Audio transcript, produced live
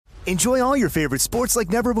Enjoy all your favorite sports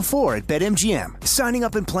like never before at BetMGM. Signing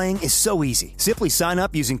up and playing is so easy. Simply sign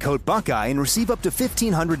up using code Buckeye and receive up to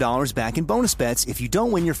 $1,500 back in bonus bets if you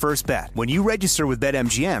don't win your first bet. When you register with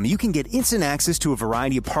BetMGM, you can get instant access to a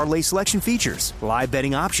variety of parlay selection features, live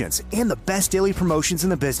betting options, and the best daily promotions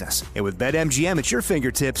in the business. And with BetMGM at your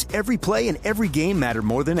fingertips, every play and every game matter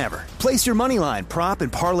more than ever. Place your moneyline, prop,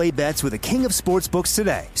 and parlay bets with the king of sportsbooks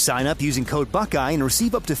today. Sign up using code Buckeye and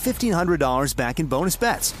receive up to $1,500 back in bonus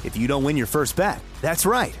bets if you don't win your first bet. That's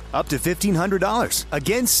right, up to $1,500.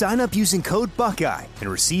 Again, sign up using code Buckeye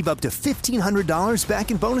and receive up to $1,500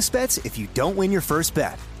 back in bonus bets if you don't win your first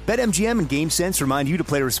bet. BetMGM and GameSense remind you to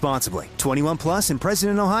play responsibly. 21 plus and present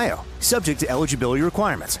in Ohio. Subject to eligibility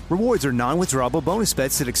requirements. Rewards are non-withdrawable bonus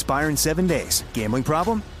bets that expire in 7 days. Gambling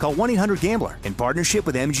problem? Call 1-800-GAMBLER in partnership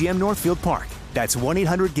with MGM Northfield Park. That's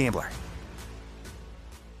 1-800-GAMBLER.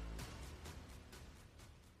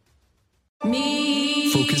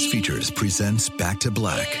 Focus Features presents Back to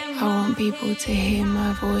Black. I want people to hear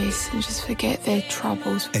my voice and just forget their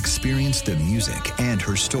troubles. Experience the music and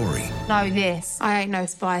her story. Know this, I ain't no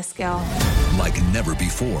Spice Girl. Like never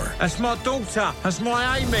before. That's my daughter. That's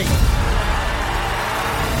my Amy.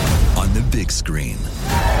 On the big screen.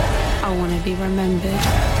 I want to be remembered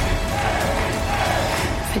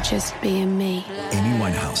for just being me. Amy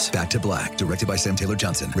Winehouse, Back to Black, directed by Sam Taylor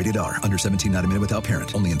Johnson. Rated R, under 17, not a minute without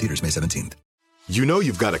parent. Only in theaters May 17th. You know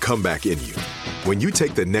you've got a comeback in you. When you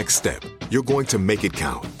take the next step, you're going to make it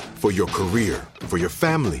count. For your career, for your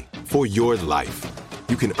family, for your life.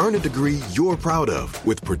 You can earn a degree you're proud of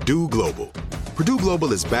with Purdue Global. Purdue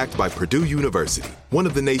Global is backed by Purdue University, one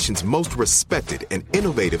of the nation's most respected and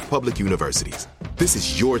innovative public universities. This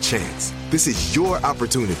is your chance. This is your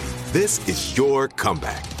opportunity. This is your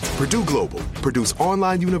comeback. Purdue Global, Purdue's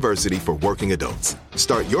online university for working adults.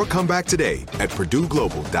 Start your comeback today at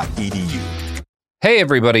purdueglobal.edu. Hey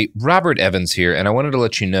everybody, Robert Evans here, and I wanted to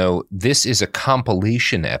let you know this is a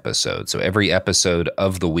compilation episode. So every episode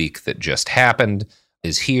of the week that just happened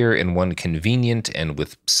is here in one convenient and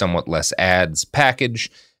with somewhat less ads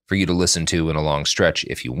package for you to listen to in a long stretch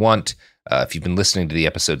if you want. If you've been listening to the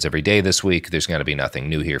episodes every day this week, there's going to be nothing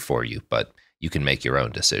new here for you, but you can make your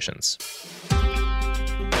own decisions.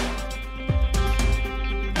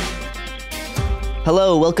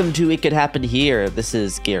 Hello, welcome to It Could Happen Here. This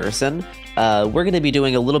is Garrison. We're going to be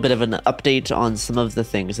doing a little bit of an update on some of the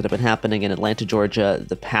things that have been happening in Atlanta, Georgia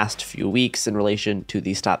the past few weeks in relation to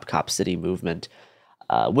the Stop Cop City movement.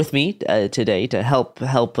 With me today to help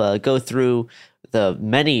go through the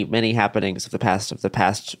many happenings of the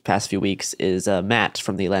past few weeks is Matt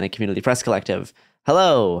from the Atlanta Community Press Collective.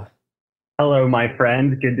 Hello. Hello, my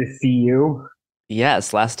friend. Good to see you.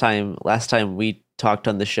 Yes, last time we talked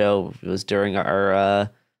on the show was during our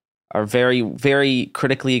very, very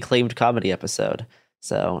critically acclaimed comedy episode.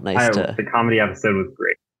 So nice The comedy episode was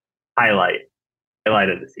great. Highlight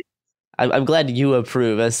of the season. I'm glad you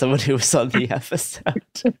approve as someone who was on the episode.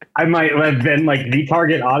 I might have been like the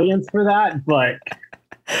target audience for that, but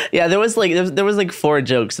yeah, there was like 4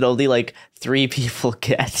 jokes that only like 3 people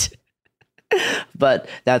get. But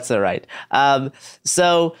that's all right.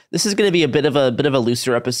 So this is going to be a bit of a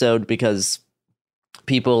looser episode because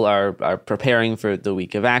people are preparing for the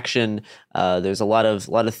week of action. There's a lot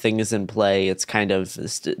of things in play. It's kind of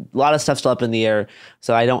a lot of stuff still up in the air.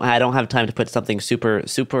 So I don't have time to put something super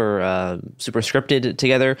scripted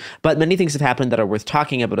together. But many things have happened that are worth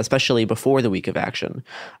talking about, especially before the week of action.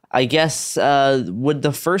 I guess would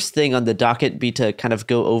the first thing on the docket be to kind of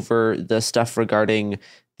go over the stuff regarding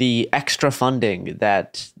the extra funding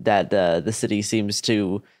that the city seems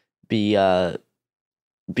to be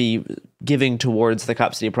giving towards the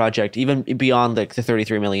Cop City project, even beyond like the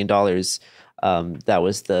 $33 million that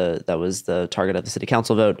was the target of the city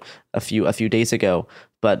council vote a few days ago.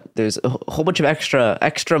 But there's a whole bunch of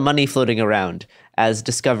extra money floating around, as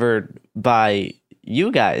discovered by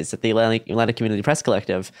you guys at the Atlanta Community Press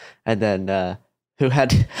Collective, and then who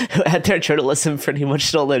had their journalism pretty much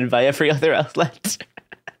stolen by every other outlet.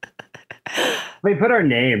 They put our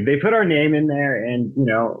name in there, and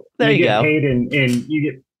there you go. Paid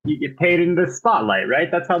you get paid in the spotlight, right?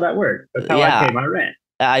 That's how that works. That's how I pay my rent.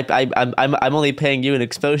 I'm only paying you an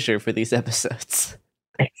exposure for these episodes.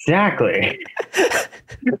 Exactly.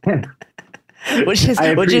 which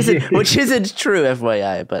isn't true,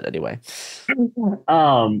 FYI. But anyway.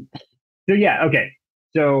 So yeah, okay.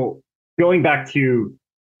 So going back to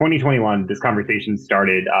 2021, this conversation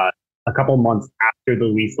started a couple months after the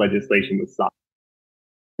lease legislation was signed.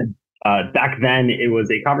 Back then, it was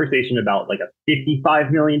a conversation about like a $55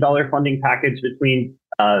 million funding package between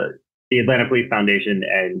the Atlanta Police Foundation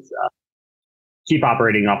and Chief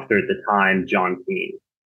Operating Officer at the time, John Keane.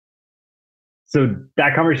 So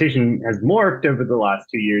that conversation has morphed over the last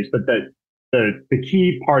 2 years, but the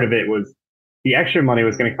key part of it was the extra money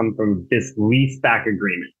was going to come from this lease back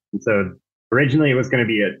agreement. And so originally it was going to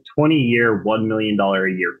be a 20-year, $1 million a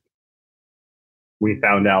year. We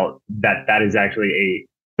found out that that is actually a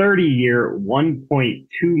 30-year, $1.2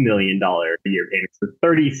 million a year payment. So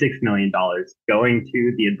 $36 million going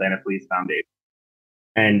to the Atlanta Police Foundation.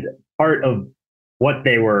 And part of what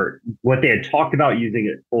they had talked about using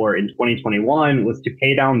it for in 2021 was to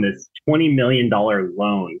pay down this $20 million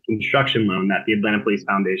loan, construction loan that the Atlanta Police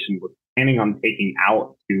Foundation was planning on taking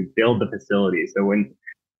out to build the facility. So when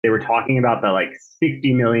they were talking about the like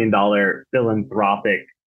 $60 million philanthropic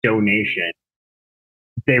donation,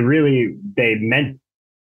 they meant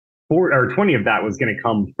 20 of that was going to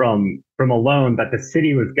come from a loan that the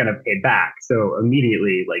city was going to pay back. So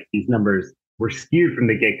immediately, like, these numbers were skewed from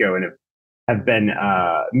the get-go and have been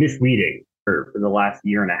misleading for the last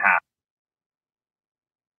year and a half.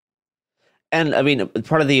 And I mean,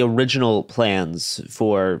 part of the original plans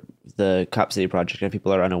for the Cop City project, if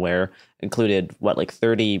people are unaware, included like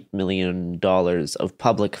 $30 million of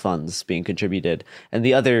public funds being contributed, and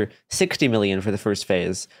the other $60 million for the first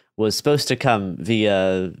phase was supposed to come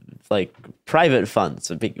via like private funds,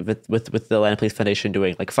 with the Atlanta Police Foundation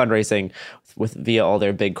doing like fundraising via all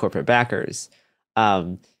their big corporate backers.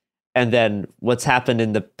 And then what's happened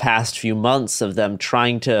in the past few months of them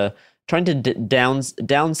trying to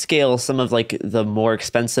downscale some of like the more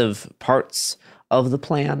expensive parts of the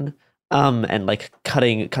plan, and like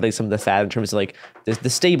cutting some of the fat in terms of like the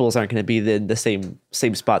stables aren't going to be the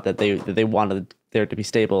same spot that they wanted there to be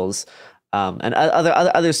stables, and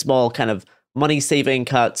other small kind of money saving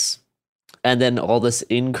cuts, and then all this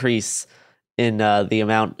increase in the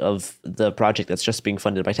amount of the project that's just being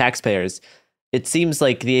funded by taxpayers. It seems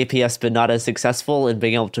like the APF's been not as successful in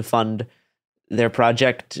being able to fund their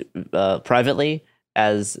project privately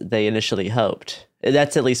as they initially hoped.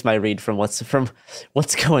 That's at least my read from what's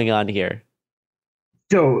going on here.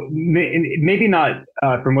 So maybe not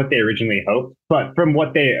from what they originally hoped, but from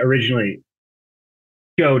what they originally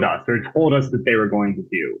showed us or told us that they were going to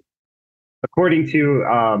do. According to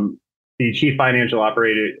the chief financial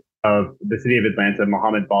operator of the city of Atlanta,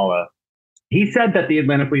 Mohammed Balla, he said that the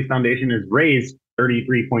Atlanta Police Foundation has raised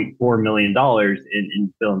 $33.4 million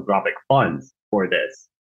in philanthropic funds for this,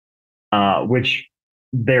 which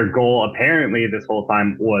their goal apparently this whole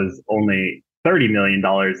time was only $30 million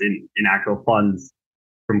in actual funds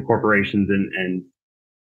from corporations and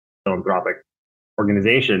philanthropic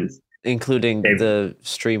organizations. Including the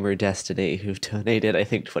streamer Destiny, who donated, I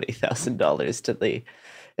think, $20,000 to the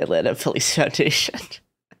Atlanta Police Foundation.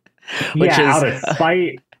 Out of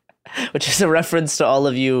spite. Which is a reference to all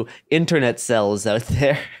of you internet cells out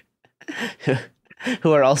there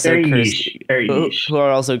who are also who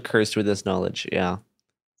are also cursed with this knowledge. Yeah.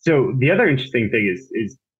 So the other interesting thing is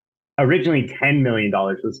originally $10 million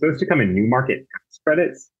was supposed to come in new market tax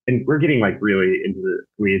credits, and we're getting like really into the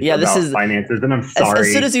weeds about finances. And I'm sorry.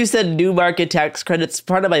 As soon as you said new market tax credits,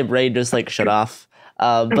 part of my brain just like shut off.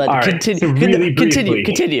 But right,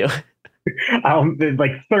 continue.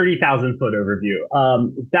 Like 30,000 foot overview.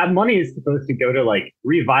 That money is supposed to go to like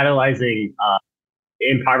revitalizing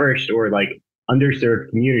impoverished or like underserved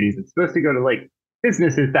communities. It's supposed to go to like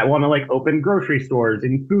businesses that want to like open grocery stores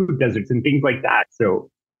and food deserts and things like that.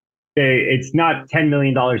 So it's not $10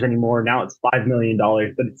 million anymore. Now it's $5 million,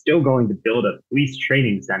 but it's still going to build a police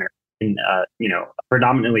training center in a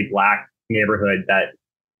predominantly Black neighborhood that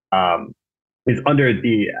is under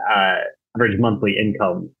the average monthly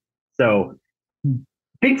income. So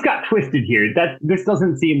things got twisted here. This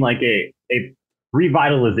doesn't seem like a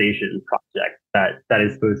revitalization project that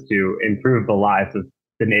is supposed to improve the lives of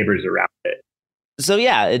the neighbors around it. So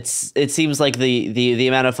yeah, it seems like the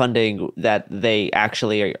amount of funding that they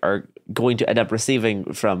actually are going to end up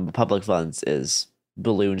receiving from public funds is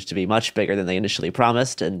ballooned to be much bigger than they initially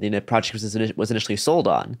promised, and the project was initially sold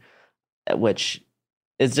on, which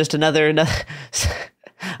is just another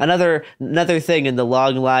thing in the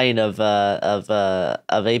long line of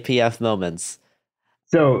APF moments.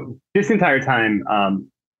 So this entire time,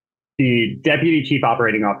 the deputy chief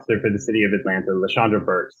operating officer for the city of Atlanta, LaShondra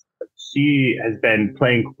Burks, she has been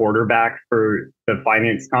playing quarterback for the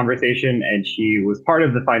finance conversation, and she was part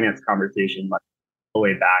of the finance conversation like all the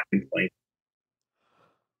way back in 2020.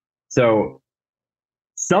 So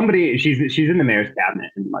she's in the mayor's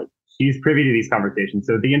cabinet, and like she's privy to these conversations.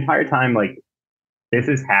 So the entire time, like, this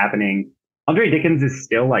is happening, Andre Dickens is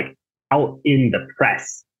still like out in the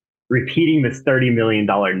press repeating this $30 million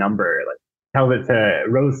number. Like, tells it to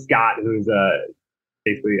Rose Scott, who's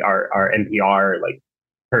basically our NPR like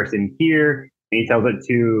person here. he tells it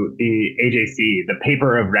to the AJC, the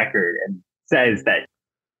paper of record, and says that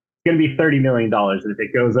it's going to be $30 million. And if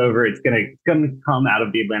it goes over, it's going to come out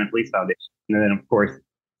of the Atlanta Police Foundation. And then, of course,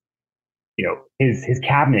 his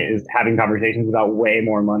cabinet is having conversations about way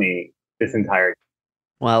more money this entire.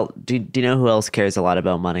 Well, do you know who else cares a lot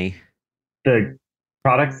about money? The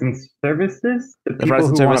products and services? The people products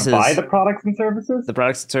and who want to services, buy the products and services? The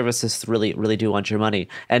products and services really, really do want your money.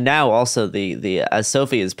 And now also as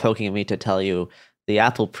Sophie is poking at me to tell you, the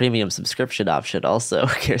Apple Premium subscription option also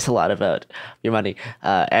cares a lot about your money.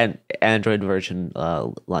 And Android version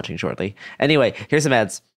launching shortly. Anyway, here's some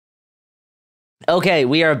ads. Okay,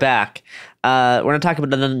 we are back. We're going to talk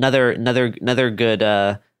about another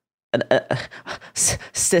good...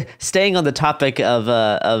 staying on the topic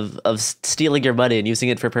of stealing your money and using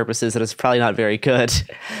it for purposes that is probably not very good.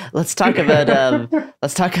 Let's talk about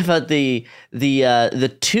the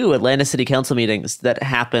two Atlanta City Council meetings that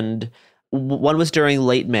happened. One was during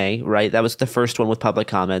late May, right? That was the first one with public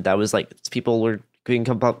comment. That was like people were giving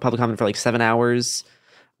public comment for like 7 hours.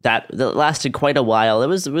 That lasted quite a while. It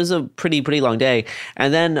was a pretty long day.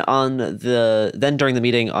 And then during the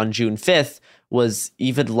meeting on June 5th was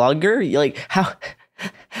even longer. Like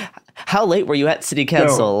how late were you at City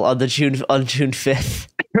Council on June 5th?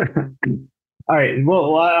 All right.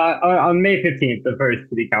 Well, on May 15th, the first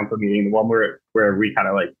City Council meeting, the one where we kind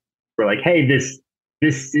of we're like, hey, this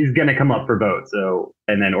is going to come up for vote. So,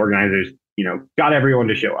 and then organizers, got everyone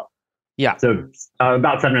to show up. Yeah. So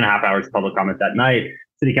about 7.5 hours public comment that night.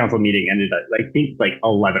 City Council meeting ended at, I think,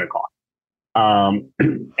 11 o'clock.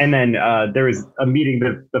 And then there was a meeting,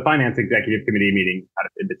 the Finance Executive Committee meeting kind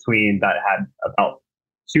of in between that had about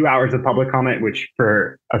 2 hours of public comment, which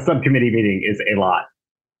for a subcommittee meeting is a lot.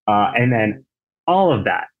 And then all of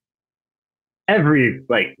that, every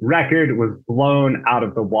record was blown out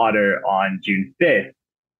of the water on June 5th,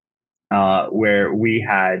 where we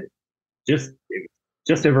had just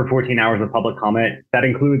over 14 hours of public comment. That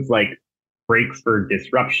includes breaks for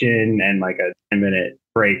disruption and a 10-minute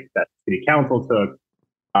break that City Council took.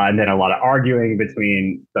 And then a lot of arguing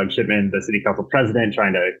between Doug Shipman, the City Council president,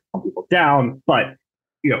 trying to calm people down. But,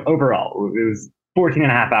 overall, it was 14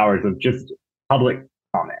 and a half hours of just public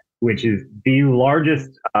comment, which is the largest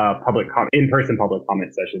in-person public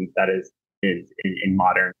comment session that is in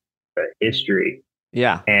modern history.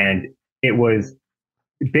 Yeah. And it was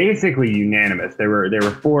basically unanimous. There were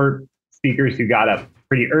 4 speakers who got up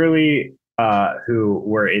pretty early, who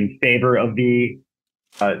were in favor of the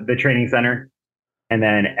training center, and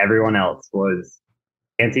then everyone else was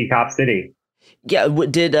anti-cop city. Yeah,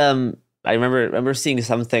 did I remember seeing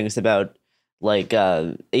some things about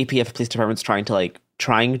APF police departments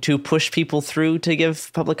trying to push people through to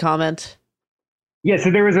give public comment? Yeah, so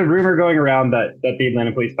there was a rumor going around that the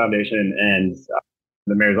Atlanta Police Foundation and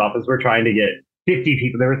the mayor's office were trying to get 50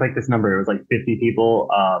 people. There was this number, it was 50 people.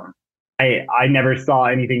 I never saw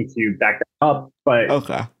anything to back that up, but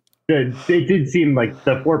okay. It did seem like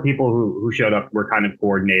the 4 people who showed up were kind of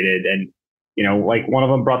coordinated, and one of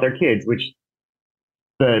them brought their kids, which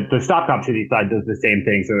the Stop Cop City side does the same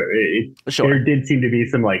thing. So there did seem to be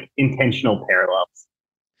some intentional parallels.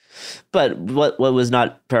 But what was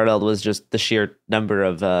not paralleled was just the sheer number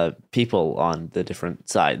of people on the different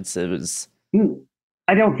sides. It was.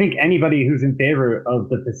 I don't think anybody who's in favor of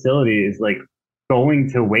the facility is going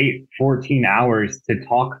to wait 14 hours to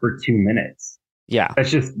talk for 2 minutes. Yeah.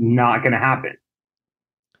 That's just not going to happen.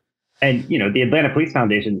 And, the Atlanta Police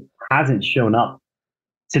Foundation hasn't shown up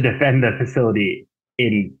to defend the facility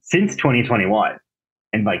since 2021.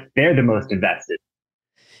 And they're the most invested.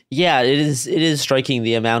 Yeah, it is striking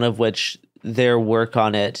the amount of which their work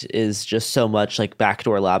on it is just so much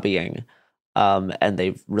backdoor lobbying. And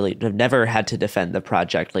they've never had to defend the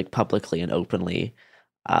project publicly and openly.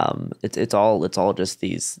 It's all just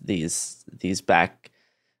these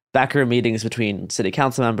backroom meetings between city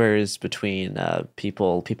council members, between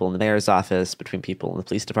people in the mayor's office, between people in the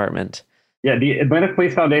police department. Yeah, the Atlanta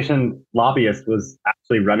Police Foundation lobbyist was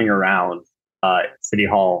actually running around City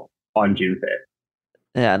Hall on June 5th.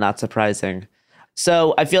 Yeah, not surprising.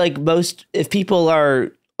 So I feel if people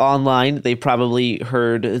are online, they probably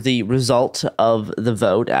heard the result of the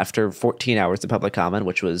vote after 14 hours of public comment,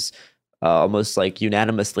 which was almost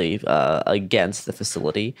unanimously against the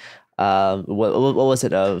facility. What was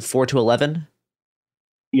it? 4-11?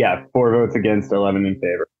 Yeah, 4 votes against, 11 in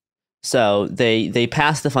favor. So they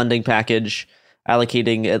passed the funding package,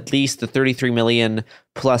 allocating at least the $33 million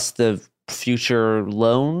plus the future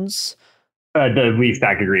loans. The lease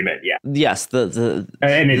back agreement, yeah. Yes, and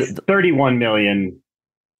it's $31 million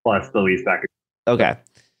plus the lease back. Okay,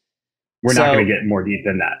 we're not going to get more deep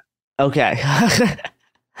than that. Okay.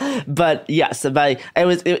 But yes,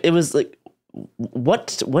 it was like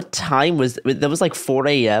what time was that? Was like 4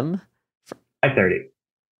 a.m. 5:30.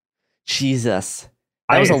 Jesus,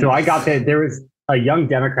 So I got there was a Young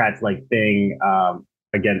Democrats like thing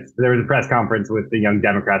against. There was a press conference with the Young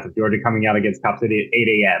Democrats of Georgia coming out against Cop City at 8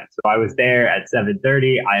 a.m. So I was there at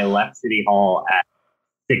 7:30. I left City Hall at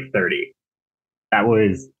 6:30. That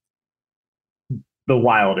was the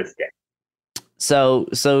wildest day.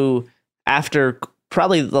 So after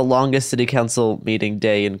probably the longest city council meeting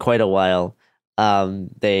day in quite a while, in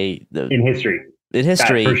history,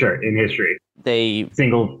 that for sure, in history,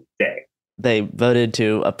 single day they voted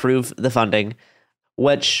to approve the funding,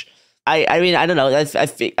 which I mean I don't know,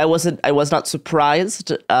 I was not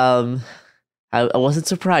surprised. I wasn't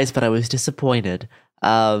surprised, but I was disappointed.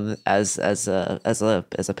 As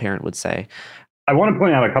a parent would say. I want to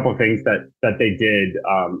point out a couple of things that they did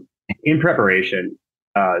in preparation.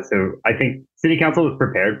 So I think City Council was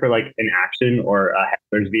prepared for like an action or a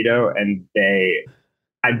heckler's veto, and they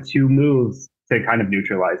had two moves to kind of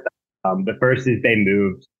neutralize that. The first is they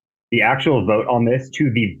moved the actual vote on this to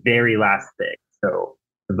the very last thing. So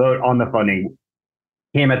the vote on the funding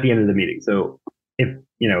came at the end of the meeting. So if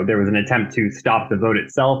there was an attempt to stop the vote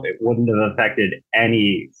itself, it wouldn't have affected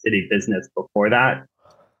any city business before that.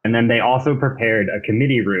 And then they also prepared a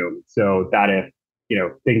committee room so that if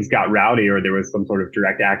things got rowdy or there was some sort of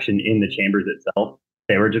direct action in the chambers itself,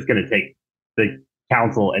 they were just going to take the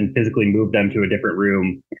council and physically move them to a different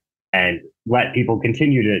room and let people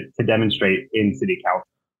continue to demonstrate in city council.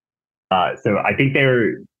 So I think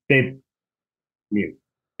they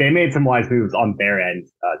made some wise moves on their end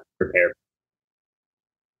to prepare.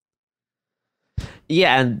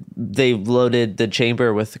 Yeah, and they loaded the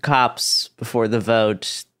chamber with cops before the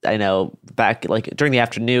vote. I know back like during the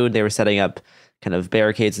afternoon, they were setting up kind of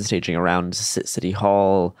barricades and staging around City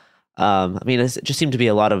Hall. I mean, it just seemed to be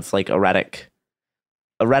a lot of like erratic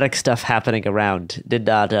stuff happening around. Did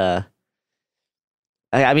not.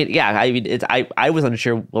 I was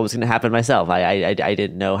unsure what was going to happen myself. I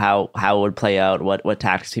didn't know how it would play out, what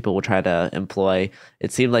tactics people would try to employ.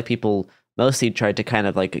 It seemed like people mostly tried to kind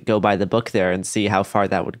of like go by the book there and see how far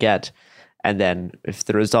that would get. And then if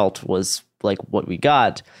the result was like what we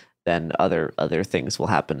got, then other things will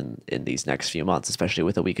happen in these next few months, especially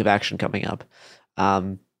with a week of action coming up.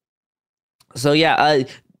 Do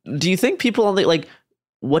you think people on the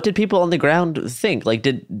what did people on the ground think? Like,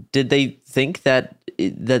 did they think that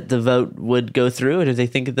the vote would go through, or did they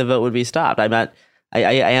think that the vote would be stopped? I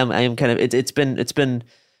am kind of it's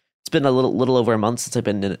been a little over a month since I've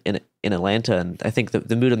been in Atlanta, and I think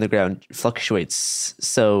the mood on the ground fluctuates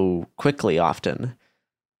so quickly often.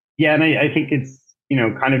 Yeah, and I think it's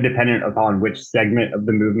kind of dependent upon which segment of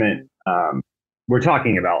the movement we're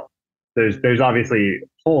talking about. There's obviously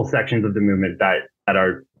whole sections of the movement that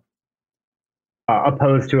are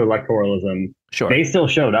opposed to electoralism. Sure, they still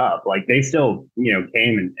showed up. Like they still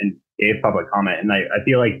came and gave public comment, and I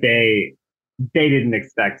feel like they didn't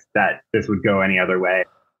expect that this would go any other way.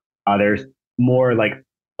 There's more like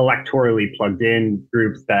electorally plugged in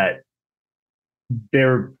groups that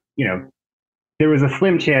there was a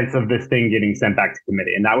slim chance of this thing getting sent back to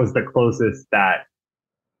committee. And that was the closest that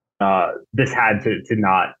this had to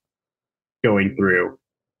not going through.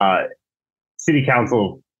 City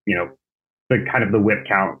council, the kind of the whip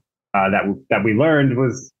count that we learned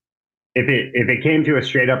was if it came to a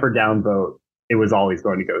straight up or down vote, it was always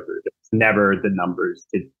going to go through. It's never the numbers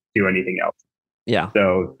to do anything else. Yeah.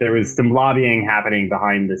 So there was some lobbying happening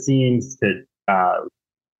behind the scenes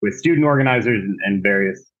with student organizers and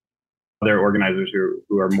various other organizers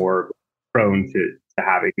who are more prone to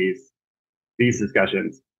having these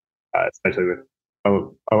discussions, especially with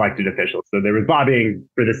elected officials. So there was lobbying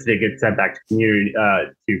for this to get sent back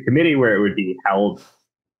to committee where it would be held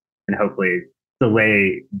and hopefully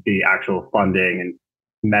delay the actual funding and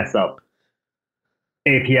mess up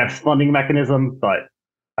APF's funding mechanism, but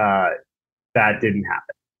that didn't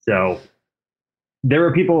happen. So there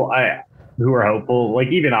were people who were hopeful. Like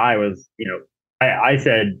even I was, I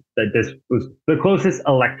said that this was the closest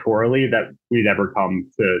electorally that we'd ever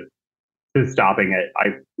come to stopping it.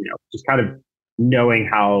 I, just kind of knowing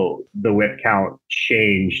how the whip count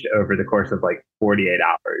changed over the course of like 48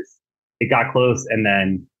 hours. It got close and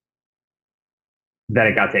then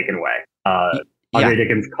it got taken away. Andre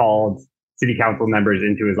Dickens called city council members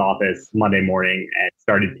into his office Monday morning and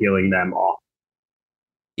started peeling them off.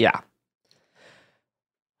 Yeah.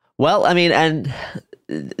 Well, I mean, and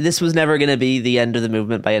this was never going to be the end of the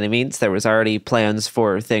movement by any means. There was already plans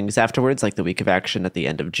for things afterwards, like the week of action at the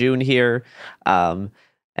end of June here.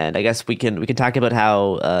 And I guess we can talk about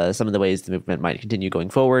how some of the ways the movement might continue going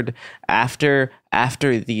forward after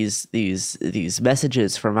these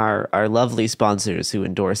messages from our lovely sponsors who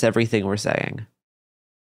endorse everything we're saying.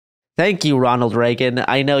 Thank you, Ronald Reagan.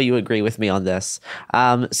 I know you agree with me on this.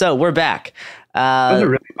 So we're back. That was a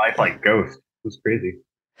really lifelike ghost. It was crazy.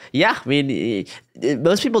 Yeah, I mean,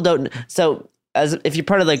 most people don't. So, as if you're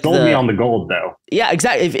part of like sold me on the gold though. Yeah,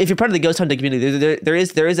 exactly. If you're part of the ghost hunting community, there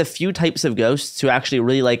is a few types of ghosts who actually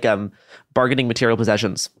really like bargaining material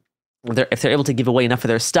possessions. If they're able to give away enough of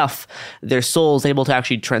their stuff, their soul's able to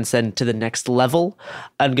actually transcend to the next level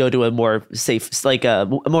and go to a more safe, like a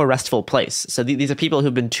more restful place. So these are people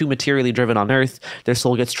who've been too materially driven on Earth. Their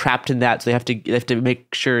soul gets trapped in that, so they have to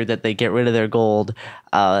make sure that they get rid of their gold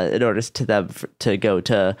in order to them to go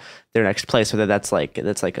to their next place, whether that's like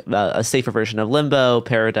a safer version of limbo,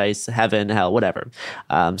 paradise, heaven, hell, whatever.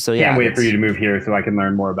 So yeah, can't wait for you to move here so I can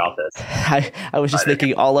learn more about this. I was just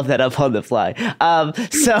making all of that up on the fly.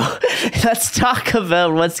 So let's talk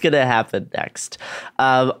about what's going to happen next.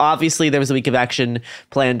 Obviously, there was a week of action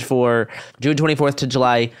planned for June 24th to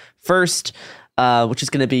July 1st, which is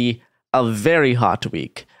going to be a very hot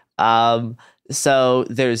week. So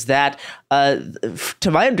there's that. To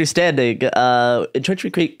my understanding,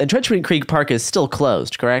 Entrenchment Creek Park is still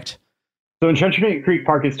closed, correct? So Entrenchment Creek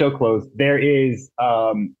Park is still closed. There is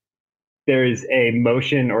a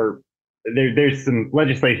motion, or there's some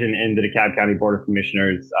legislation in the DeKalb County Board of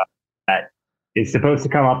Commissioners that is supposed to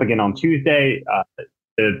come up again on Tuesday.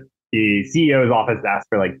 The CEO's office asked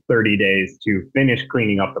for like 30 days to finish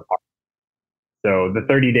cleaning up the park. So the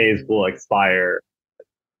 30 days will expire.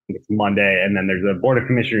 It's Monday, and then there's a Board of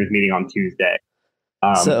Commissioners meeting on Tuesday.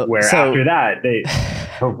 After that,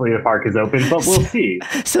 hopefully the park is open, but we'll see.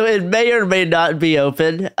 So it may or may not be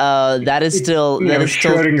open. That is still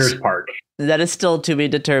Schrodinger's park. That is still to be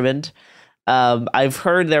determined. I've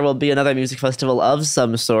heard there will be another music festival of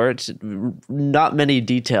some sort. Not many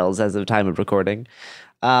details as of time of recording.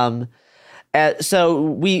 So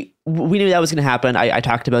we knew that was going to happen. I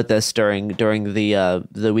talked about this during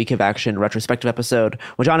the Week of Action retrospective episode,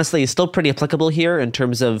 which honestly is still pretty applicable here in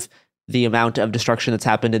terms of the amount of destruction that's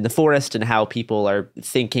happened in the forest and how people are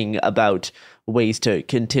thinking about ways to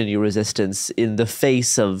continue resistance in the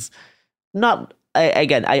face of not.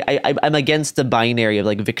 I'm against the binary of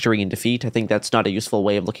like victory and defeat. I think that's not a useful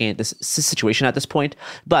way of looking at this situation at this point.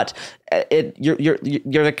 But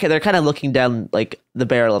they're kind of looking down like the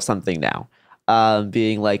barrel of something now.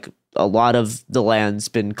 Being like a lot of the land's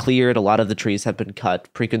been cleared, a lot of the trees have been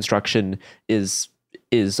cut. Pre-construction is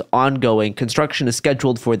ongoing. Construction is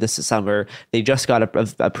scheduled for this summer. They just got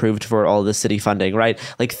approved for all the city funding, right?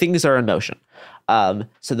 Like things are in motion.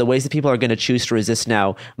 So the ways that people are going to choose to resist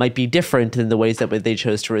now might be different than the ways that they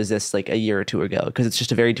chose to resist like a year or two ago, because it's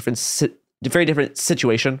just a very different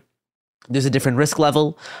situation. There's a different risk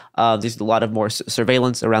level. There's a lot of more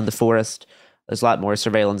surveillance around the forest. There's a lot more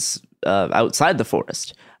surveillance outside the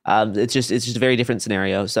forest. It's just a very different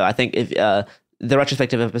scenario. So I think if the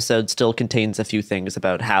retrospective episode still contains a few things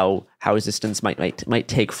about how resistance might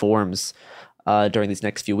take forms during these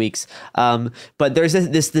next few weeks. But there's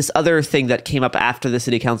this other thing that came up after the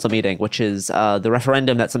city council meeting, which is the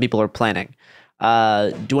referendum that some people are planning. Do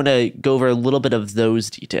you want to go over a little bit of those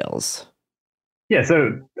details? Yeah,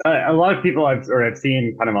 so a lot of people I've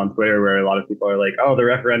seen kind of on Twitter where a lot of people are like, oh, the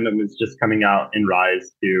referendum is just coming out in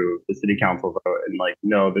rise to the city council vote. And like,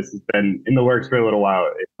 no, this has been in the works for a little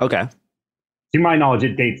while. Okay. To my knowledge,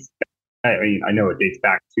 it dates, I mean, I know it dates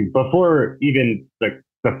back to before even the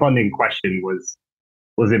funding question was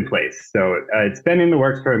in place. So it's been in the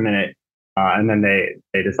works for a minute. And then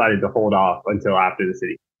they decided to hold off until after the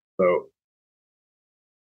city. So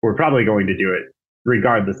we're probably going to do it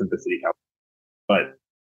regardless of the city council. But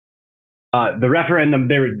the referendum,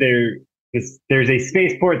 there's a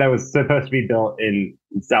spaceport that was supposed to be built in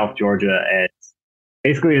South Georgia, and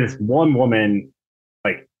basically this one woman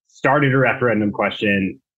like started a referendum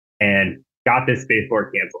question and got this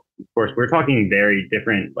spaceport canceled. Of course, we're talking very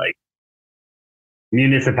different like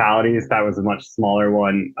municipalities. That was a much smaller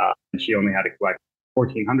one, and she only had to collect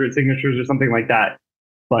 1,400 signatures or something like that.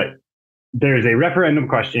 But there's a referendum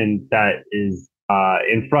question that is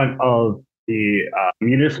in front of the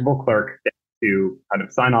municipal clerk to kind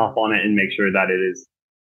of sign off on it and make sure that it is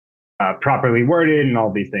properly worded and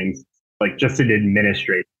all these things, like just an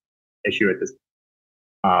administrative issue at this.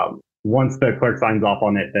 Once the clerk signs off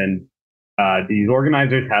on it, then these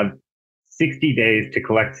organizers have 60 days to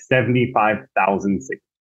collect 75,000 signatures.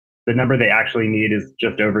 The number they actually need is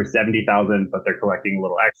just over 70,000, but they're collecting a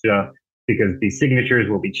little extra because the signatures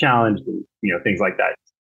will be challenged and things like that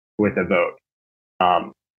with a vote.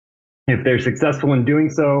 If they're successful in doing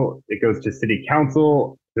so, it goes to city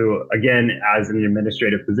council, who, again, as an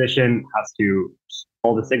administrative position, has to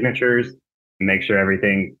all the signatures and make sure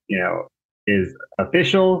everything, is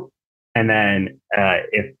official. And then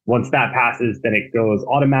if once that passes, then it goes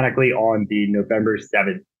automatically on the November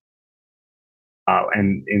 7th.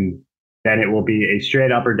 And then it will be a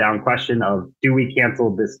straight up or down question of, do we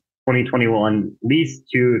cancel this 2021 lease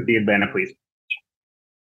to the Atlanta Police?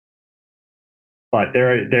 But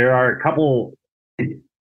there are a couple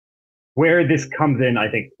where this comes in. I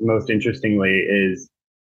think most interestingly is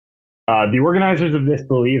the organizers of this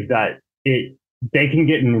believe that they can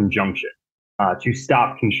get an injunction to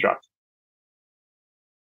stop construction.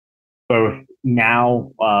 Both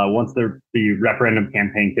now, once the referendum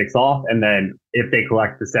campaign kicks off, and then if they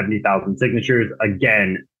collect the 70,000 signatures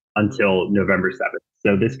again until November 7th.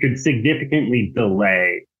 So this could significantly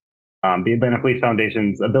delay the Atlanta Police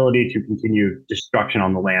Foundation's ability to continue destruction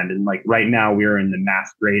on the land. And like right now, we're in the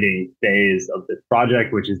mass grading phase of this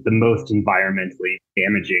project, which is the most environmentally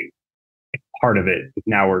damaging part of it.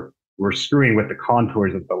 Now we're screwing with the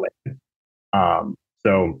contours of the land.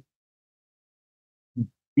 So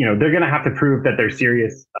they're going to have to prove that they're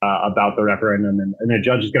serious about the referendum, and the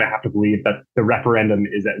judge is going to have to believe that the referendum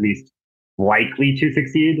is at least likely to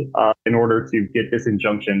succeed in order to get this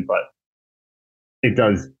injunction. But it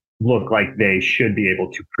does look like they should be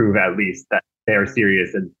able to prove at least that they're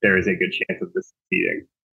serious and there is a good chance of this succeeding.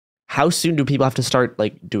 How soon do people have to start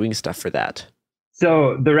doing stuff for that?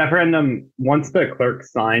 So the referendum, once the clerk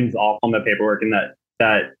signs off on the paperwork, and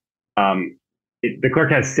the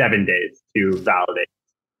clerk has 7 days to validate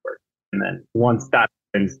work, and then once that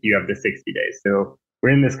happens, you have the 60 days. So we're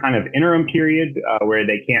in this kind of interim period where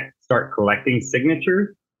they can't start collecting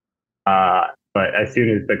signatures, but as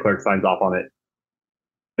soon as the clerk signs off on it,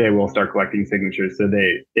 they will start collecting signatures. So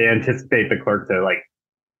they anticipate the clerk to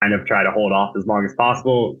kind of try to hold off as long as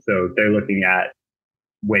possible. So they're looking at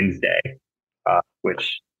Wednesday,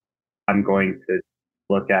 which I'm going to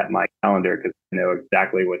look at my calendar because I know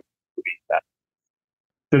exactly what week that.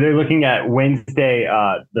 So they're looking at Wednesday,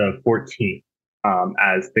 the 14th,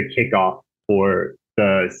 as the kickoff for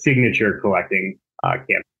the signature collecting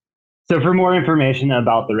campaign. So for more information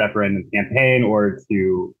about the referendum campaign, or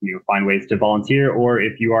to find ways to volunteer, or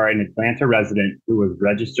if you are an Atlanta resident who was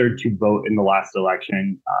registered to vote in the last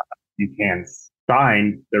election, you can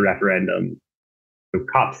sign the referendum. So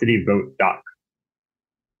copcityvote.com.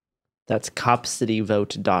 That's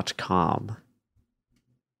copcityvote.com.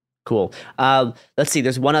 Cool. Let's see.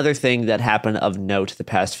 There's one other thing that happened of note the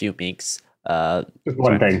past few weeks. Just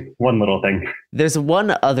one little thing. There's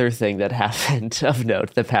one other thing that happened of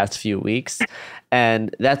note the past few weeks,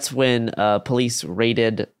 and that's when police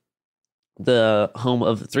raided the home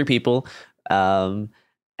of 3 people. And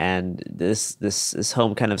this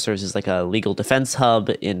home kind of serves as a legal defense hub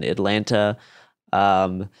in Atlanta,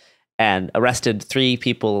 and arrested 3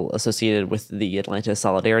 people associated with the Atlanta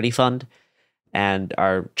Solidarity Fund, and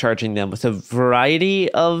are charging them with a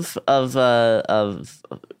variety of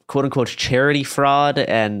quote unquote charity fraud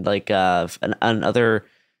and other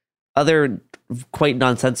quite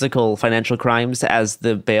nonsensical financial crimes, as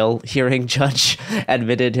the bail hearing judge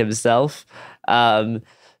admitted himself.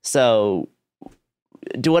 So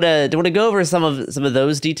do you want to go over some of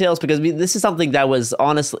those details? Because this is something that was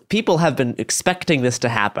honestly, people have been expecting this to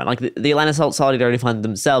happen. The Atlanta Solidarity Fund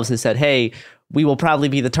themselves has said, hey, we will probably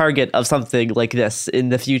be the target of something like this in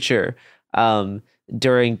the future.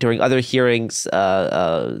 During other hearings,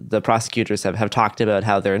 the prosecutors have talked about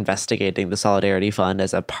how they're investigating the Solidarity Fund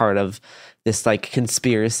as a part of this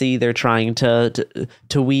conspiracy they're trying to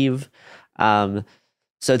weave. So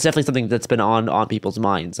it's definitely something that's been on people's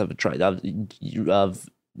minds of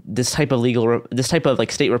this type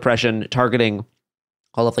of state repression targeting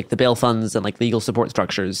all of the bail funds and legal support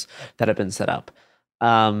structures that have been set up.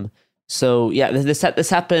 So yeah, this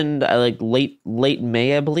happened late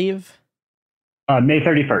May, I believe. May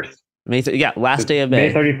 31st. Last day of May.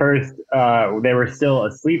 May 31st. They were still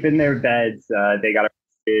asleep in their beds. They got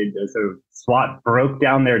arrested. So SWAT broke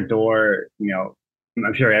down their door.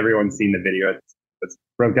 I'm sure everyone's seen the video. It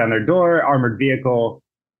broke down their door, armored vehicle,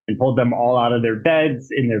 and pulled them all out of their beds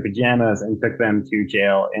in their pajamas and took them to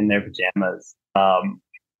jail in their pajamas.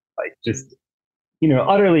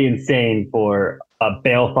 Utterly insane for a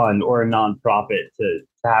bail fund or a nonprofit to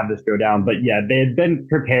have this go down. But yeah, they had been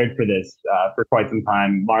prepared for this for quite some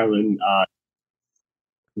time. Marlon,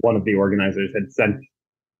 one of the organizers, had sent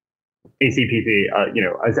ACPP,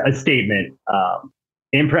 a statement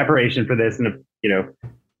in preparation for this. And,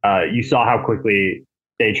 you saw how quickly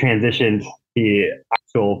they transitioned the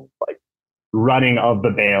actual running of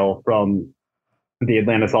the bail from the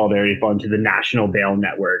Atlanta Solidarity Fund to the National Bail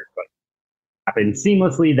Network. But happened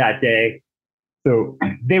seamlessly that day. So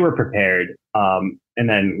they were prepared. And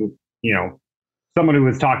then, someone who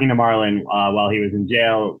was talking to Marlon while he was in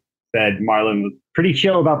jail said Marlon was pretty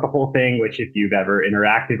chill about the whole thing, which if you've ever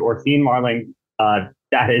interacted or seen Marlon,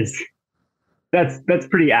 that's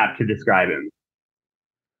pretty apt to describe him.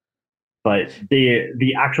 But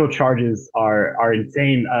the actual charges are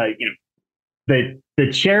insane.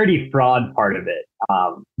 The charity fraud part of it.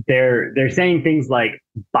 They're saying things like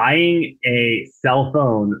buying a cell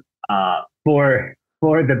phone for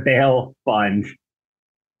the bail fund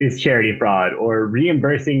is charity fraud, or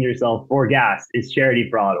reimbursing yourself for gas is charity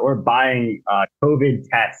fraud, or buying COVID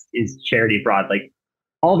tests is charity fraud. Like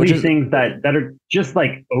all these things that are just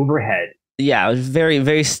like overhead. Yeah, very,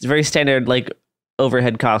 very, very standard like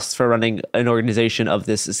overhead costs for running an organization of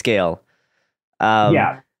this scale.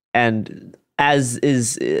 And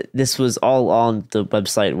this was all on the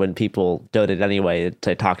website when people donated anyway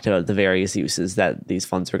to talk about the various uses that these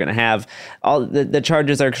funds were going to have. All the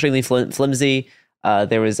charges are extremely flimsy.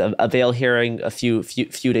 There was a bail hearing a few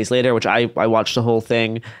days later, which I watched the whole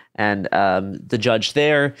thing, and the judge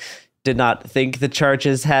there did not think the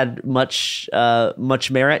charges had much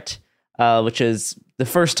merit, which is the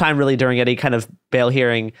first time really during any kind of bail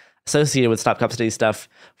hearing associated with stop custody stuff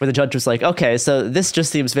where the judge was like, okay, so this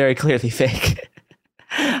just seems very clearly fake,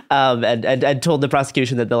 and told the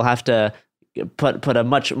prosecution that they'll have to put a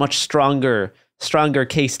much stronger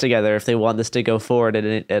case together if they want this to go forward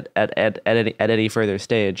at any further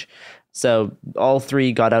stage. So all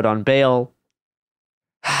three got out on bail.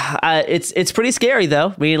 It's pretty scary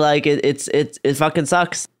though. I mean, like it fucking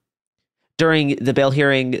sucks. During the bail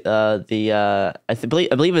hearing, I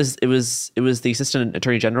believe it was the assistant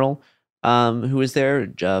attorney general who was there,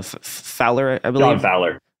 Fowler, I believe. John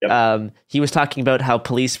Fowler. Yep. He was talking about how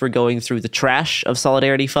police were going through the trash of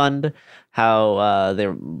Solidarity Fund, how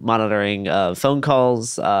they're monitoring phone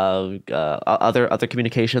calls, other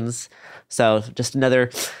communications. So just another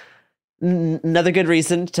good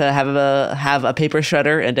reason to have a paper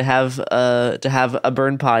shredder and to have a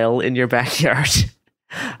burn pile in your backyard.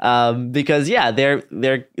 Because they're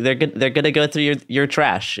gonna go through your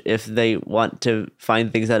trash if they want to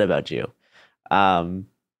find things out about you.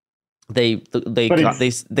 They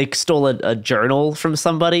stole a journal from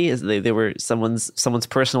somebody. They were someone's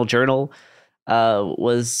personal journal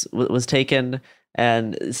was taken,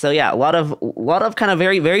 and so a lot of kind of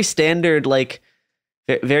very very standard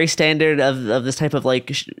very standard of this type of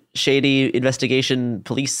like shady investigation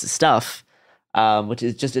police stuff. Which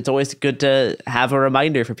is just, it's always good to have a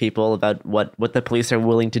reminder for people about what the police are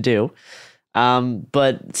willing to do.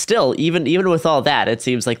 But still, even with all that, it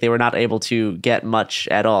seems like they were not able to get much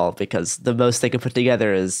at all, because the most they could put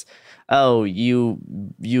together is, oh, you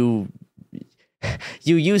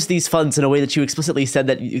use these funds in a way that you explicitly said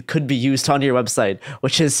that it could be used on your website,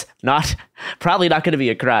 which is probably not going to be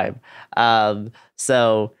a crime.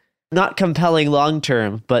 So not compelling long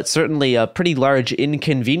term, but certainly a pretty large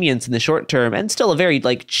inconvenience in the short term, and still a very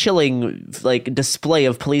like chilling like display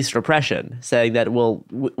of police repression, saying that will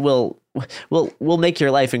make your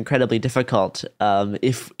life incredibly difficult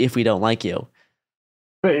if we don't like you.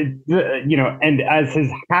 But and as has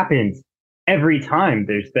happened every time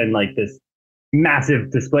there's been like this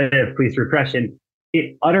massive display of police repression,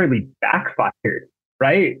 it utterly backfired,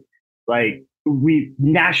 right? Like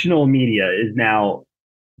national media is now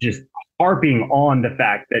just harping on the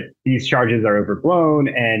fact that these charges are overblown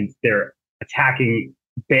and they're attacking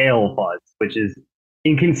bail funds, which is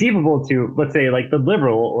inconceivable to, let's say, like the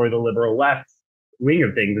liberal or the liberal left wing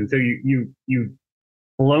of things. And so you've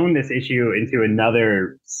blown this issue into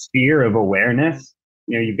another sphere of awareness.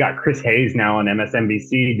 You've got Chris Hayes now on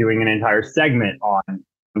MSNBC doing an entire segment on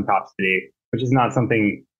custody, which is not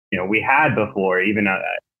something we had before, even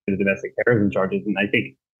the domestic terrorism charges. And I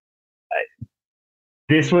think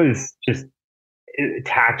this was just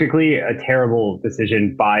tactically a terrible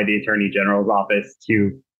decision by the Attorney General's office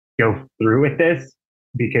to go through with this,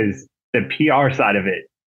 because the PR side of it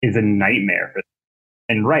is a nightmare for them.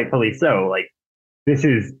 And rightfully so. Like, this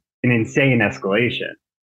is an insane escalation.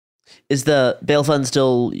 Is the bail fund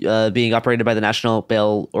still being operated by the National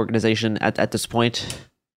Bail Organization at this point?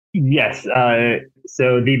 Yes.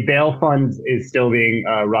 So the bail fund is still being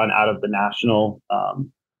run out of the national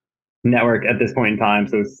network at this point in time.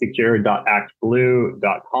 So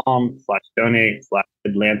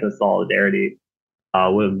secure.actblue.com/donate/Atlanta Solidarity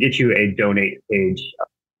will get you a donate page.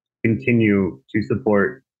 Continue to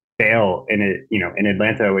support bail in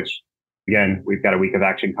Atlanta, which again, we've got a week of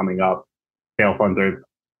action coming up. Bail funds are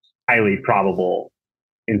highly probable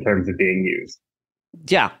in terms of being used.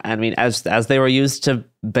 Yeah, I mean, as they were used to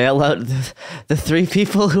bail out the three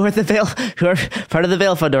people who are part of the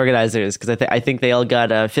bail fund organizers, because I think they all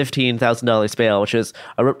got a $15,000 bail, which is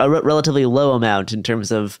a relatively low amount in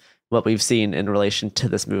terms of what we've seen in relation to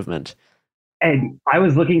this movement. And I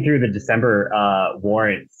was looking through the December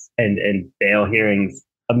warrants and bail hearings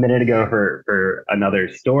a minute ago for another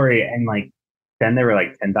story, and then they were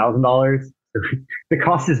like $10,000. The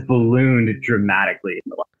cost has ballooned dramatically in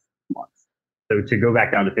the last months. So to go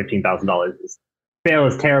back down to $15,000, bail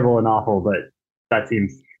is terrible and awful, but that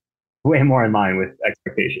seems way more in line with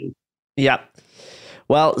expectations. Yeah.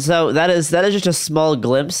 Well, so that is just a small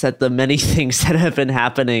glimpse at the many things that have been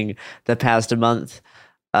happening the past month.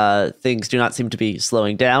 Things do not seem to be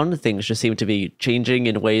slowing down. Things just seem to be changing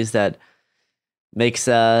in ways that makes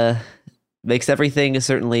everything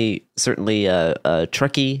certainly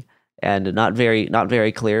tricky and not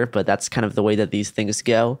very clear. But that's kind of the way that these things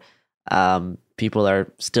go. People are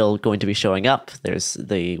still going to be showing up. There's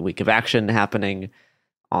the week of action happening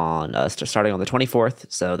on starting on the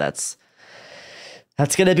 24th. So that's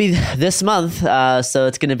going to be this month. So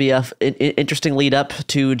it's going to be an interesting lead up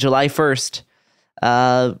to July 1st.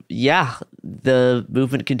 The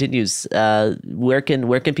movement continues. Where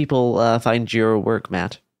can people find your work,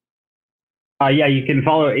 Matt? You can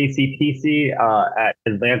follow ACPC at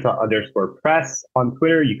Atlanta_press on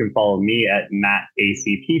Twitter. You can follow me at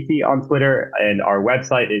MattACPC on Twitter. And our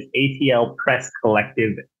website is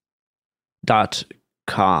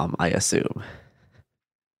atlpresscollective.com, I assume.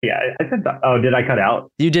 Yeah, I said that. Oh, did I cut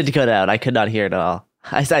out? You did cut out. I could not hear it at all.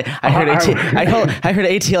 I heard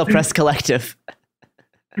ATL Press Collective.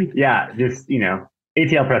 Yeah, just,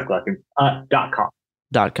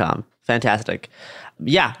 atlpresscollective.com. Fantastic.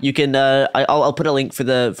 Yeah, you can. I'll put a link for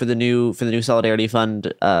the new Solidarity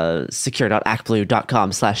Fund.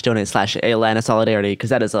 secure.actblue.com/donate/Atlanta Solidarity, because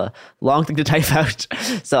that is a long thing to type out.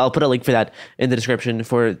 So I'll put a link for that in the description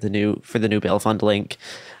for the new bail fund link.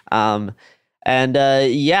 You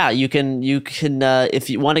can if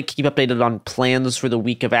you want to keep updated on plans for the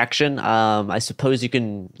week of action, I suppose you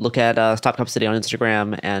can look at Stop Cop City on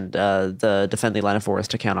Instagram and the Defend the Atlanta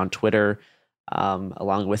Forest account on Twitter.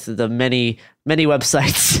 Along with the many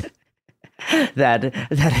websites that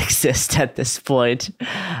exist at this point.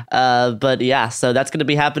 But yeah, so that's going to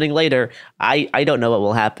be happening later. I don't know what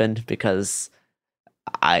will happen because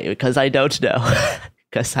I don't know.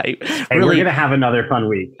 Because we're going to have another fun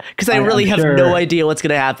week. Because I really have no idea what's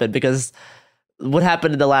going to happen, because what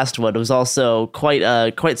happened in the last one was also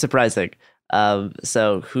quite surprising.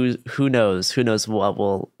 So who knows what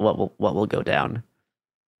will go down.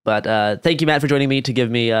 But thank you, Matt, for joining me to give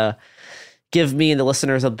me and the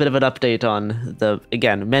listeners a bit of an update on the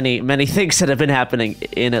many things that have been happening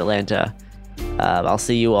in Atlanta. I'll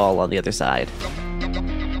see you all on the other side.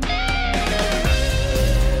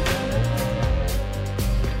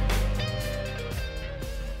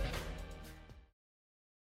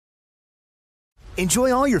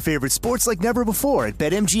 Enjoy all your favorite sports like never before at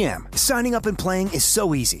BetMGM. Signing up and playing is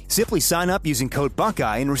so easy. Simply sign up using code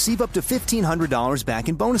Buckeye and receive up to $1,500 back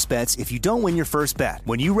in bonus bets if you don't win your first bet.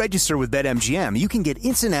 When you register with BetMGM, you can get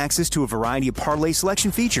instant access to a variety of parlay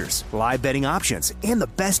selection features, live betting options, and the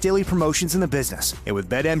best daily promotions in the business. And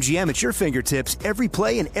with BetMGM at your fingertips, every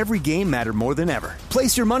play and every game matter more than ever.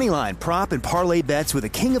 Place your moneyline, prop, and parlay bets with the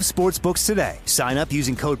king of sportsbooks today. Sign up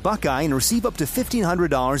using code Buckeye and receive up to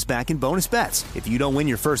 $1,500 back in bonus bets if you don't win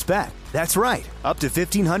your first bet. That's right, up to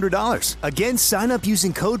 $1,500. Again, sign up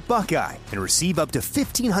using code Buckeye and receive up to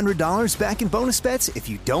 $1,500 back in bonus bets if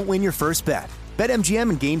you don't win your first bet. BetMGM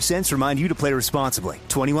and GameSense remind you to play responsibly.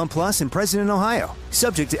 21 plus and present in Ohio.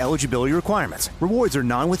 Subject to eligibility requirements. Rewards are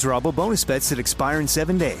non-withdrawable bonus bets that expire in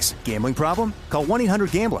 7 days. Gambling problem? Call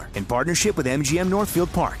 1-800-GAMBLER in partnership with MGM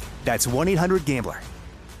Northfield Park. That's 1-800-GAMBLER.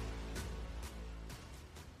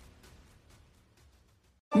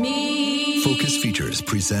 Focus Features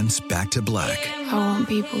presents Back to Black. I want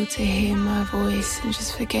people to hear my voice and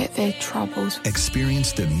just forget their troubles.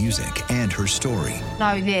 Experience the music and her story.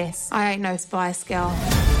 Know this, I ain't no Spice Girl.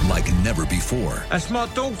 Like never before. That's my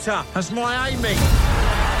daughter. That's my Amy.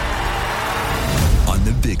 On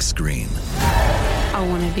the big screen. I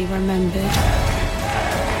want to be remembered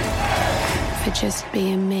for just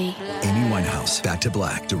being me. Amy Winehouse, Back to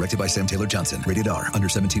Black, directed by Sam Taylor Johnson. Rated R, under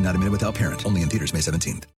 17, not a minute without parent. Only in theaters May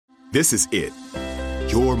 17th. This is it.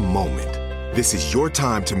 Your moment. This is your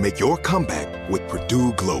time to make your comeback with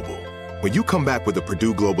Purdue Global. When you come back with a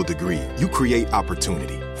Purdue Global degree, you create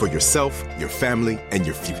opportunity for yourself, your family, and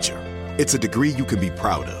your future. It's a degree you can be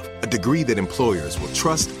proud of, a degree that employers will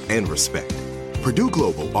trust and respect. Purdue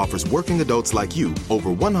Global offers working adults like you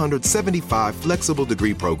over 175 flexible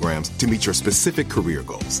degree programs to meet your specific career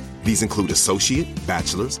goals. These include associate,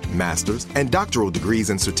 bachelor's, master's, and doctoral degrees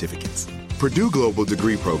and certificates. Purdue Global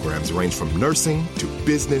degree programs range from nursing to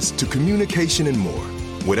business to communication and more.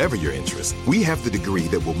 Whatever your interest, we have the degree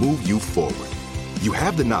that will move you forward. You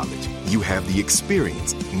have the knowledge, you have the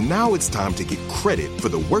experience. Now it's time to get credit for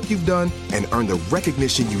the work you've done and earn the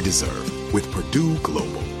recognition you deserve with Purdue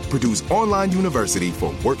Global, Purdue's online university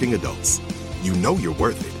for working adults. You know you're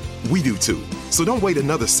worth it. We do too. So don't wait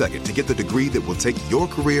another second to get the degree that will take your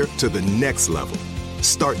career to the next level.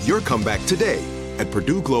 Start your comeback today at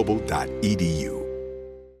purdueglobal.edu.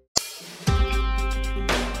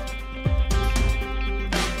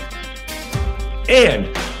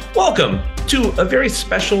 And welcome to a very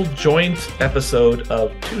special joint episode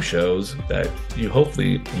of two shows that you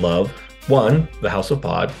hopefully love. One, The House of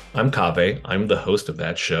Pod. I'm Kaveh. I'm the host of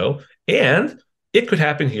that show. And It Could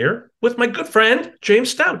Happen Here with my good friend,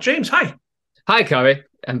 James Stout. James, hi. Hi, Kaveh.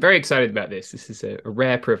 I'm very excited about this. This is a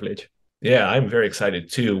rare privilege. Yeah, I'm very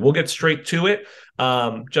excited too. We'll get straight to it.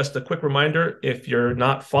 Just a quick reminder, if you're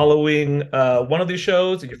not following one of these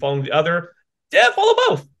shows and you're following the other, follow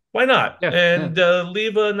both. Why not?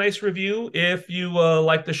 Leave a nice review if you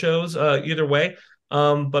like the shows either way.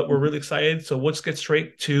 But we're really excited. So let's get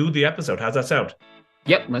straight to the episode. How's that sound?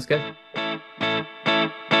 Yep, let's go.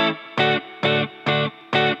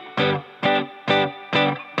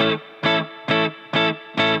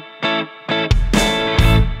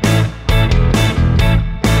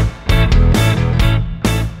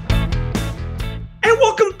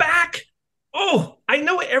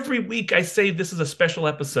 Every week I say this is a special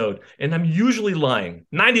episode, and I'm usually lying.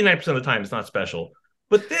 99% of the time it's not special.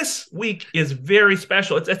 But this week is very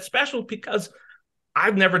special. It's special because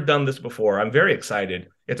I've never done this before. I'm very excited.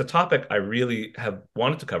 It's a topic I really have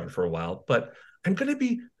wanted to cover for a while, but I'm going to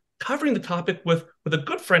be covering the topic with a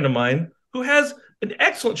good friend of mine who has an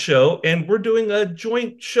excellent show, and we're doing a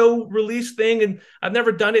joint show release thing, and I've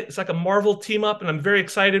never done it. It's like a Marvel team up, and I'm very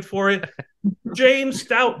excited for it. James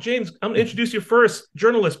Stout. James, I'm going to introduce you first.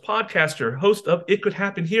 Journalist, podcaster, host of It Could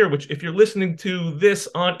Happen Here, which if you're listening to this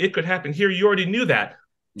on It Could Happen Here, you already knew that.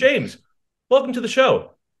 James, welcome to the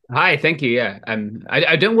show. Hi, thank you. Yeah,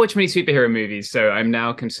 I don't watch many superhero movies, so I'm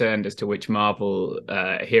now concerned as to which Marvel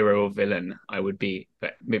hero or villain I would be.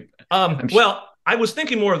 But well, I was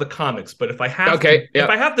thinking more of the comics, but if I have if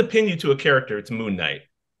I have to pin you to a character, it's Moon Knight.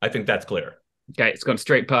 I think that's clear. Okay, it's gone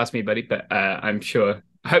straight past me, buddy, but I'm sure.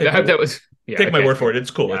 I hope that was. Yeah, take my word for it. It's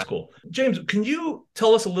cool. Yeah. It's cool. James, can you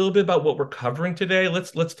tell us a little bit about what we're covering today?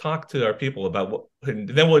 Let's talk to our people about what, and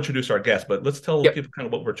then we'll introduce our guests. But let's tell people kind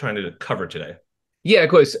of what we're trying to cover today. Yeah, of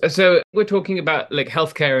course. So we're talking about like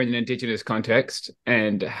healthcare in an Indigenous context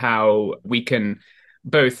and how we can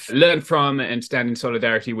both learn from and stand in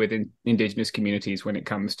solidarity with Indigenous communities when it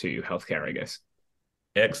comes to healthcare, I guess.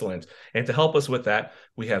 Excellent. And to help us with that,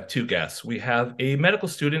 we have two guests. We have a medical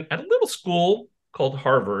student at a little school called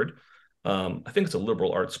Harvard. I think it's a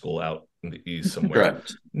liberal arts school out in the East somewhere.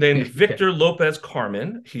 Named Victor Lopez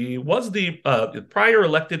Carmen. He was the prior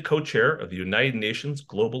elected co-chair of the United Nations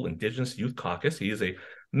Global Indigenous Youth Caucus. He is a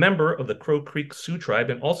member of the Crow Creek Sioux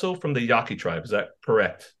tribe and also from the Yaqui tribe. Is that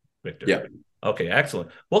correct, Victor? Yeah. Okay,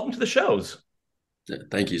 excellent. Welcome to the shows.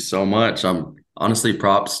 Thank you so much. I'm honestly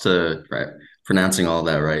props to pronouncing all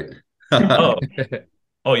that right.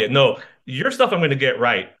 Oh yeah, no, your stuff I'm going to get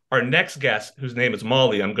right. Our next guest, whose name is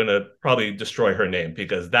Molly, I'm going to probably destroy her name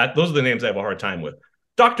because those are the names I have a hard time with.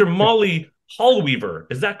 Dr. Molly Hollweaver,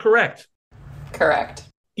 is that correct? Correct.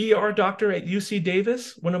 ER doctor at UC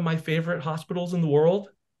Davis, one of my favorite hospitals in the world.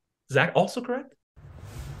 Is that also correct?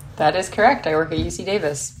 That is correct. I work at UC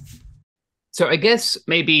Davis. So I guess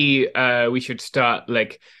maybe we should start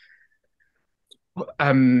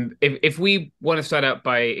if we want to start out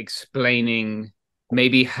by explaining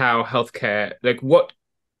maybe how healthcare, what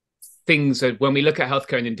things are, when we look at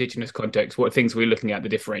healthcare in Indigenous context, what things are we looking at that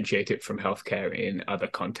differentiate it from healthcare in other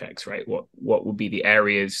contexts, right? What would be the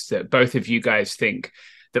areas that both of you guys think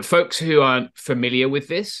that folks who aren't familiar with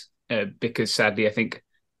this, because sadly, I think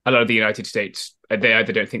a lot of the United States, they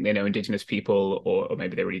either don't think they know Indigenous people or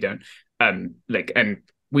maybe they really don't. And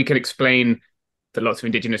we can explain that lots of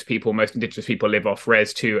most Indigenous people live off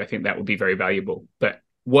res too. I think that would be very valuable. But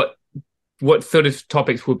what sort of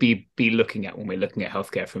topics would be looking at when we're looking at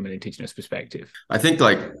healthcare from an Indigenous perspective? I think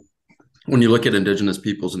when you look at Indigenous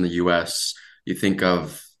peoples in the U.S., you think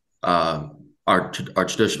of our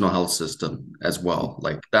traditional health system as well.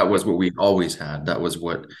 Like that was what we always had. That was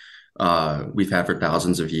what we've had for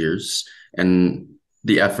thousands of years. And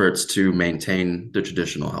the efforts to maintain the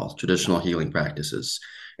traditional health, traditional healing practices.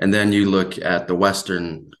 And then you look at the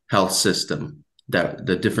Western health system, that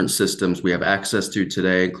the different systems we have access to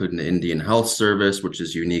today, including the Indian Health Service, which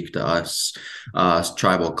is unique to us,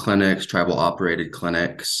 tribal clinics, tribal operated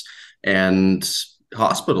clinics, and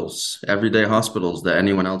hospitals, everyday hospitals that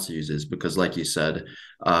anyone else uses. Because like you said,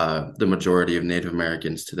 the majority of Native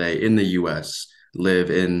Americans today in the US live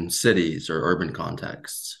in cities or urban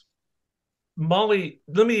contexts. Molly,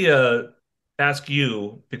 let me ask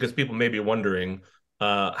you, because people may be wondering,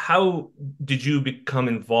 how did you become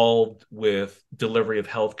involved with delivery of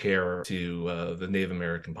healthcare to the Native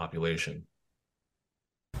American population?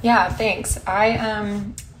 Yeah, thanks.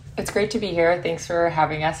 It's great to be here. Thanks for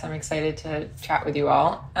having us. I'm excited to chat with you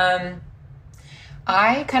all.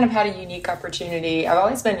 I kind of had a unique opportunity. I've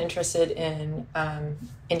always been interested in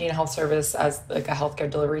Indian Health Service as like a healthcare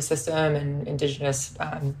delivery system and Indigenous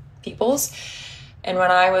peoples. And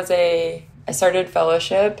when I started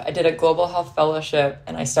fellowship, I did a global health fellowship,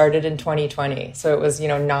 and I started in 2020. So it was,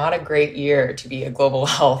 not a great year to be a global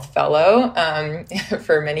health fellow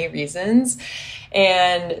for many reasons.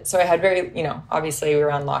 And so I had obviously we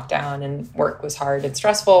were on lockdown and work was hard and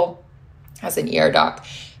stressful as an ER doc.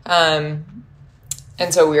 And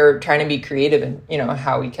so we were trying to be creative in,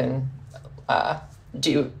 how we can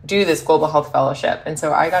do this global health fellowship. And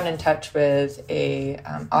so I got in touch with a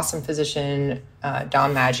awesome physician,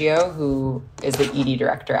 Dom Maggio, who is the ED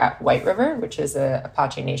director at White River, which is a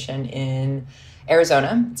Apache Nation in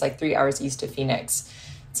Arizona. It's like 3 hours east of Phoenix.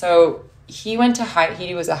 So he was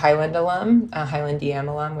a Highland alum, a Highland DM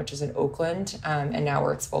alum, which is in Oakland, and now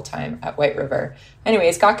works full-time at White River.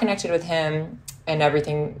 Anyways, got connected with him and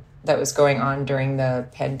everything that was going on during the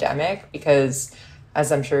pandemic, because as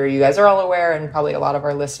I'm sure you guys are all aware, and probably a lot of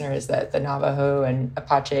our listeners, that the Navajo and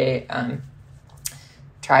Apache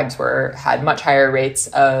tribes had much higher rates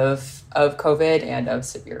of COVID and of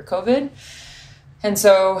severe COVID. And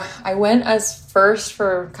so I went as first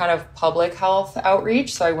for kind of public health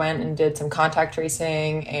outreach. So I went and did some contact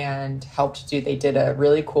tracing and they did a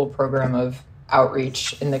really cool program of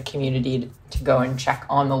outreach in the community to go and check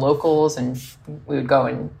on the locals. And we would go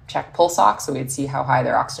and check pulse ox. So we'd see how high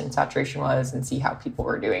their oxygen saturation was and see how people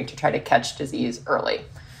were doing to try to catch disease early.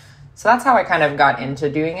 So that's how I kind of got into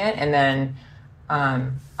doing it. And then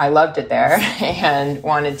I loved it there and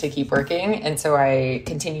wanted to keep working. And so I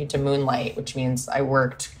continued to moonlight, which means I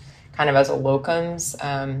worked kind of as a locums.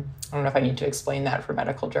 I don't know if I need to explain that for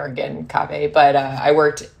medical jargon, Kaveh, but I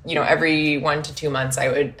worked, every 1 to 2 months I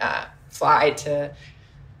would fly to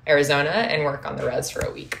Arizona and work on the res for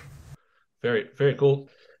a week. Very, very cool.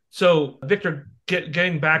 So Victor,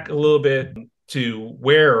 getting back a little bit to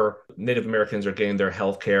where Native Americans are getting their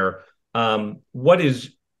healthcare, what is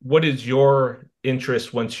your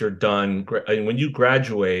interest once you're done? When you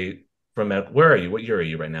graduate from medical, where are you? What year are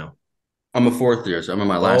you right now? I'm a 4th year, so I'm in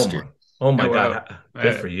my last year. Oh my God.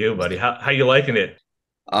 Good for you, buddy. How you liking it?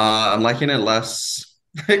 I'm liking it less.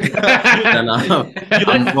 You like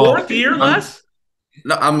 4th year less?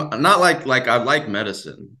 No, I'm not like I like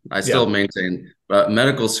medicine. I still maintain, but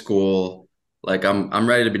medical school, like I'm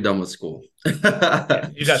ready to be done with school. You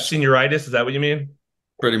got senioritis? Is that what you mean?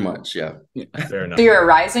 Pretty much, yeah. Fair enough. So you're a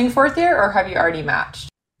rising 4th year, or have you already matched?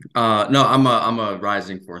 No, I'm a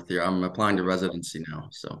rising 4th year. I'm applying to residency now.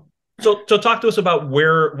 So talk to us about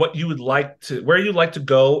where you'd like to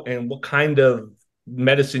go and what kind of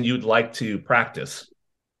medicine you'd like to practice.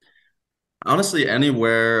 Honestly,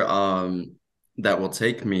 anywhere that will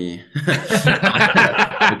take me, because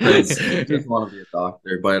I just want to be a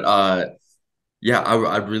doctor. But yeah, I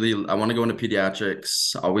want to go into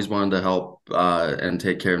pediatrics. I always wanted to help and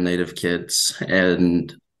take care of Native kids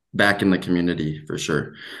and back in the community for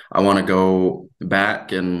sure. I want to go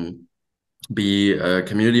back and be a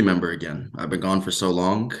community member again. I've been gone for so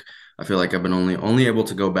long. I feel like I've been only able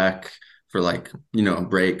to go back for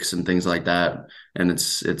breaks and things like that. And it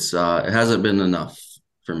hasn't been enough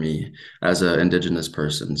for me as an Indigenous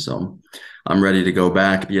person. So I'm ready to go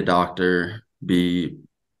back, be a doctor, be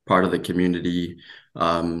part of the community,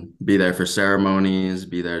 be there for ceremonies,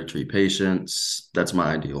 be there to treat patients. That's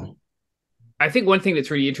my ideal. I think one thing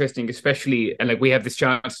that's really interesting, especially, and we have this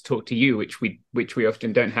chance to talk to you, which we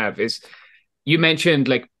often don't have, is you mentioned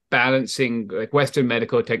balancing Western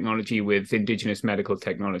medical technology with Indigenous medical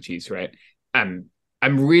technologies, right? I'm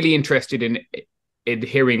really interested in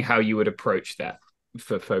hearing how you would approach that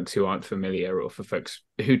for folks who aren't familiar, or for folks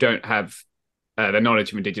who don't have the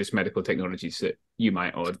knowledge of Indigenous medical technologies that you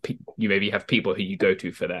might, or you maybe have people who you go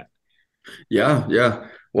to for that. Yeah.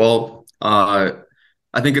 Well, I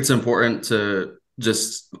think it's important to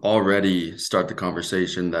just already start the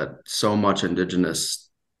conversation that so much Indigenous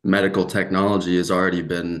medical technology has already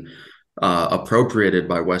been appropriated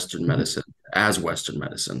by Western medicine as Western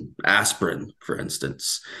medicine. Aspirin, for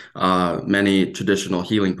instance, many traditional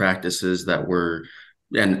healing practices that were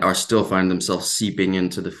and are still find themselves seeping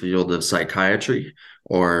into the field of psychiatry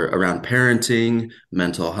or around parenting,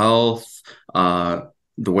 mental health, the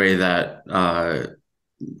way that,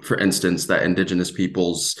 for instance, that indigenous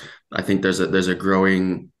peoples, I think there's a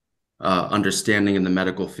growing understanding in the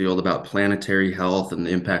medical field about planetary health and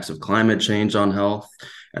the impacts of climate change on health.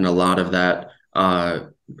 And a lot of that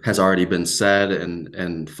has already been said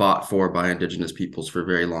and fought for by indigenous peoples for a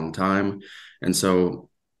very long time. And so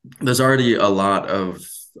there's already a lot of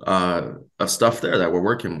stuff there that we're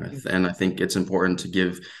working with. And I think it's important to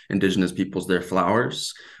give indigenous peoples their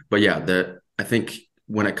flowers. But yeah, I think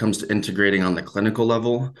when it comes to integrating on the clinical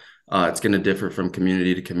level, it's going to differ from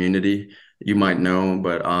community to community. You might know,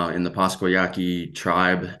 but in the Pascua Yaqui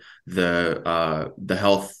tribe, the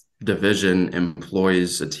health division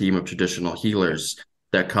employs a team of traditional healers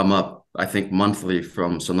that come up, I think, monthly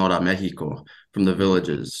from Sonora, Mexico, from the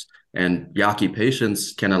villages. And Yaqui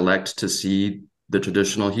patients can elect to see the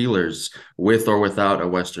traditional healers with or without a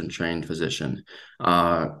Western trained physician.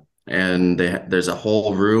 And there's a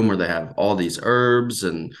whole room where they have all these herbs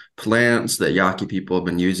and plants that Yaqui people have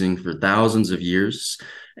been using for thousands of years.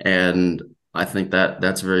 And I think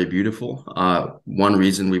that's very beautiful. One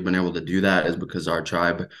reason we've been able to do that is because our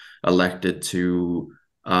tribe elected to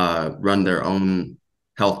run their own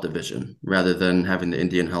health division rather than having the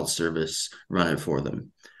Indian Health Service run it for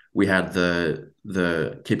them. We had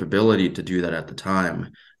the capability to do that at the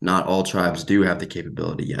time. Not all tribes do have the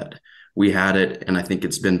capability yet. We had it, and I think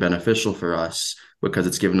it's been beneficial for us because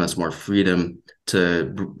it's given us more freedom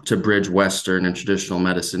to bridge Western and traditional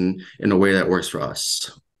medicine in a way that works for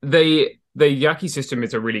us. The Yaqui system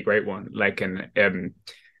is a really great one.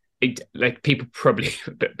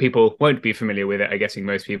 People won't be familiar with it. I'm guessing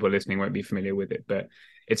most people listening won't be familiar with it, but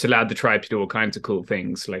it's allowed the tribe to do all kinds of cool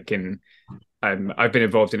things. I've been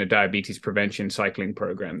involved in a diabetes prevention cycling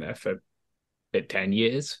program there for 10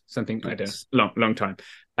 years, something. I don't know, long time.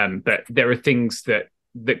 But there are things that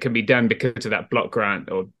can be done because of that block grant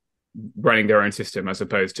or running their own system as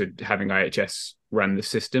opposed to having IHS run the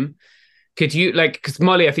system. Could you, because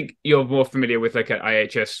Molly, I think you're more familiar with an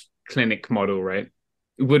IHS clinic model, right?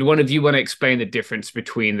 Would one of you want to explain the difference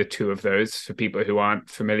between the two of those for people who aren't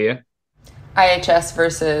familiar? IHS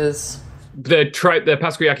versus the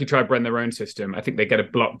Pascua Yaqui tribe run their own system. I think they get a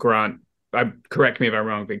block grant. Correct me if I'm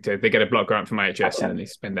wrong, Victor. They get a block grant from IHS and then they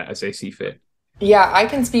spend that as they see fit. Yeah, I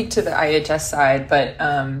can speak to the IHS side, but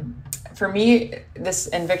for me,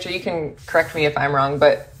 and Victor, you can correct me if I'm wrong,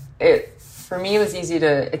 but for me, it was easy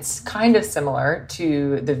it's kind of similar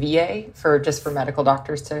to the VA for medical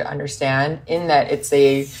doctors to understand, in that it's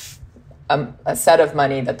a set of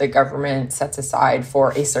money that the government sets aside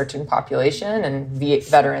for a certain population, and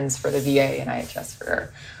veterans for the VA and IHS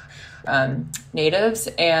for natives.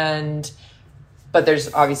 But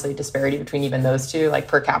there's obviously disparity between even those two.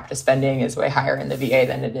 Per capita spending is way higher in the VA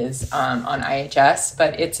than it is on IHS.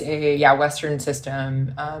 But it's a Western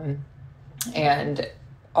system, and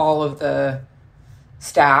all of the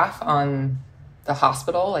staff on the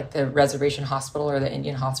hospital, the reservation hospital or the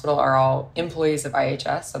Indian hospital, are all employees of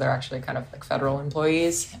IHS. So they're actually kind of federal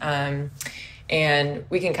employees. And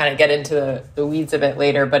we can kind of get into the weeds of it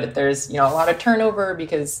later, but there's, a lot of turnover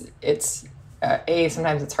because it's,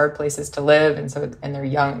 sometimes it's hard places to live. And they're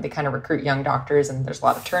young, they kind of recruit young doctors, and there's a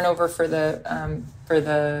lot of turnover for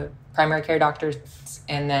the primary care doctors.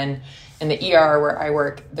 And then in the ER where I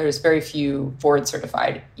work, there's very few board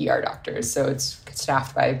certified ER doctors. So it's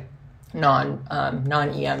staffed by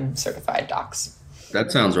non-EM certified docs.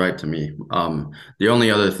 That sounds right to me. The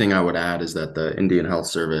only other thing I would add is that the Indian Health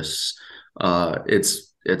Service,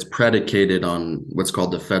 it's predicated on what's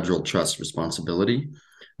called the federal trust responsibility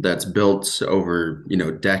that's built over,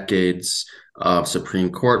 decades of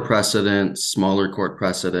Supreme Court precedents, smaller court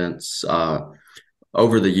precedents,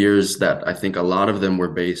 over the years, that I think a lot of them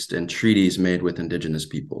were based in treaties made with indigenous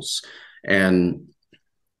peoples. And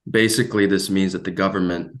basically, this means that the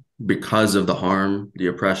government, because of the harm, the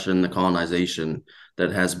oppression, the colonization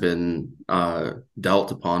that has been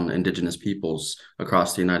dealt upon indigenous peoples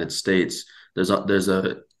across the United States, there's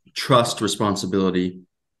a trust responsibility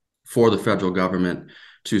for the federal government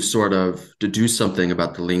to do something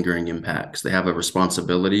about the lingering impacts. They have a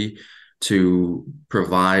responsibility to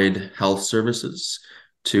provide health services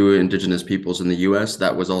to indigenous peoples in the U.S.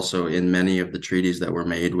 That was also in many of the treaties that were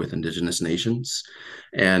made with indigenous nations.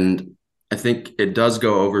 And I think it does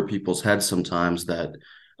go over people's heads sometimes that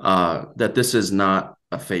this is not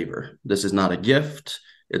a favor. This is not a gift.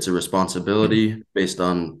 It's a responsibility based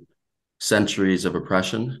on centuries of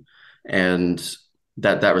oppression. And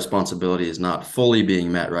that responsibility is not fully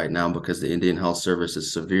being met right now because the Indian Health Service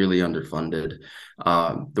is severely underfunded.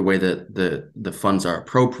 The way that the funds are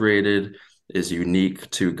appropriated is unique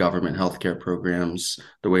to government healthcare programs.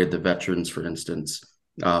 The way the veterans, for instance,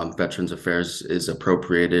 Veterans Affairs is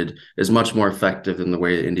appropriated is much more effective than the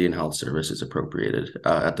way Indian Health Service is appropriated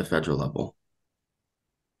at the federal level.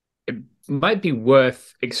 It might be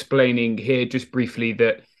worth explaining here just briefly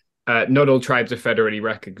that not all tribes are federally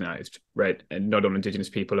recognized, right? And not all Indigenous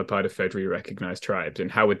people are part of federally recognized tribes.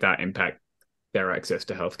 And how would that impact their access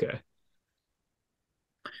to healthcare?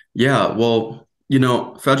 Yeah, well,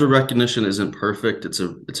 federal recognition isn't perfect. It's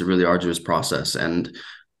a really arduous process, and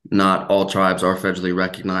not all tribes are federally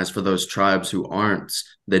recognized. For those tribes who aren't,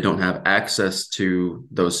 they don't have access to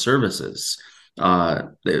those services.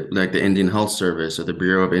 Like the Indian Health Service or the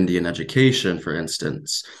Bureau of Indian Education, for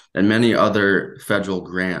instance, and many other federal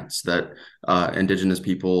grants that Indigenous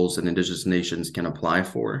peoples and Indigenous nations can apply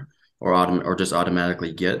for or just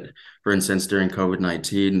automatically get. For instance, during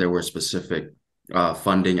COVID-19, there were specific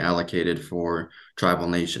funding allocated for tribal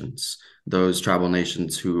nations. Those tribal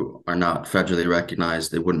nations who are not federally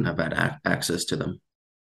recognized, they wouldn't have had access to them.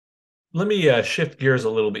 Let me shift gears a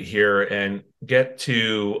little bit here and get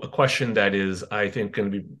to a question that is, I think,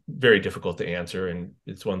 going to be very difficult to answer. And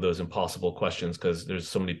it's one of those impossible questions because there's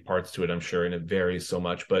so many parts to it, I'm sure, and it varies so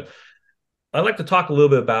much. But I'd like to talk a little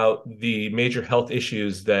bit about the major health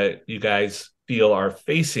issues that you guys feel are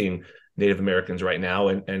facing Native Americans right now,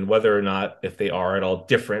 and whether or not, if they are at all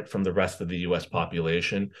different from the rest of the U.S.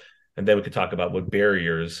 population. And then we could talk about what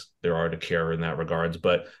barriers there are to care in that regards.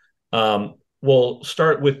 But we'll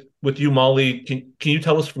start with you, Molly. Can you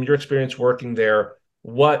tell us from your experience working there,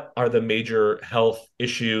 what are the major health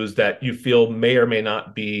issues that you feel may or may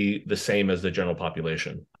not be the same as the general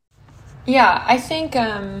population? Yeah, I think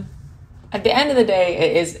at the end of the day,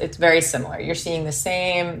 it's very similar. You're seeing the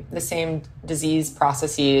same disease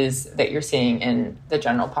processes that you're seeing in the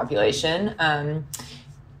general population,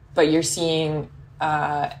 but you're seeing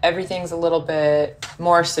everything's a little bit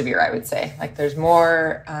more severe, I would say. Like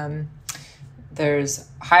there's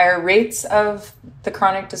higher rates of the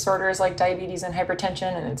chronic disorders like diabetes and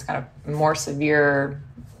hypertension, and it's kind of more severe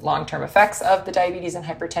long-term effects of the diabetes and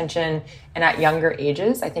hypertension. And at younger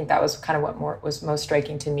ages, I think that was kind of what was most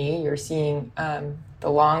striking to me. You're seeing the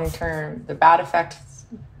long-term bad effects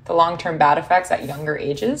at younger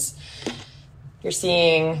ages. You're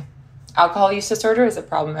seeing alcohol use disorder is a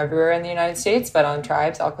problem everywhere in the United States, but on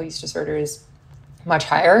tribes, alcohol use disorder is much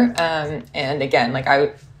higher. And again, like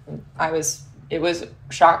it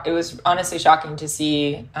was honestly shocking to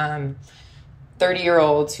see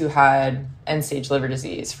 30-year-olds who had end-stage liver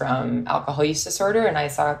disease from alcohol use disorder. And I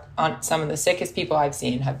saw some of the sickest people I've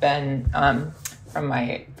seen have been from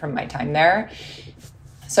my time there.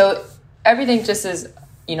 So everything just is,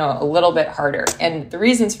 a little bit harder. And the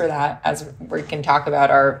reasons for that, as we can talk about,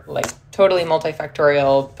 are like totally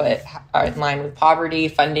multifactorial, but are in line with poverty.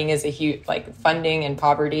 Funding is a huge, funding and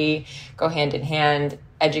poverty go hand in hand,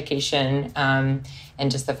 education, and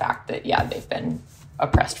just the fact that, they've been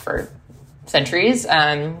oppressed for centuries.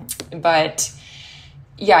 But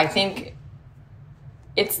I think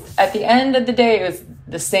it's, at the end of the day, it was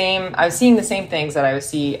the same. I was seeing the same things that I would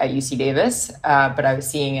see at UC Davis, but I was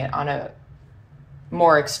seeing it on a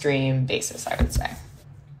more extreme basis, I would say.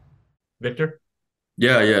 Victor?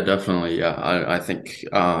 Yeah, definitely. Yeah, I think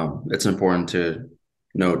it's important to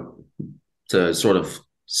note, to sort of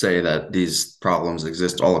say that these problems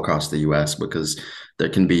exist all across the U.S. because there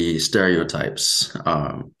can be stereotypes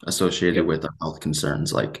associated with our health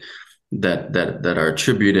concerns, like that are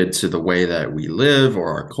attributed to the way that we live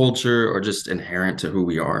or our culture or just inherent to who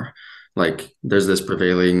we are. Like there's this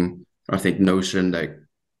prevailing, I think, notion that,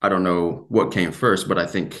 I don't know what came first, but I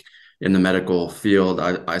think in the medical field,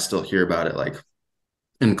 I still hear about it, like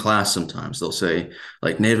in class sometimes they'll say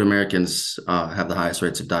like Native Americans have the highest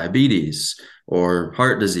rates of diabetes or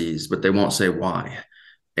heart disease, but they won't say why.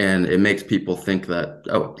 And it makes people think that,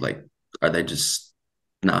 are they just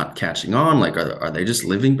not catching on? Like, are they just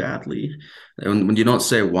living badly? And when you don't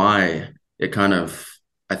say why, it kind of,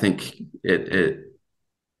 I think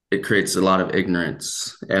it creates a lot of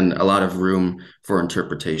ignorance and a lot of room for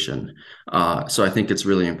interpretation. So I think it's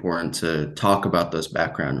really important to talk about those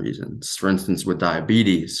background reasons. For instance, with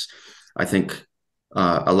diabetes, I think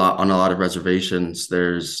on a lot of reservations,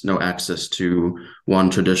 there's no access to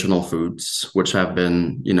traditional foods, which have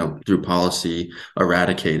been, through policy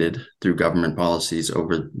eradicated through government policies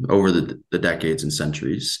over the decades and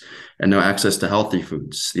centuries, and no access to healthy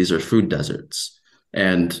foods. These are food deserts.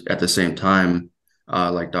 And at the same time,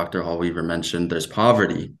 like Dr. Hall-Weaver mentioned, there's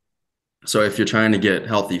poverty. So if you're trying to get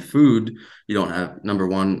healthy food, you don't have, number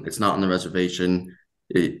one, it's not on the reservation.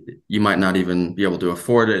 You might not even be able to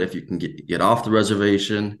afford it if you can get off the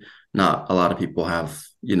reservation. Not a lot of people have,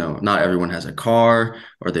 not everyone has a car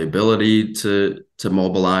or the ability to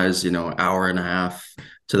mobilize, hour and a half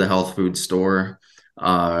to the health food store.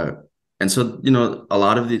 And so, a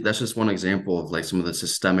lot of that's just one example of like some of the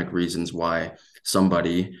systemic reasons why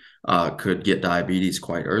somebody could get diabetes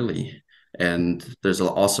quite early. And there's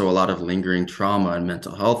also a lot of lingering trauma and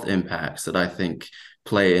mental health impacts that I think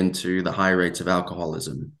play into the high rates of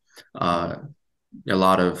alcoholism. A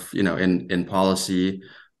lot of, in policy,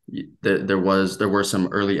 there were some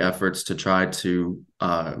early efforts to try to,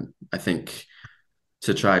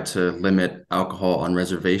 try to limit alcohol on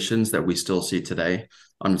reservations that we still see today.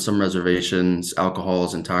 On some reservations, alcohol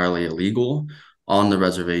is entirely illegal on the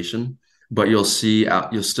reservation, but you'll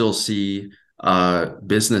still see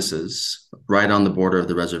businesses right on the border of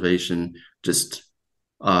the reservation just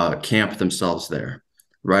camp themselves there,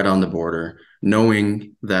 right on the border,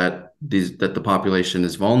 knowing that the population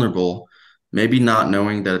is vulnerable, maybe not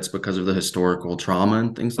knowing that it's because of the historical trauma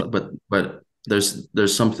and things like, but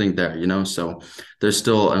there's something there, so there's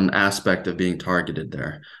still an aspect of being targeted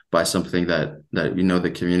there by something that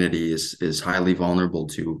the community is highly vulnerable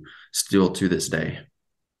to still to this day.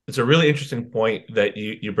 It's a really interesting point that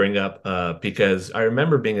you bring up because I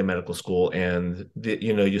remember being in medical school and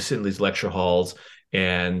you sit in these lecture halls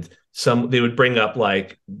and they would bring up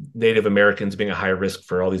like Native Americans being a higher risk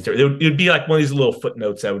for all these. It would be like one of these little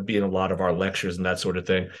footnotes that would be in a lot of our lectures and that sort of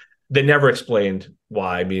thing. They never explained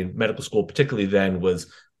why. I mean, medical school, particularly then,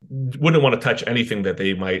 wouldn't want to touch anything that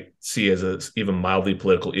they might see as a even mildly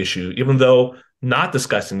political issue, even though not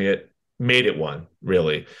discussing it made it one,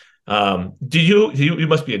 really. You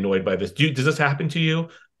must be annoyed by this. Does this happen to you?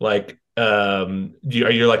 Like, are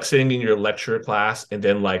you like sitting in your lecture class and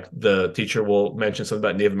then like the teacher will mention something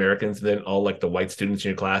about Native Americans and then all like the white students in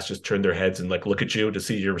your class just turn their heads and like look at you to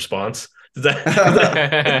see your response? Yeah,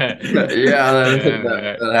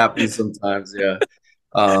 that happens sometimes. Yeah.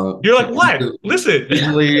 You're like, what? Listen.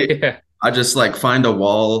 Usually, I just like find a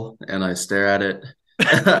wall and I stare at it,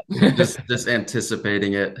 just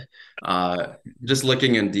anticipating it, just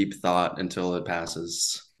looking in deep thought until it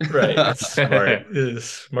passes. Right. That's smart.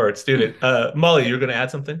 Smart student. Molly, you're going to add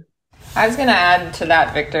something? I was going to add to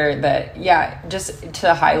that, Victor, that, just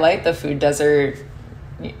to highlight the food desert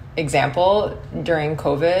example during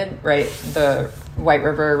COVID, right? The White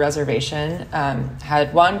River Reservation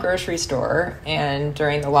had one grocery store, and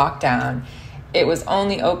during the lockdown, it was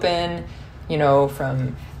only open,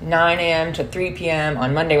 from 9 a.m. to 3 p.m.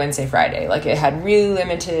 on Monday, Wednesday, Friday. Like it had really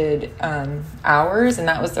limited hours, and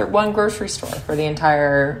that was their one grocery store for the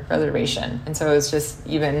entire reservation. And so it was just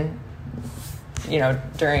even,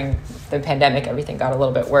 during the pandemic, everything got a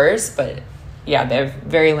little bit worse. But yeah, they have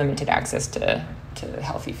very limited access to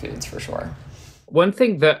healthy foods for sure. One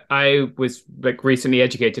thing that I was like recently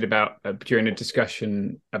educated about during a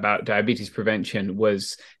discussion about diabetes prevention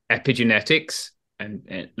was epigenetics.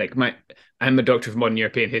 And like I'm a doctor of modern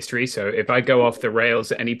European history, so if I go off the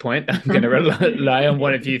rails at any point, I'm going to rely on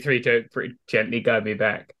one of you three to gently guide me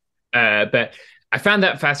back. But I found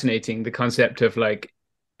that fascinating, the concept of like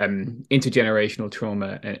intergenerational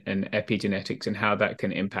trauma and epigenetics and how that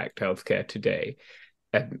can impact healthcare today.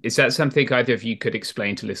 Is that something either of you could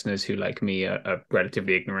explain to listeners who, like me, are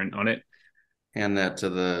relatively ignorant on it? Hand that to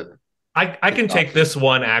the... I can take this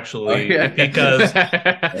one, actually, because...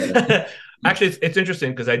 Actually, it's interesting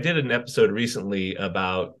because I did an episode recently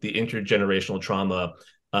about the intergenerational trauma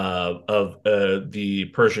of the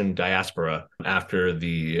Persian diaspora after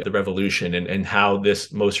the revolution and how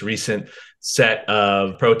this most recent set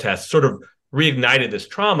of protests sort of reignited this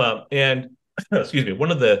trauma. And excuse me,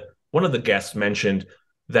 one of the guests mentioned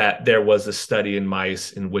that there was a study in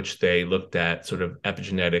mice in which they looked at sort of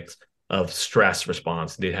epigenetics of stress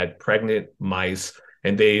response. They had pregnant mice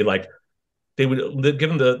and they would give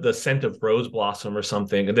them the scent of rose blossom or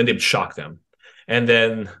something, and then they'd shock them. And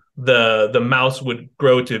then the mouse would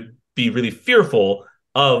grow to be really fearful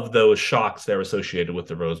of those shocks that are associated with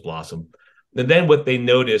the rose blossom. And then what they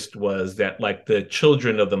noticed was that like the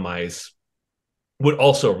children of the mice would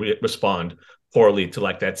also respond poorly to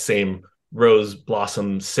like that same rose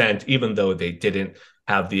blossom scent, even though they didn't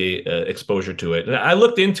have the exposure to it. And I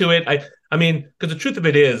looked into it. I mean, because the truth of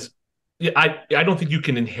it is, I don't think you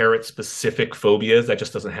can inherit specific phobias. That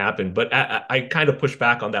just doesn't happen. But I kind of pushed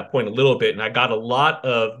back on that point a little bit. And I got a lot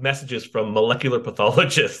of messages from molecular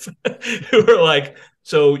pathologists who were like,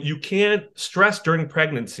 so you can't stress during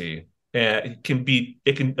pregnancy. It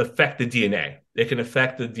can affect the DNA. It can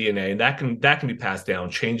affect the DNA, and that can be passed down,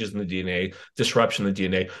 changes in the DNA, disruption in the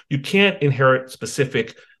DNA. You can't inherit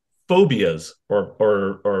specific phobias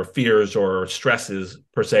or fears or stresses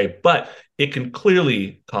per se, but it can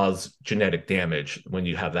clearly cause genetic damage when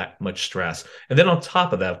you have that much stress. And then on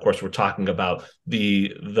top of that, of course, we're talking about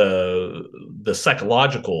the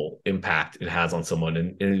psychological impact it has on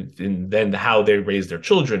someone, and then how they raise their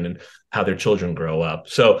children and how their children grow up.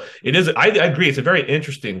 So it is. I agree. It's a very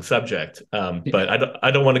interesting subject, but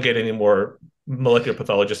I don't want to get any more molecular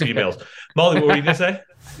pathologist emails. Molly, what were you going to say?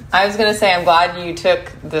 I was going to say, I'm glad you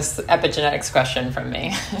took this epigenetics question from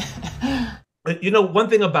me. One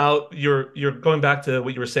thing about you're going back to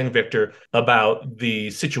what you were saying, Victor, about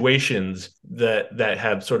the situations that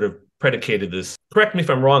have sort of predicated this. Correct me if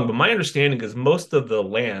I'm wrong, but my understanding is most of the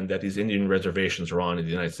land that these Indian reservations are on in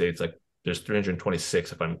the United States, like there's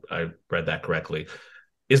 326, if I read that correctly,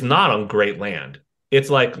 is not on great land.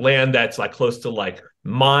 It's like land that's like close to like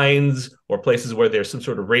mines or places where there's some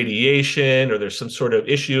sort of radiation or there's some sort of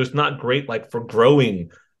issue. It's not great like for growing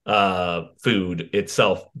food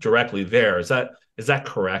itself directly there. Is that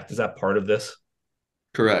correct? Is that part of this?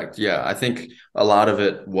 Correct. Yeah, I think a lot of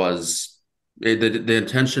it was the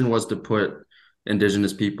intention was to put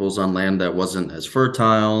indigenous peoples on land that wasn't as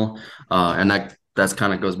fertile, and that's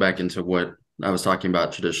kind of goes back into what I was talking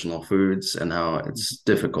about, traditional foods and how it's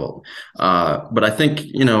difficult. But I think,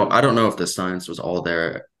 I don't know if the science was all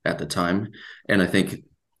there at the time. And I think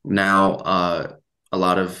now a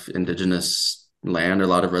lot of indigenous land, a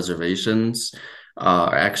lot of reservations,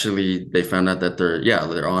 actually, they found out that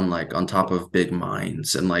they're on top of big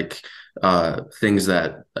mines and things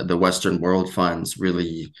that the Western world finds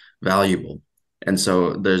really valuable. And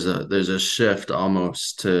so there's a shift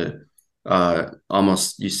almost to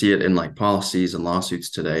you see it in like policies and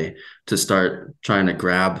lawsuits today to start trying to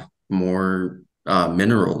grab more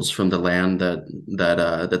minerals from the land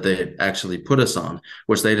that they actually put us on,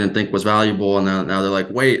 which they didn't think was valuable, and now they're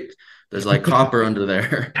like, wait, there's like copper under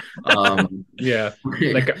there. Yeah,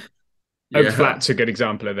 like Oak Flat's a good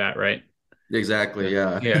example of that, right? Exactly.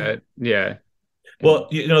 Yeah. Well,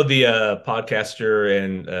 the podcaster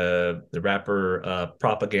and the rapper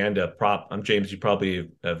Propaganda. I'm James. You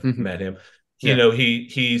probably have met him.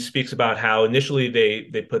 He speaks about how initially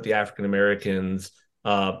they put the African Americans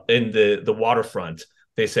in the waterfront.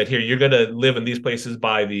 They said, here, you're going to live in these places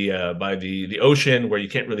by the ocean where you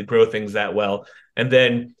can't really grow things that well. And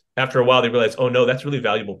then after a while, they realized, oh no, that's really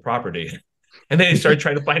valuable property. And then they started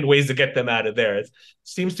trying to find ways to get them out of there. It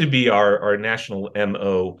seems to be our national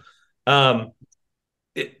MO.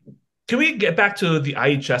 Can we get back to the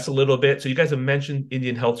IHS a little bit? So you guys have mentioned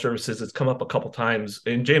Indian Health Services. It's come up a couple times.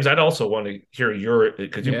 And James, I'd also want to hear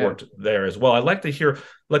because you've worked there as well. I'd like to hear,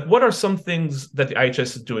 what are some things that the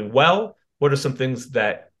IHS is doing well? What are some things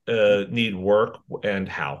that need work, and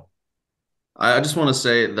how? I just want to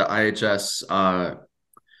say the IHS,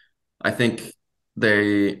 I think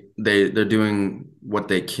they're doing what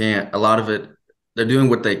they can. A lot of it, they're doing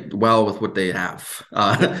with what they have.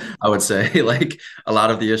 I would say a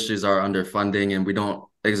lot of the issues are underfunding, and we don't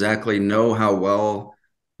exactly know how well,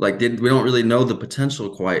 we don't really know the potential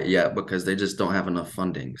quite yet because they just don't have enough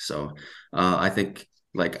funding. So I think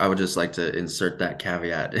I would just like to insert that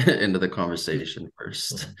caveat into the conversation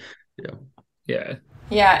first. Yeah.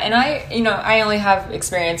 Yeah, and I only have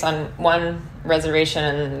experience on one reservation,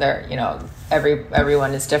 and there,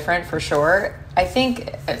 everyone is different for sure. I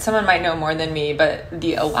think someone might know more than me, but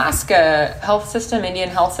the Alaska health system, Indian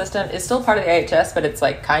health system, is still part of the IHS, but it's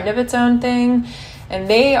kind of its own thing, and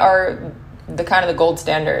they are the kind of the gold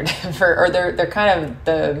standard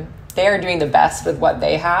they are doing the best with what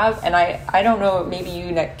they have. And I don't know, maybe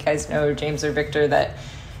you guys know, James or Victor, that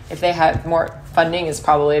if they have more funding is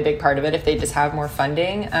probably a big part of it, if they just have more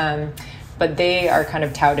funding. But they are kind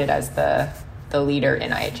of touted as the leader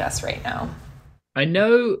in IHS right now. I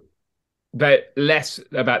know but less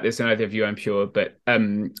about this than either of you, I'm sure. But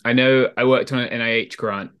I know I worked on an NIH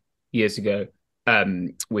grant years ago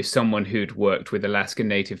with someone who'd worked with Alaska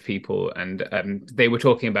Native people. And they were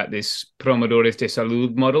talking about this Promotores de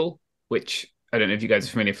Salud model, which I don't know if you guys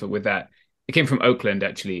are familiar with that. It came from Oakland,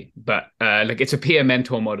 actually. But it's a peer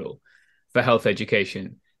mentor model for health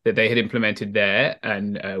education that they had implemented there.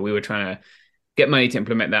 And we were trying to get money to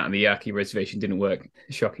implement that on the Yaqui reservation. Didn't work,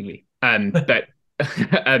 shockingly. But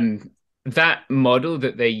that model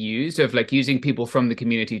that they used of using people from the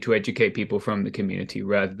community to educate people from the community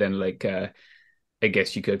rather than I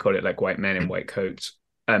guess you could call it white men in white coats,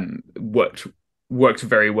 worked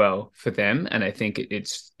very well for them. And I think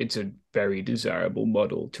it's a very desirable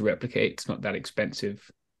model to replicate. It's not that expensive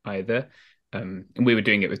either. And we were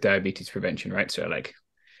doing it with diabetes prevention, right? So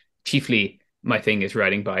chiefly my thing is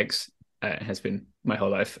riding bikes. It has been my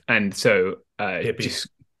whole life, and so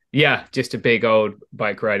just a big old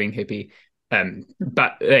bike riding hippie.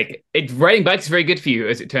 But like riding bikes is very good for you,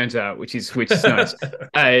 as it turns out, which is nice.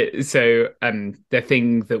 So the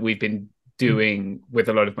thing that we've been doing with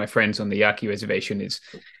a lot of my friends on the Yaqui reservation is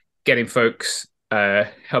getting folks,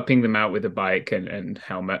 helping them out with a bike and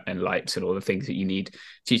helmet and lights and all the things that you need,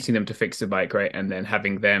 teaching them to fix the bike right, and then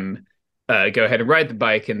having them go ahead and ride the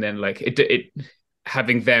bike, and then like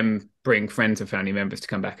having them bring friends and family members to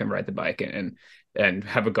come back and ride the bike and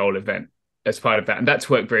have a goal event as part of that. And that's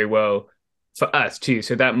worked very well for us too.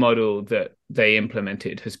 So that model that they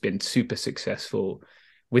implemented has been super successful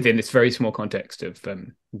within this very small context of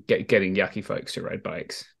getting Yaqui folks to ride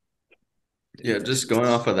bikes. Yeah, just going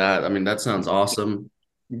off of that, I mean, that sounds awesome.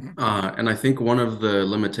 And I think one of the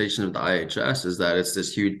limitations of the IHS is that it's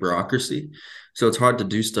this huge bureaucracy. So it's hard to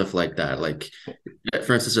do stuff like that. Like,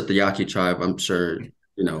 for instance, at the Yaqui tribe, I'm sure,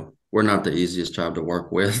 we're not the easiest tribe to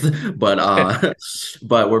work with, but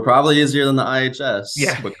we're probably easier than the IHS.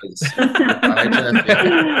 Yeah. Because the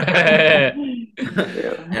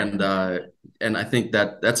IHS, and I think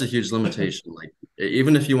that's a huge limitation. Like,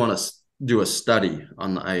 even if you want to do a study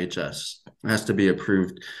on the IHS, it has to be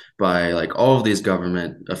approved by like all of these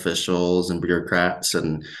government officials and bureaucrats,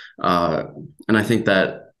 and I think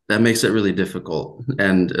that makes it really difficult,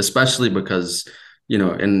 and especially because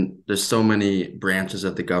and there's so many branches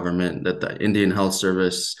of the government that the Indian Health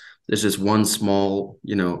Service is just one small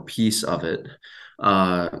piece of it,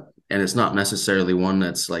 and it's not necessarily one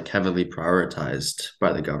that's like heavily prioritized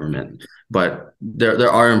by the government. But there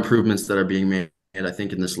are improvements that are being made. And I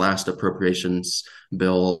think in this last appropriations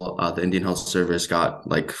bill, the Indian Health Service got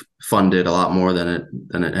like funded a lot more than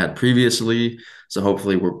it had previously. So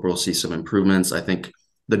hopefully we'll see some improvements. I think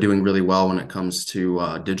they're doing really well when it comes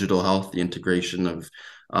to digital health, the integration of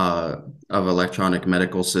electronic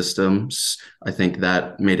medical systems. I think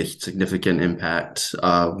that made a significant impact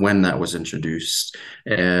when that was introduced.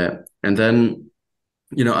 And then,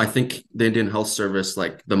 I think the Indian Health Service,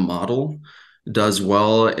 like the model, does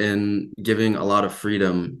well in giving a lot of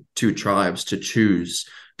freedom to tribes to choose.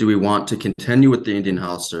 Do we want to continue with the Indian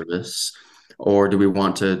Health Service, or do we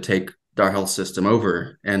want to take our health system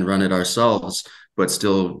over and run it ourselves, but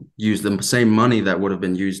still use the same money that would have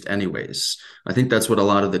been used anyways? I think that's what a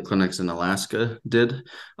lot of the clinics in Alaska did,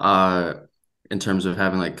 in terms of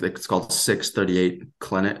having like it's called 638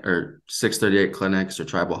 clinics or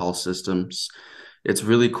tribal health systems. It's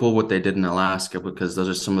really cool what they did in Alaska, because those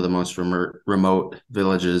are some of the most remote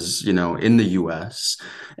villages, in the U.S.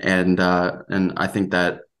 And I think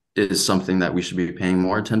that is something that we should be paying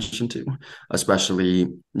more attention to,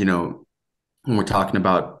 especially, when we're talking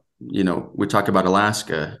about, we talk about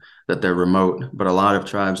Alaska, that they're remote, but a lot of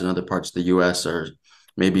tribes in other parts of the U.S. are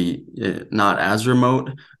maybe not as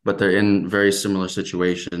remote, but they're in very similar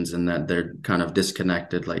situations in that they're kind of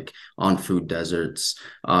disconnected, like on food deserts.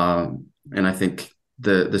 And I think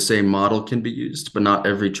the same model can be used, but not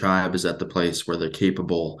every tribe is at the place where they're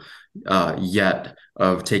capable yet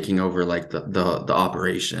of taking over like the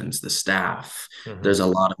operations, the staff. Mm-hmm. There's a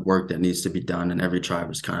lot of work that needs to be done, and every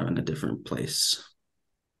tribe is kind of in a different place.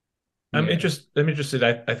 I'm interested.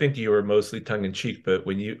 I think you were mostly tongue in cheek, but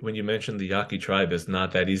when you mentioned the Yaqui tribe is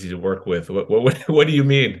not that easy to work with, what do you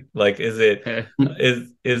mean? Like, is there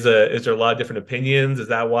a lot of different opinions? Is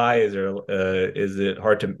that why? Why is it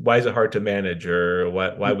hard to manage, or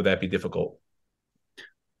why would that be difficult?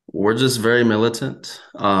 We're just very militant,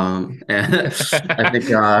 and I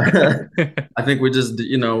think we just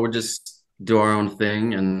do our own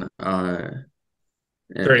thing, and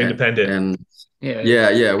very independent.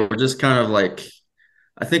 Yeah. We're just kind of like,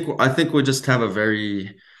 I think we just have a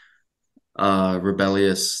very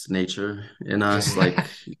rebellious nature in us. Like,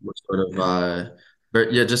 we're sort of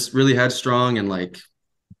just really headstrong, and like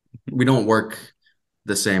we don't work on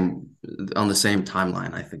the same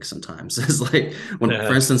timeline. I think sometimes it's like when,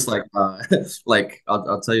 for instance, like I'll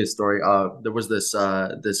tell you a story. There was this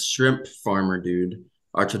shrimp farmer dude,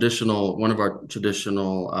 one of our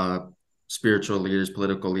traditional spiritual leaders,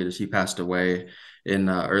 political leaders. He passed away in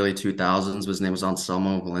early 2000s. His name was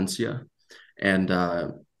Anselmo Valencia, and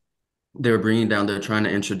they're trying to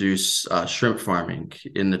introduce shrimp farming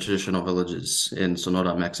in the traditional villages in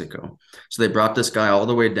Sonora, Mexico. So they brought this guy all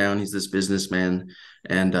the way down. He's this businessman,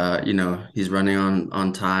 and he's running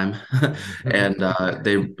on time, and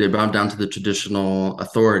they brought him down to the traditional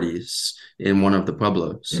authorities in one of the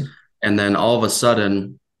pueblos, and then all of a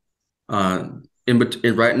sudden, right in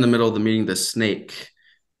the middle of the meeting,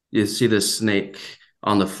 you see this snake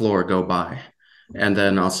on the floor go by, and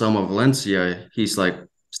then Anselmo Valencia, he's like,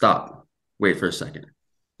 "Stop, wait for a second."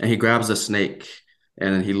 and he grabs a snake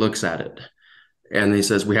and he looks at it and he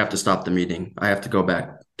says, "We have to stop the meeting. I have to go back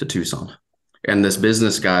to Tucson." And this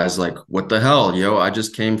business guy is like, "What the hell, yo? I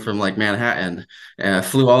just came from like Manhattan and I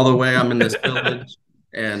flew all the way. I'm in this village."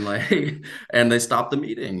 And like, and they stopped the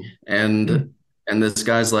meeting. And this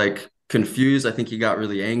guy's like confused. I think he got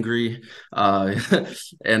really angry.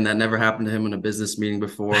 And that never happened to him in a business meeting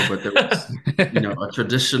before. But there was, a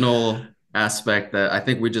traditional aspect that I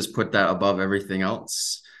think we just put that above everything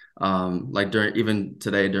else. Like even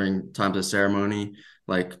today, during times of ceremony,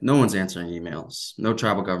 like no one's answering emails. No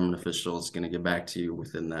tribal government official is going to get back to you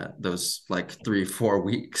within those like 3-4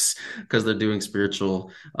 weeks because they're doing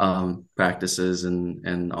spiritual practices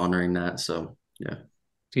and honoring that. So yeah,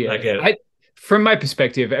 I get it. From my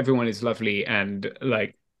perspective, everyone is lovely, and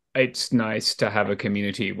like it's nice to have a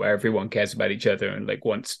community where everyone cares about each other and like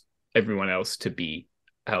wants everyone else to be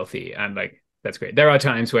healthy, and like that's great. There are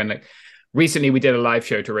times when like recently we did a live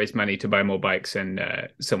show to raise money to buy more bikes, and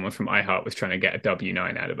someone from iHeart was trying to get a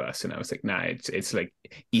W9 out of us, and I was like, nah, it's like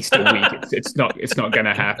Easter week. it's not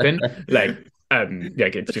gonna happen. Like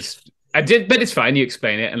it's just but it's fine. You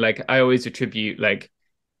explain it, and like I always attribute like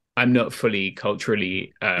I'm not fully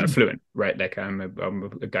culturally fluent, right? Like I'm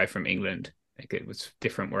a guy from England. Like it was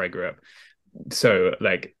different where I grew up. So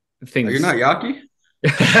like things. Oh, you're not Yaqui?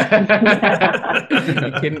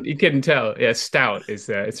 you couldn't tell. Yeah, stout is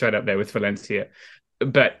it's right up there with Valencia.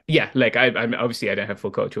 But yeah, like I'm obviously I don't have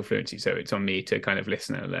full cultural fluency, so it's on me to kind of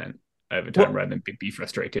listen and learn over time rather than be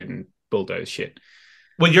frustrated and bulldoze shit.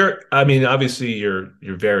 Well, obviously you're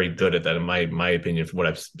very good at that, in my opinion, from what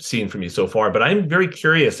I've seen from you so far. But I'm very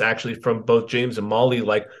curious, actually, from both James and Molly,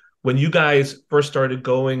 like when you guys first started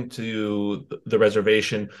going to the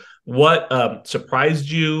reservation, what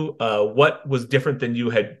surprised you? What was different than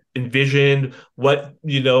you had envisioned? What,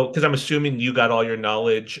 because I'm assuming you got all your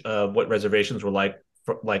knowledge of what reservations were like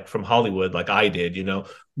from Hollywood, like I did,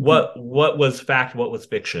 what was fact? What was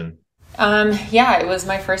fiction? It was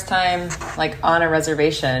my first time like on a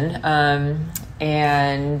reservation.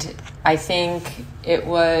 And I think it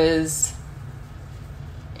was,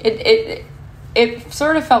 it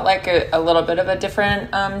sort of felt like a little bit of a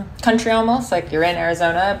different country almost. Like you're in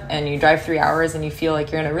Arizona and you drive 3 hours and you feel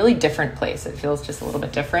like you're in a really different place. It feels just a little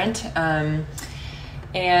bit different.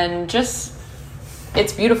 And just,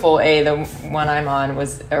 it's beautiful. The one I'm on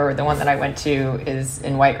the one that I went to is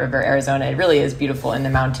in White River, Arizona. It really is beautiful in the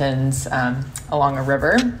mountains along a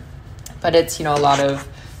river. But it's, a lot of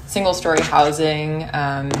single-story housing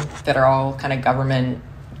that are all kind of government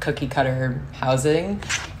cookie cutter housing.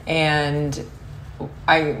 And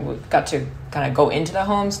I got to kind of go into the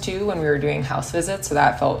homes too when we were doing house visits. So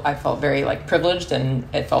I felt very like privileged, and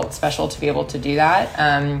it felt special to be able to do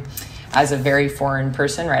that. As a very foreign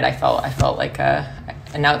person, right? I felt like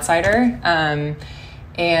an outsider.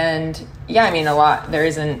 And yeah,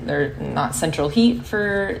 there's not central heat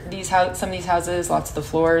for some of these houses. Lots of the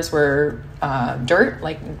floors were dirt,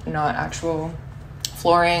 like not actual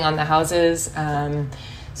flooring on the houses.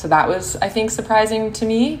 So that was, I think, surprising to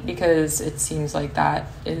me because it seems like that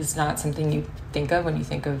is not something you think of when you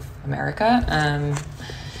think of America.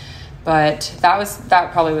 But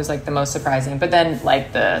that probably was like the most surprising. But then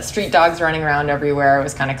like the street dogs running around everywhere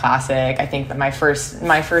was kind of classic. I think that my first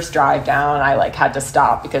drive down, I like had to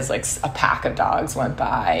stop because like a pack of dogs went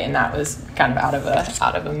by, and that was kind of out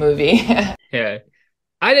of a movie. Yeah,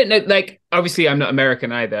 I don't know. Like obviously, I'm not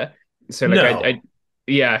American either, so like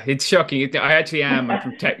yeah, it's shocking. I actually am. I'm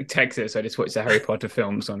from Texas. I just watch the Harry Potter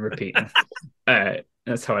films on repeat.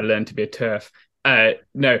 That's how I learned to be a TERF. I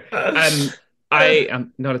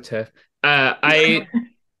am not a TERF. I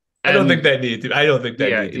don't think that needs to. I don't think that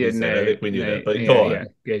needs to be said. I think we knew that. But go on. Yeah,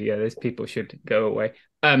 good. Yeah, those people should go away.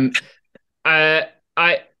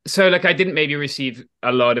 So like I didn't maybe receive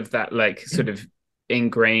a lot of that like sort of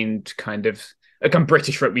ingrained kind of like I'm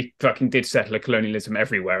British, right? We fucking did settler colonialism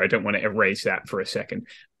everywhere. I don't want to erase that for a second.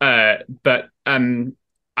 But I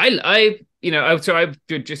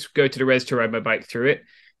would just go to the res to ride my bike through it.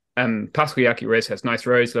 Pasco Yaqui Res has nice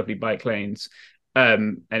roads, lovely bike lanes.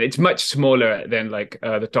 And it's much smaller than like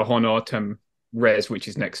the Tohono O'odham Res, which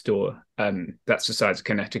is next door. That's the size of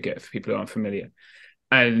Connecticut for people who aren't familiar.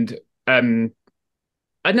 And I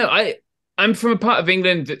know I'm from a part of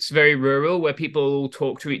England that's very rural where people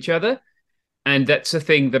talk to each other. And that's a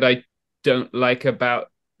thing that I don't like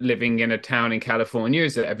about living in a town in California,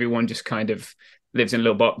 is that everyone just kind of lives in a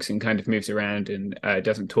little box and kind of moves around and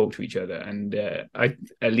doesn't talk to each other. And at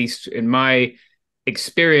least in my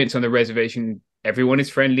experience on the reservation, everyone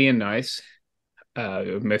is friendly and nice.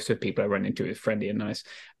 Most of the people I run into is friendly and nice.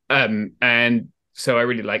 And so I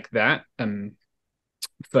really like that.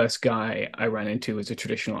 first guy I ran into was a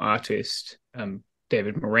traditional artist,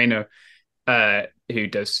 David Moreno, who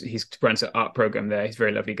runs an art program there. He's a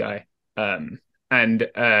very lovely guy. And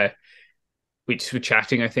we just were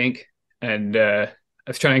chatting, I think. And I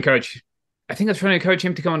was trying to encourage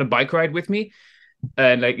him to come on a bike ride with me.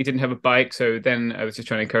 And like, he didn't have a bike. So then I was just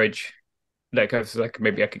trying to encourage, like, I was like,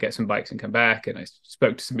 maybe I could get some bikes and come back. And I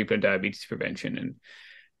spoke to some people in diabetes prevention,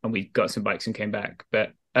 and we got some bikes and came back.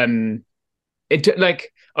 But it,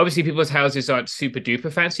 like, obviously people's houses aren't super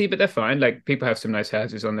duper fancy, but they're fine. Like, people have some nice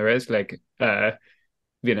houses on the res. Like,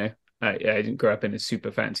 you know, I didn't grow up in a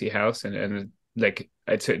super fancy house, and like,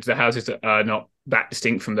 it's the houses that are not that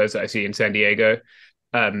distinct from those that I see in San Diego.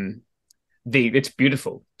 It's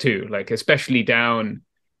beautiful too. Like, especially down,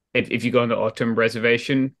 if you go on the Autumn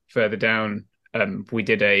Reservation further down, we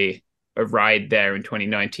did a ride there in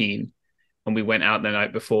 2019, and we went out the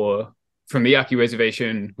night before from the Yaqui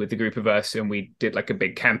Reservation with a group of us, and we did like a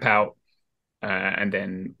big camp out, and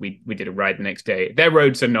then we did a ride the next day. Their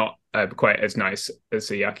roads are not quite as nice as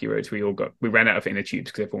the Yaqui roads. We ran out of inner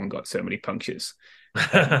tubes because everyone got so many punctures.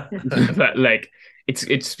 But like,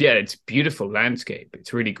 it's beautiful landscape.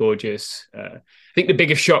 It's really gorgeous. I think the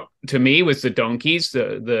biggest shock to me was the donkeys.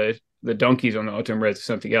 The donkeys on the Autumn Res or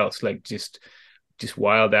something else, like just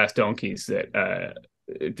wild ass donkeys that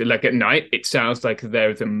like at night it sounds like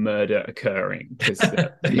there's a murder occurring, because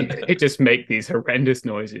it just make these horrendous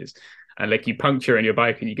noises. And like, you puncture on your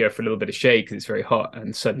bike and you go for a little bit of shake because it's very hot,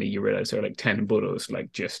 and suddenly you realize there are like 10 burros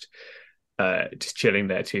like just chilling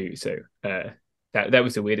there too. So that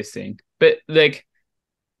was the weirdest thing. But like,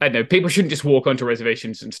 I don't know, people shouldn't just walk onto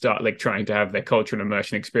reservations and start like trying to have their cultural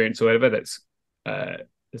immersion experience or whatever. That's a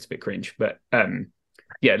bit cringe. But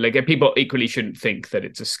yeah, like, people equally shouldn't think that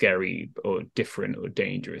it's a scary or different or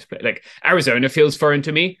dangerous place. Like, Arizona feels foreign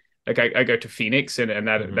to me. Like, I go to Phoenix, and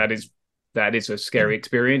that is a scary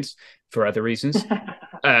experience for other reasons.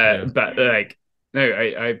 But like,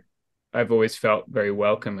 no, I've always felt very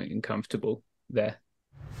welcome and comfortable there.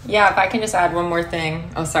 Yeah, if I can just add one more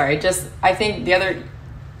thing. Oh, sorry. I think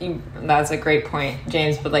that's a great point,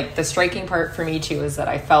 James. But like, the striking part for me too is that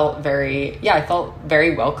I felt very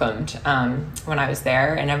welcomed when I was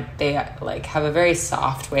there, and they like have a very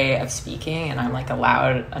soft way of speaking, and I'm like a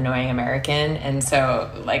loud, annoying American, and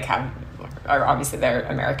so like obviously they're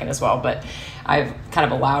American as well, but I've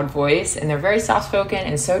kind of a loud voice, and they're very soft spoken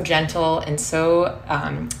and so gentle and so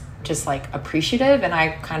just like appreciative.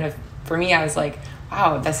 And for me, I was like,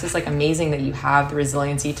 wow, this is like amazing that you have the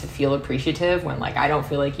resiliency to feel appreciative when like I don't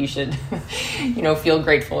feel like you should, feel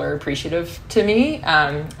grateful or appreciative to me.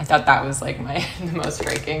 I thought that was like the most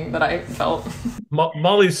striking that I felt.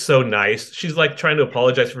 Molly's so nice. She's like trying to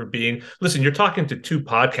apologize for listen, you're talking to two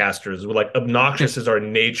podcasters. We're like, obnoxious is our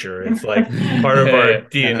nature. It's like part of our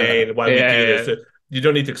DNA and why we do this. So you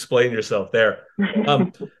don't need to explain yourself there.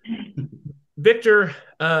 Victor,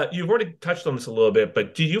 you've already touched on this a little bit,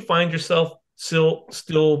 but do you find yourself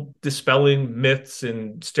still dispelling myths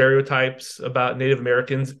and stereotypes about Native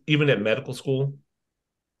Americans, even at medical school?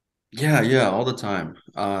 Yeah, all the time.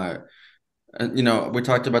 We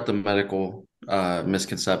talked about the medical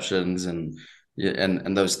misconceptions and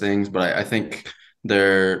those things, but I think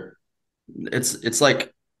it's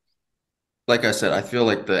like I said, I feel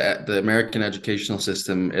like the American educational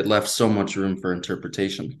system, it left so much room for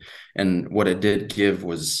interpretation, and what it did give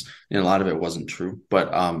was, a lot of it wasn't true.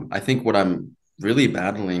 But I think what I'm really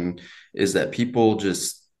battling is that people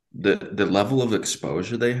just the level of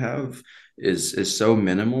exposure they have is so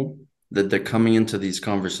minimal that they're coming into these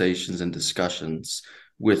conversations and discussions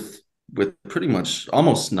with pretty much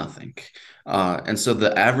almost nothing, and so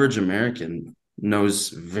the average American knows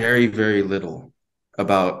very, very little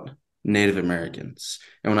about Native Americans.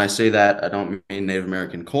 And when I say that, I don't mean Native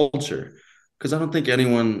American culture, because I don't think any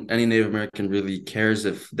Native American really cares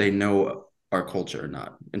if they know our culture or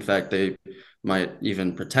not. In fact, they might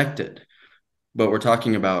even protect it. But we're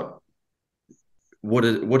talking about what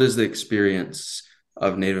is the experience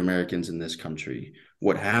of Native Americans in this country?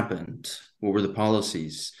 What happened? What were the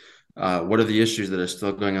policies? What are the issues that are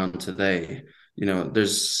still going on today?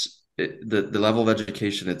 There's the level of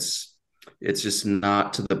education, it's just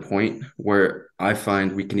not to the point where I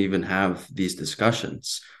find we can even have these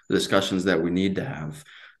discussions that we need to have.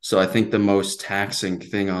 So I think the most taxing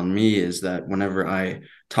thing on me is that whenever I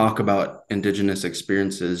talk about Indigenous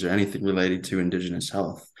experiences or anything related to Indigenous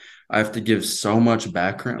health, I have to give so much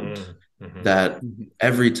background that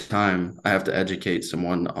every time I have to educate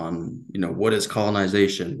someone on, what is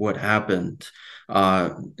colonization, what happened,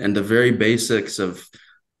 and the very basics of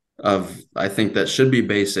I think that should be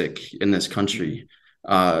basic in this country,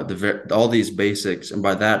 all these basics. And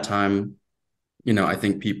by that time, I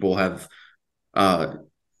think people have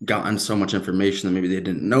gotten so much information that maybe they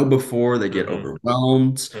didn't know before. They get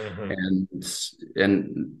overwhelmed, and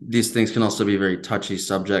these things can also be very touchy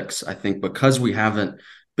subjects. I think because we haven't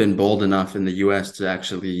been bold enough in the U.S. to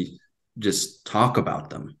actually just talk about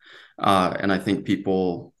them, and I think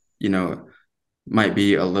people, might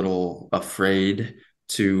be a little afraid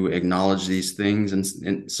to acknowledge these things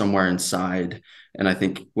and somewhere inside. And I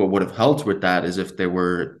think what would have helped with that is if they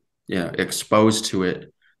were, exposed to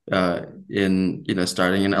it in,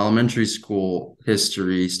 starting in elementary school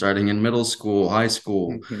history, starting in middle school, high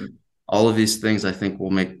school, all of these things I think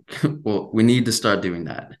will make, we need to start doing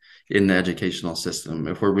that in the educational system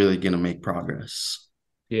if we're really going to make progress.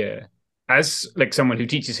 Yeah. As like someone who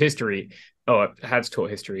teaches history, has taught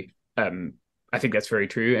history, I think that's very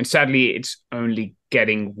true. And sadly, it's only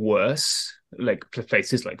getting worse. Like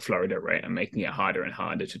places like Florida, right, are making it harder and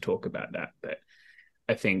harder to talk about that. But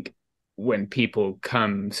I think when people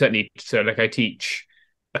come, certainly, so like I teach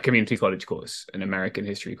a community college course, an American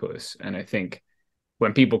history course. And I think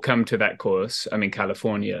when people come to that course, I'm in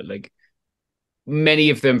California, like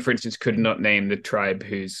many of them, for instance, could not name the tribe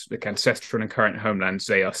whose like ancestral and current homelands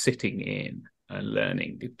they are sitting in and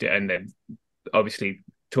learning. And then obviously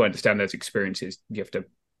to understand those experiences, you have to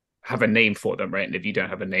have a name for them, right? And if you don't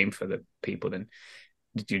have a name for the people, then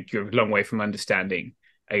you're a long way from understanding,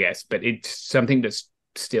 I guess. But it's something that's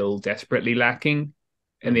still desperately lacking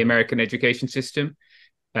in the American education system.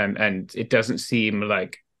 And it doesn't seem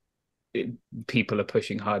like people are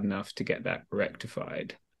pushing hard enough to get that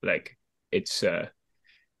rectified. Like it's a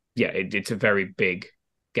very big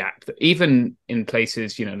gap. Even in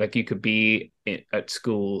places, like you could be at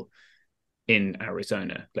school in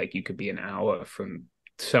Arizona, like you could be an hour from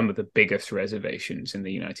some of the biggest reservations in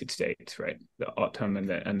the United States, right? The O'odham and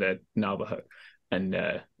the Navajo, and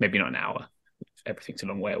maybe not an hour. Everything's a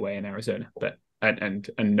long way away in Arizona, but and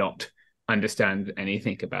not understand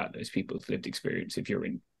anything about those people's lived experience if you're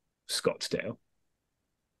in Scottsdale.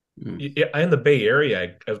 Yeah, in the Bay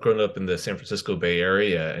Area, I've grown up in the San Francisco Bay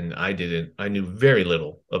Area, and I knew very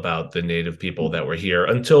little about the native people that were here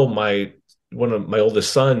until one of my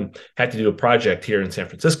oldest son had to do a project here in San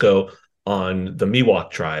Francisco on the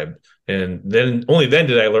Miwok tribe. And then only then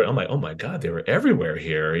did I learn, I'm like, oh my God, they were everywhere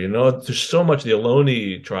here. There's so much, the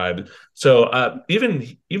Ohlone tribe. So even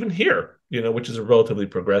here, which is a relatively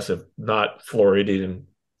progressive, not Floridian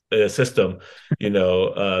system, did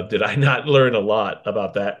I not learn a lot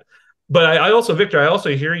about that? But I also, Victor, I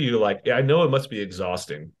also hear you, like, I know it must be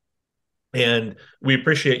exhausting. And we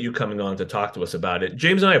appreciate you coming on to talk to us about it.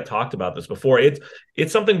 James and I have talked about this before. It's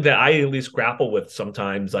something that I at least grapple with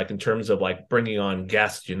sometimes, like in terms of like bringing on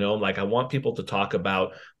guests, like I want people to talk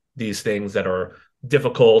about these things that are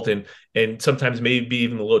difficult and sometimes maybe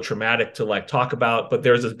even a little traumatic to like talk about. But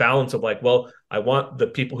there's this balance of like, well, I want the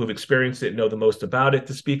people who've experienced it, know the most about it,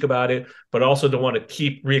 to speak about it, but also don't want to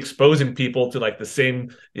keep re-exposing people to like the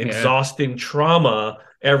same exhausting trauma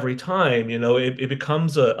every time. It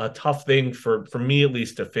becomes a tough thing for me at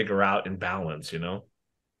least to figure out and balance.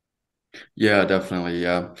 Yeah, definitely.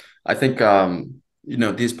 Yeah, I think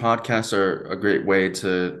these podcasts are a great way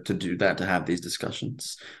to do that, to have these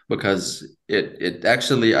discussions, because it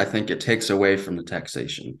actually, I think it takes away from the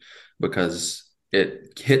taxation, because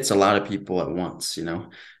it hits a lot of people at once, listeners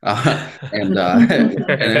in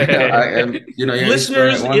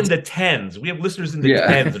the tens. We have listeners in the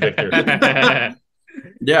tens, Victor.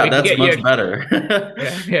 Yeah, that's much better.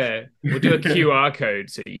 Yeah. We'll do a QR code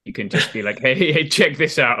so you can just be like, hey, check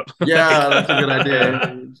this out. Yeah, that's a good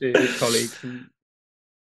idea. Colleagues.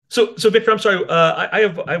 So Victor, I'm sorry. I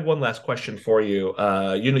have one last question for you.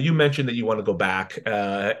 You mentioned that you want to go back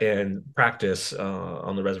and practice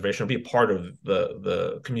on the reservation, be a part of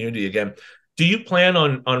the community again. Do you plan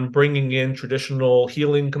on bringing in traditional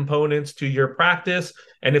healing components to your practice?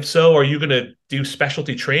 And if so, are you going to do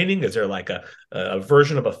specialty training? Is there like a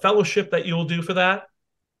version of a fellowship that you will do for that?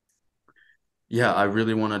 Yeah, I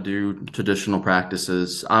really want to do traditional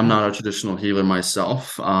practices. I'm not a traditional healer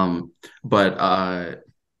myself, but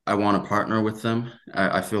I want to partner with them.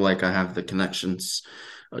 I feel like I have the connections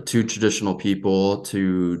to traditional people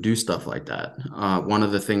to do stuff like that. One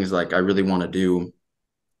of the things like I really want to do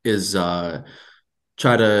is try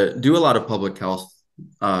to do a lot of public health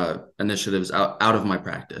initiatives out of my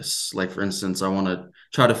practice. Like, for instance, I want to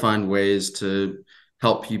try to find ways to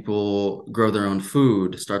help people grow their own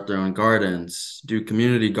food, start their own gardens, do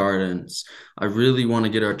community gardens. I really want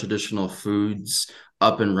to get our traditional foods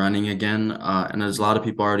up and running again. And there's a lot of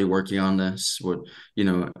people already working on this,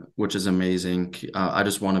 which is amazing. I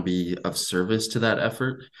just want to be of service to that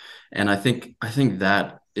effort. And I think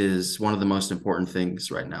that is one of the most important things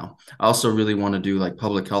right now. I also really want to do like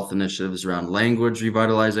public health initiatives around language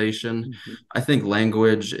revitalization. Mm-hmm. I think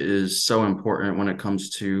language is so important when it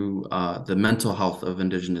comes to the mental health of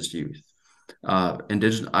Indigenous youth.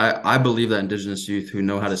 I believe that Indigenous youth who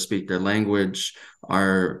know how to speak their language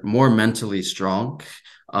are more mentally strong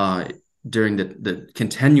during the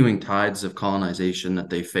continuing tides of colonization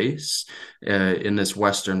that they face in this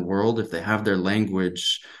Western world. If they have their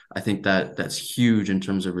language, I think that that's huge in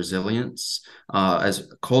terms of resilience. As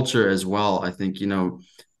culture as well, I think,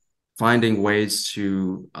 finding ways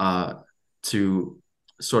to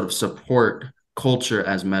sort of support culture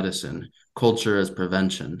as medicine, culture as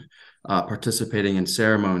prevention, participating in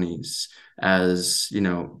ceremonies as,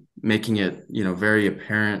 making it, very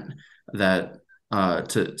apparent that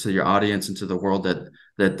to your audience and to the world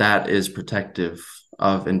that is protective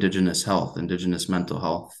of Indigenous health, Indigenous mental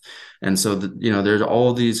health. And so, there's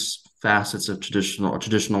all these facets of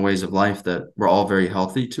traditional ways of life that were all very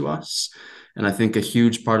healthy to us. And I think a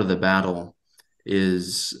huge part of the battle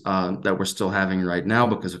is that we're still having right now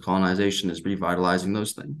because of colonization is revitalizing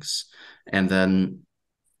those things. And then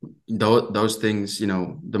those things,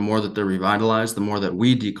 the more that they're revitalized, the more that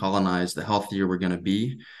we decolonize, the healthier we're going to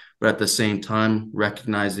be. But at the same time,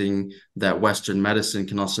 recognizing that Western medicine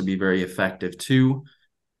can also be very effective too,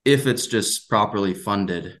 if it's just properly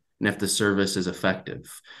funded and if the service is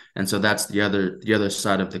effective. And so that's the other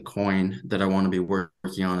side of the coin that I want to be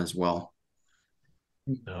working on as well.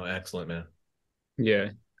 Oh, excellent, man. Yeah.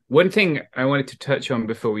 One thing I wanted to touch on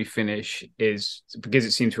before we finish is, because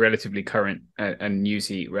it seems relatively current and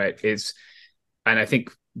newsy, right, and I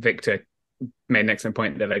think Victor made an excellent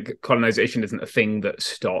point that like colonization isn't a thing that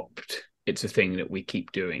stopped, it's a thing that we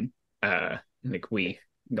keep doing. Like we,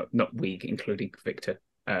 not we including Victor,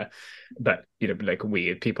 but like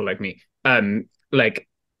we, people like me, the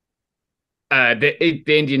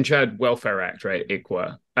Indian Child Welfare Act, right,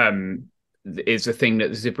 ICWA, is a thing that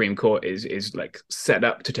the Supreme Court is like set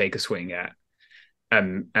up to take a swing at,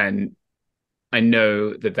 and I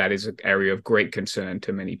know that is an area of great concern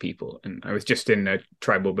to many people. And I was just in a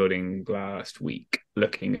tribal building last week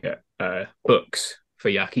looking at books for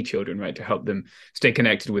Yaqui children, right, to help them stay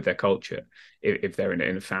connected with their culture if they're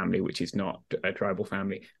in a family which is not a tribal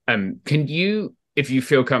family. Can you, if you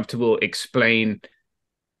feel comfortable, explain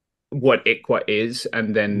what ICWA is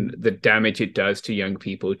and then the damage it does to young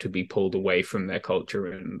people to be pulled away from their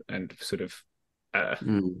culture and sort of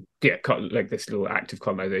like this little act of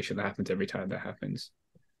colonization that happens every time that happens?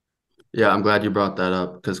 Yeah, I'm glad you brought that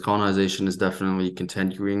up because colonization is definitely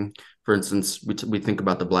continuing. For instance, we think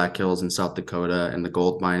about the Black Hills in South Dakota and the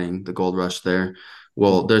gold mining, the gold rush there.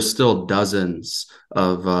 Well, there's still dozens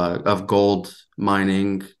of gold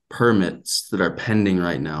mining permits that are pending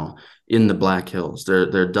right now in the Black Hills.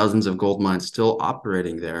 There are dozens of gold mines still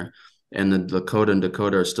operating there, and the Lakota and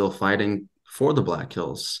Dakota are still fighting for the Black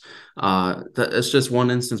Hills. That's just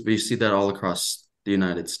one instance, but you see that all across the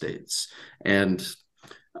United States. And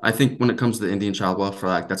I think when it comes to the Indian Child Welfare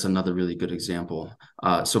Act, that's another really good example.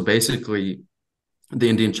 So basically, the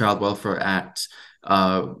Indian Child Welfare Act,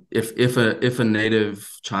 if a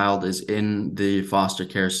Native child is in the foster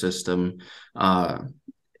care system,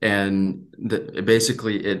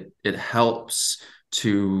 basically it helps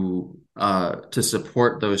to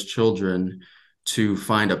support those children to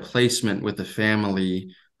find a placement with a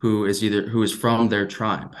family who is from their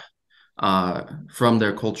tribe, from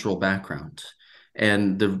their cultural background.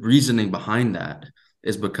 And the reasoning behind that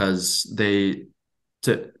is because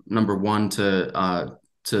number one,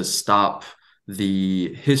 to stop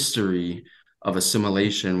the history of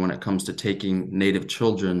assimilation when it comes to taking Native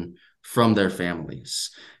children from their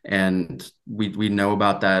families. And we know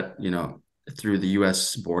about that, through the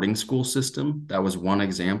U.S. boarding school system. That was one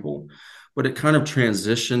example. But it kind of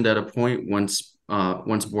transitioned at a point once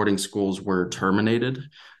boarding schools were terminated,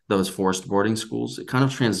 those forced boarding schools. It kind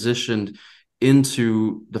of transitioned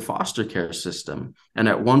into the foster care system. And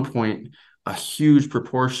at one point, a huge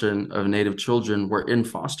proportion of Native children were in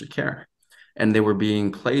foster care, and they were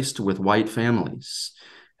being placed with white families.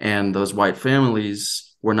 And those white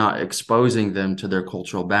families were not exposing them to their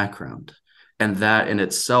cultural background. And that in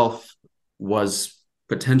itself was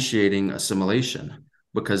potentiating assimilation,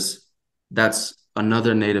 because that's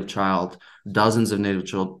another Native child, dozens of Native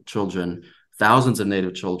children, thousands of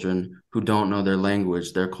Native children who don't know their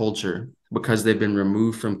language, their culture, because they've been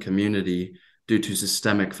removed from community due to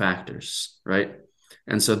systemic factors, right?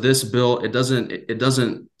 And so this bill, it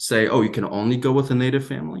doesn't say, oh, you can only go with a Native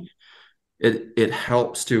family. It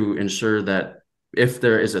helps to ensure that if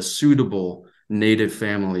there is a suitable Native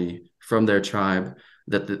family from their tribe,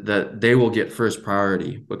 that they will get first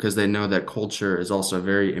priority because they know that culture is also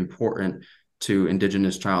very important to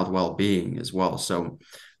Indigenous child well-being as well. So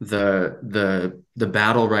the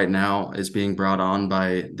battle right now is being brought on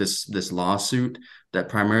by this lawsuit that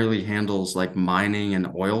primarily handles like mining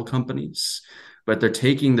and oil companies, but they're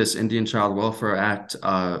taking this Indian Child Welfare Act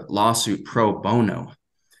lawsuit pro bono,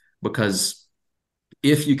 because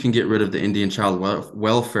if you can get rid of the Indian Child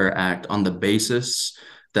Welfare Act on the basis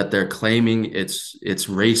that they're claiming it's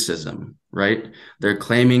racism, right? They're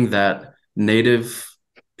claiming that Native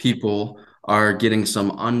people are getting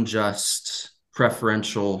some unjust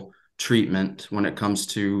preferential treatment when it comes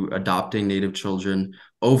to adopting Native children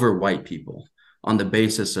over white people on the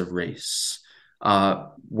basis of race.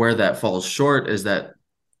 Where that falls short is that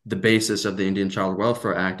the basis of the Indian Child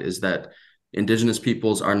Welfare Act is that Indigenous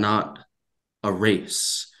peoples are not a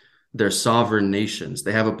race. They're sovereign nations.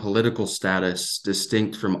 They have a political status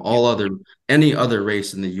distinct from any other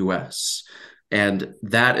race in the US. And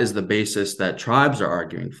that is the basis that tribes are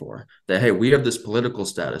arguing for, that, hey, we have this political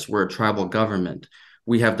status. We're a tribal government.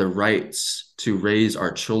 We have the rights to raise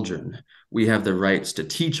our children. We have the rights to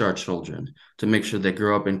teach our children, to make sure they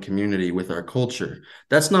grow up in community with our culture.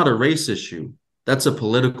 That's not a race issue. That's a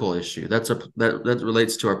political issue. That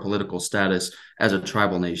relates to our political status as a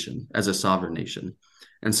tribal nation, as a sovereign nation.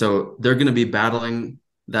 And so they're going to be battling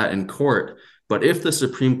that in court. But if the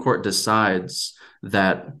Supreme Court decides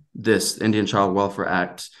that this Indian Child Welfare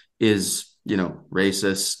Act is,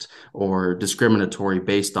 racist or discriminatory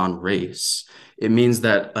based on race, it means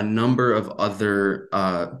that a number of other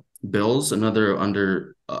bills, of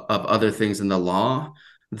other things in the law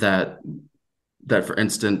that for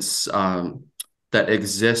instance, that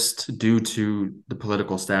exist due to the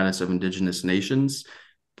political status of Indigenous nations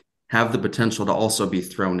have the potential to also be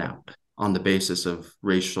thrown out on the basis of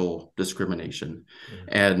racial discrimination. Mm-hmm.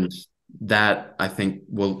 And that, I think,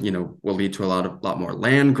 will lead to a lot more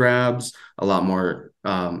land grabs, a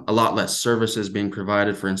lot less services being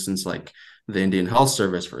provided. For instance, like the Indian Health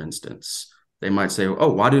Service, for instance, they might say,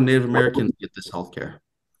 "Oh, why do Native Americans get this healthcare?"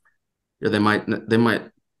 Or they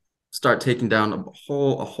might start taking down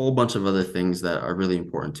a whole bunch of other things that are really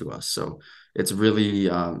important to us. So it's really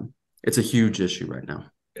it's a huge issue right now.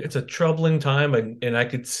 It's a troubling time, and I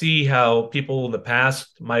could see how people in the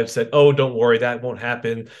past might have said, "Oh, don't worry, that won't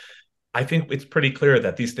happen." I think it's pretty clear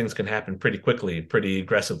that these things can happen pretty quickly, pretty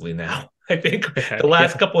aggressively now. I think the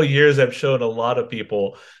last couple of years have shown a lot of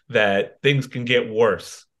people that things can get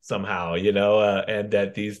worse somehow, and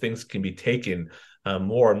that these things can be taken,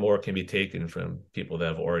 more and more can be taken from people that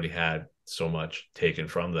have already had so much taken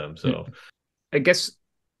from them. So I guess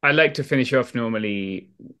I like to finish off normally,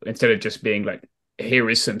 instead of just being like, here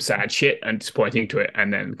is some sad shit and just pointing to it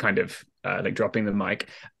and then kind of like dropping the mic,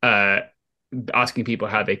 asking people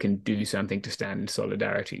how they can do something to stand in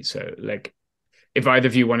solidarity. So like, if either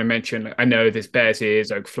of you want to mention, I know there's Bears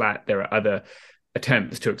Ears, Oak Flat, there are other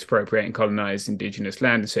attempts to expropriate and colonize Indigenous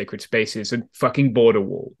land and sacred spaces. A fucking border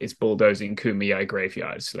wall is bulldozing Kumeyaay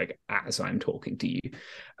graveyards, like as I'm talking to you.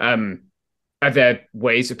 Are there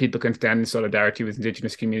ways that people can stand in solidarity with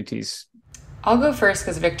Indigenous communities? I'll go first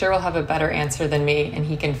because Victor will have a better answer than me, and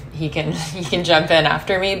he can jump in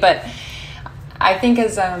after me. But I think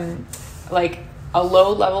as like a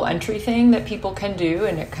low level entry thing that people can do,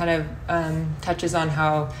 and it kind of touches on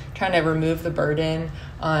how trying to remove the burden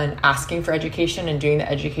on asking for education and doing the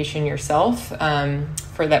education yourself,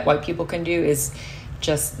 for that white people can do is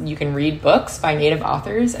just, you can read books by Native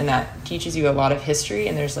authors, and that teaches you a lot of history.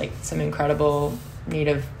 And there's like some incredible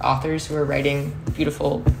Native authors who are writing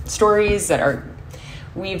beautiful stories that are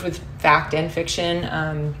weaved with fact and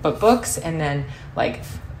fiction, but books. And then like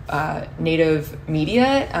Native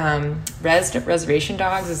media, Reservation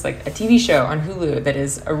Dogs is like a TV show on Hulu that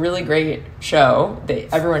is a really great show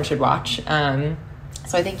that everyone should watch.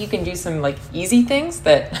 So I think you can do some like easy things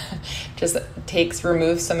that just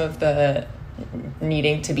remove some of the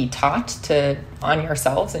needing to be taught on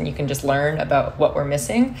yourselves, and you can just learn about what we're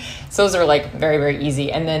missing. So those are like very, very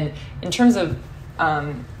easy. And then in terms of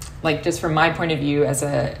like just from my point of view as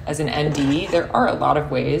an ND, there are a lot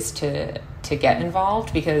of ways to get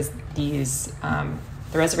involved, because these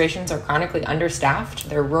the reservations are chronically understaffed.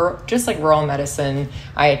 They're just like rural medicine,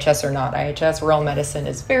 IHS or not IHS, rural medicine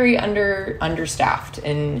is very understaffed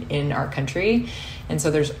in our country. And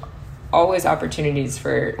so there's always opportunities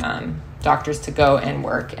for doctors to go and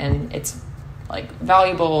work, and it's like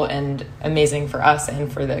valuable and amazing for us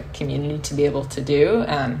and for the community to be able to do.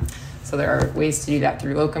 So there are ways to do that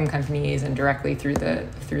through locum companies and directly through the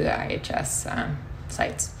IHS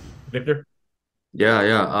sites. Victor?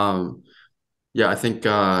 Yeah. I think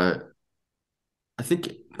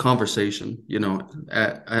conversation.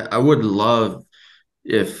 I would love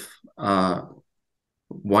if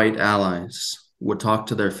white allies would talk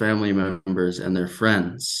to their family members and their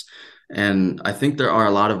friends. And I think there are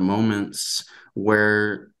a lot of moments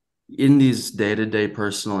where in these day-to-day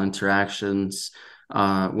personal interactions,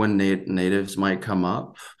 when natives might come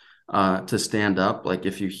up, to stand up. Like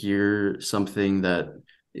if you hear something that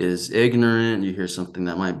is ignorant, you hear something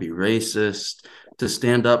that might be racist, to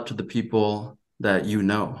stand up to the people that you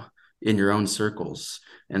know in your own circles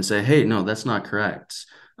and say, hey, no, that's not correct.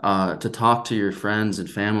 To talk to your friends and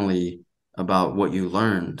family about what you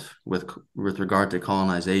learned with regard to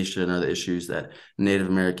colonization or the issues that Native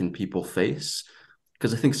American people face.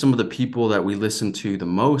 Because I think some of the people that we listen to the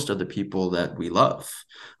most are the people that we love,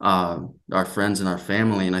 our friends and our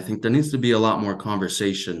family. And I think there needs to be a lot more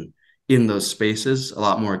conversation in those spaces, a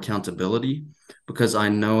lot more accountability, because I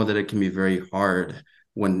know that it can be very hard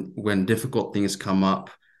when difficult things come up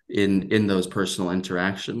in those personal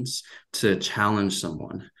interactions to challenge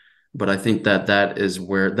someone. But I think that is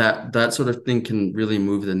where that sort of thing can really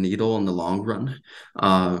move the needle in the long run.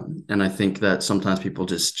 And I think that sometimes people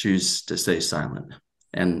just choose to stay silent.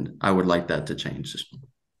 And I would like that to change.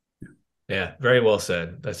 Yeah, very well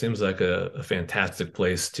said. That seems like a fantastic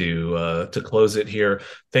place to close it here.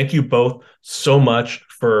 Thank you both so much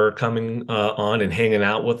for coming on and hanging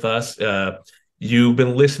out with us. You've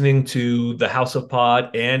been listening to the House of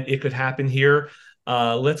Pod and It Could Happen Here.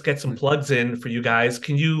 Let's get some plugs in for you guys.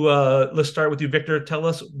 Can you, let's start with you, Victor. Tell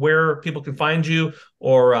us where people can find you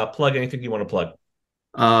or plug anything you want to plug.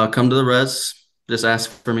 Come to the res. Just ask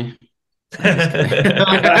for me.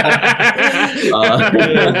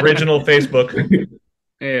 Original Facebook.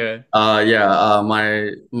 Yeah.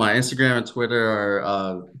 My Instagram and Twitter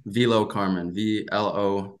are Velo Carmen,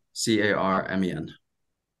 VLOCARMEN.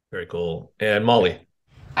 Very cool. And Molly.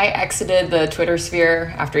 I exited the Twitter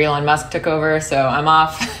sphere after Elon Musk took over, so I'm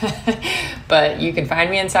off. But you can find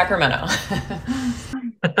me in Sacramento.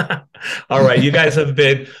 All right, you guys have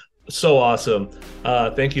been so awesome.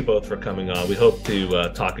 Thank you both for coming on. We hope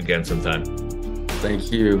to talk again sometime.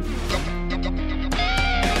 Thank you.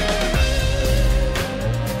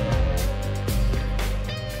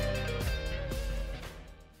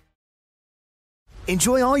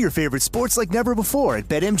 Enjoy all your favorite sports like never before at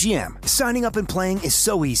BetMGM. Signing up and playing is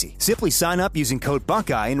so easy. Simply sign up using code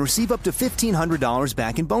Buckeye and receive up to $1,500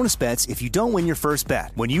 back in bonus bets if you don't win your first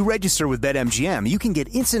bet. When you register with BetMGM, you can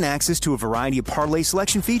get instant access to a variety of parlay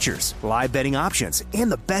selection features, live betting options, and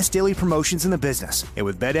the best daily promotions in the business. And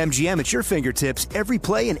with BetMGM at your fingertips, every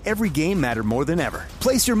play and every game matter more than ever.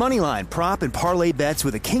 Place your moneyline, prop, and parlay bets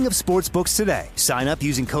with the king of sportsbooks today. Sign up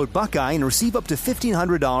using code Buckeye and receive up to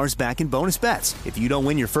 $1,500 back in bonus bets if you don't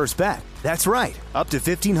win your first bet. That's right, up to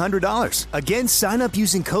 $1,500. Again, sign up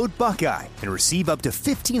using code Buckeye and receive up to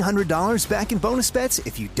 $1,500 back in bonus bets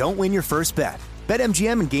if you don't win your first bet.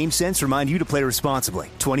 BetMGM and GameSense remind you to play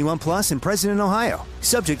responsibly. 21 plus and present in Ohio.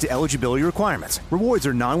 Subject to eligibility requirements. Rewards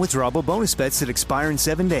are non-withdrawable bonus bets that expire in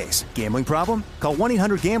 7 days. Gambling problem? Call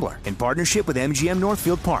 1-800-GAMBLER in partnership with MGM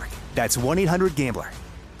Northfield Park. That's 1-800-GAMBLER.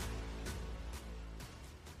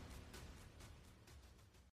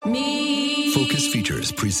 Focus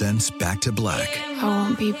Features presents Back to Black. I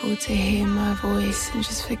want people to hear my voice and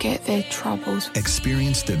just forget their troubles.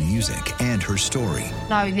 Experience the music and her story.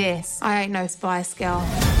 Know this. I ain't no Spice Girl.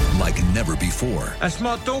 Like never before. That's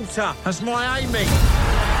my daughter. That's my Amy.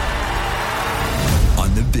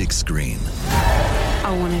 On the big screen.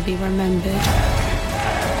 I want to be remembered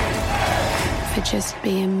for just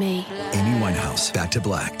being me. Amy Winehouse, Back to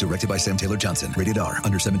Black, directed by Sam Taylor Johnson. Rated R,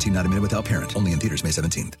 under 17, not a minute without parent. Only in theaters May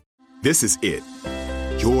 17th. This is it.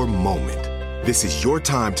 Your moment. This is your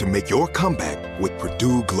time to make your comeback with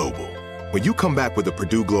Purdue Global. When you come back with a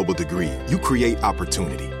Purdue Global degree, you create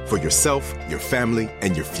opportunity for yourself, your family,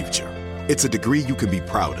 and your future. It's a degree you can be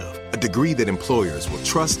proud of, a degree that employers will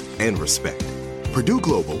trust and respect. Purdue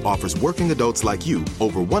Global offers working adults like you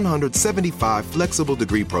over 175 flexible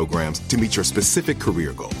degree programs to meet your specific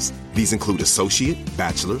career goals. These include associate,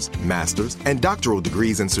 bachelor's, master's, and doctoral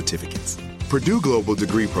degrees and certificates. Purdue Global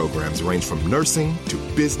degree programs range from nursing to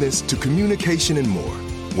business to communication and more.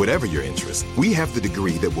 Whatever your interest, we have the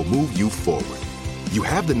degree that will move you forward. You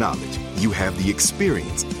have the knowledge, you have the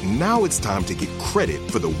experience. Now it's time to get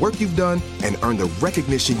credit for the work you've done and earn the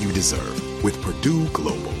recognition you deserve with Purdue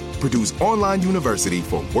Global, Purdue's online university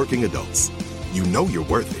for working adults. You know you're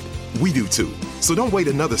worth it. We do too. So don't wait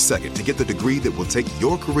another second to get the degree that will take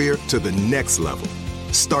your career to the next level.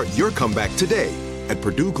 Start your comeback today at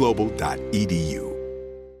purdueglobal.edu.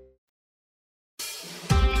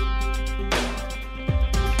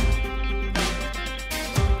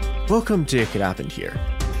 Welcome to It Could Happen Here.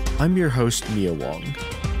 I'm your host, Mia Wong,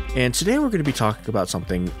 and today we're going to be talking about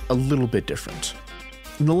something a little bit different.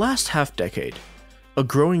 In the last half-decade, a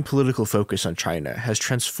growing political focus on China has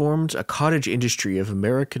transformed a cottage industry of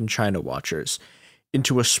American China watchers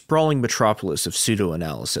into a sprawling metropolis of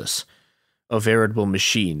pseudo-analysis, a veritable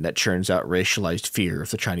machine that churns out racialized fear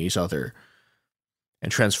of the Chinese other,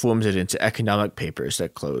 and transforms it into economic papers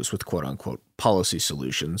that close with quote-unquote policy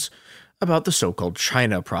solutions about the so-called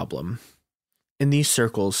China problem. In these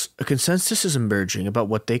circles, a consensus is emerging about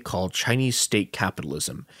what they call Chinese state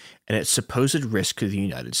capitalism and its supposed risk to the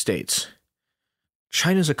United States.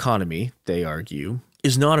 China's economy, they argue,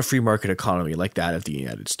 is not a free market economy like that of the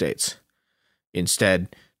United States.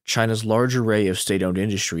 Instead, China's large array of state-owned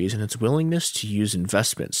industries and its willingness to use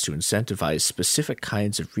investments to incentivize specific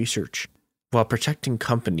kinds of research while protecting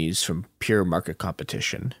companies from pure market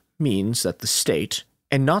competition means that the state,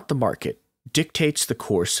 and not the market, dictates the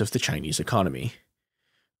course of the Chinese economy.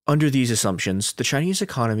 Under these assumptions, the Chinese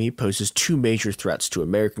economy poses two major threats to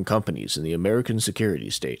American companies in the American security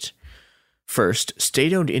state. First,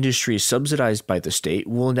 state-owned industries subsidized by the state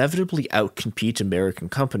will inevitably outcompete American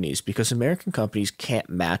companies because American companies can't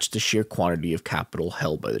match the sheer quantity of capital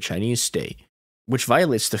held by the Chinese state, which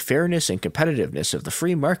violates the fairness and competitiveness of the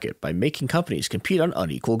free market by making companies compete on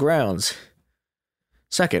unequal grounds.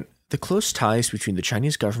 Second, the close ties between the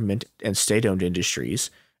Chinese government and state-owned industries,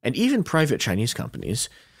 and even private Chinese companies,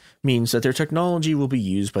 means that their technology will be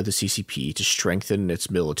used by the CCP to strengthen its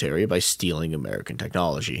military by stealing American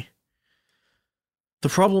technology. The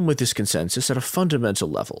problem with this consensus at a fundamental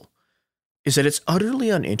level is that it's utterly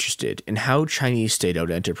uninterested in how Chinese state-owned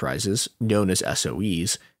enterprises, known as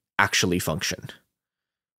SOEs, actually function.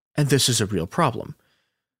 And this is a real problem,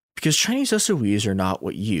 because Chinese SOEs are not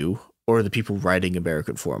what you, or the people writing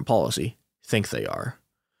American foreign policy, think they are.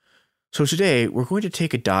 So today, we're going to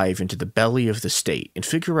take a dive into the belly of the state and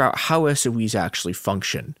figure out how SOEs actually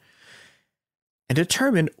function, and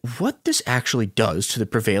determine what this actually does to the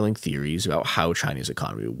prevailing theories about how China's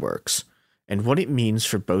economy works, and what it means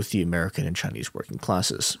for both the American and Chinese working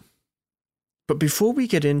classes. But before we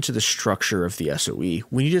get into the structure of the SOE,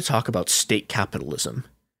 we need to talk about state capitalism.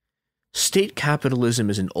 State capitalism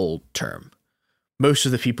is an old term. Most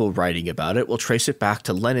of the people writing about it will trace it back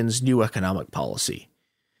to Lenin's new economic policy,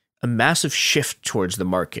 a massive shift towards the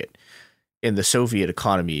market in the Soviet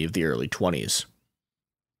economy of the early 20s.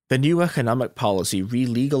 The new economic policy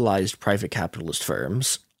re-legalized private capitalist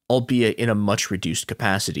firms, albeit in a much reduced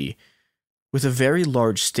capacity, with a very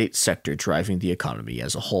large state sector driving the economy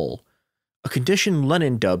as a whole, a condition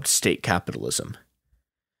Lenin dubbed state capitalism.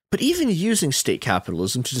 But even using state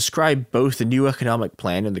capitalism to describe both the new economic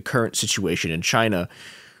plan and the current situation in China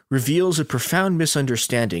reveals a profound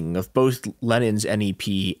misunderstanding of both Lenin's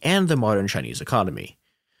NEP and the modern Chinese economy.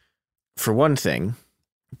 For one thing,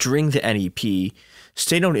 during the NEP,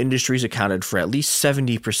 state-owned industries accounted for at least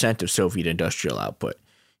 70% of Soviet industrial output,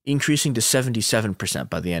 increasing to 77%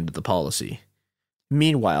 by the end of the policy.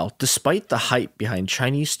 Meanwhile, despite the hype behind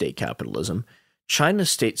Chinese state capitalism,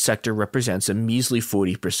 China's state sector represents a measly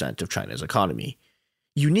 40% of China's economy,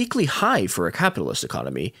 uniquely high for a capitalist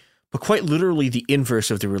economy, but quite literally the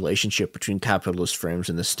inverse of the relationship between capitalist firms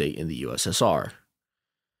and the state in the USSR.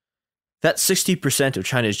 That 60% of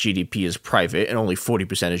China's GDP is private and only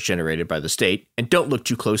 40% is generated by the state, and don't look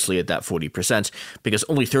too closely at that 40% because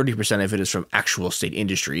only 30% of it is from actual state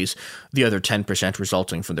industries, the other 10%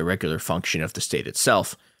 resulting from the regular function of the state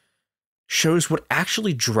itself, shows what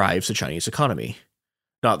actually drives the Chinese economy.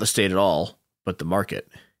 Not the state at all, but the market.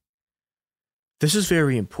 This is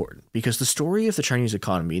very important because the story of the Chinese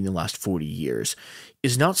economy in the last 40 years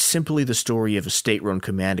is not simply the story of a state-run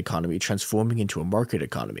command economy transforming into a market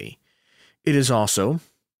economy. It is also,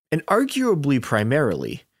 and arguably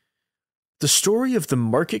primarily, the story of the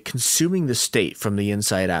market consuming the state from the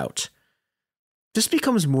inside out. This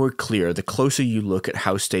becomes more clear the closer you look at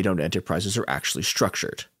how state-owned enterprises are actually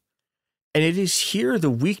structured. And it is here the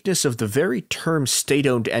weakness of the very term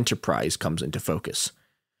state-owned enterprise comes into focus.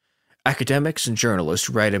 Academics and journalists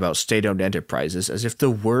write about state-owned enterprises as if the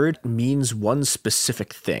word means one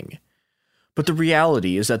specific thing. But the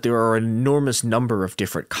reality is that there are an enormous number of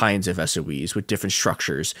different kinds of SOEs with different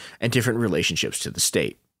structures and different relationships to the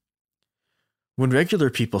state. When regular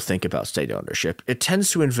people think about state ownership, it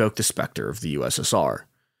tends to invoke the specter of the USSR.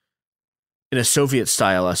 In a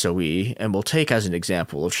Soviet-style SOE, and we'll take as an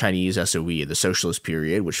example of Chinese SOE in the socialist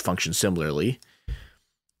period, which functions similarly,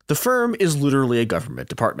 the firm is literally a government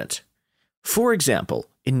department. For example,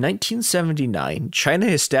 in 1979, China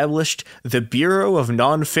established the Bureau of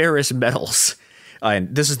Non-Ferrous Metals.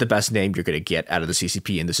 And this is the best name you're going to get out of the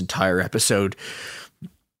CCP in this entire episode.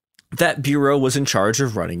 That bureau was in charge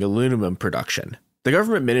of running aluminum production. The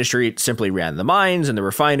government ministry simply ran the mines and the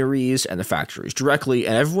refineries and the factories directly,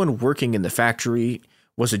 and everyone working in the factory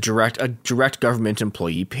was a direct government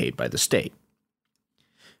employee paid by the state.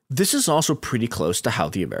 This is also pretty close to how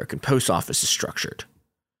the American post office is structured.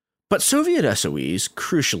 But Soviet SOEs,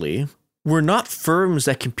 crucially, were not firms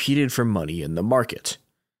that competed for money in the market.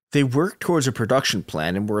 They worked towards a production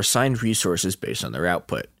plan and were assigned resources based on their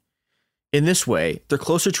output. In this way, they're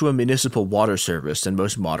closer to a municipal water service than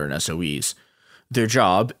most modern SOEs. Their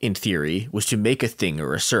job, in theory, was to make a thing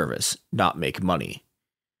or a service, not make money.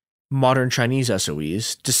 Modern Chinese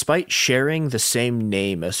SOEs, despite sharing the same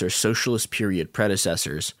name as their socialist period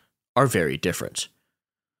predecessors, are very different.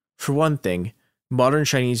 For one thing, modern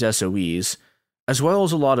Chinese SOEs, as well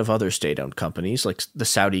as a lot of other state-owned companies like the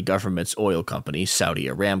Saudi government's oil company, Saudi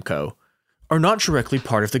Aramco, are not directly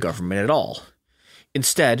part of the government at all.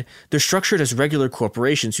 Instead, they're structured as regular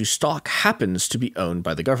corporations whose stock happens to be owned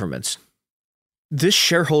by the government. This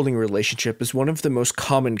shareholding relationship is one of the most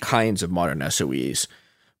common kinds of modern SOEs,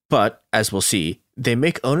 but, as we'll see, they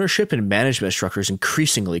make ownership and management structures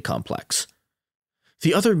increasingly complex.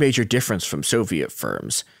 The other major difference from Soviet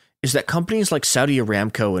firms is that companies like Saudi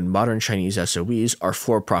Aramco and modern Chinese SOEs are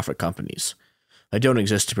for-profit companies. They don't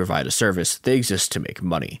exist to provide a service, they exist to make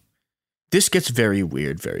money. This gets very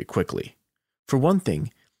weird very quickly. For one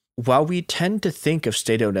thing, while we tend to think of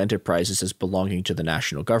state-owned enterprises as belonging to the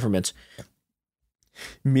national government,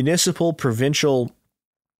 municipal, provincial,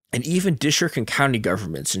 and even district and county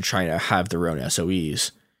governments in China have their own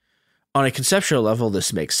SOEs. On a conceptual level,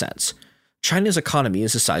 this makes sense. China's economy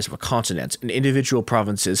is the size of a continent, and individual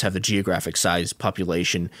provinces have the geographic size,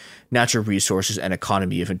 population, natural resources, and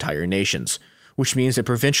economy of entire nations, which means that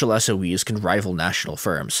provincial SOEs can rival national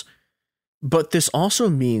firms. But this also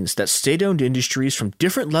means that state-owned industries from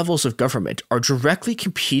different levels of government are directly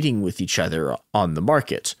competing with each other on the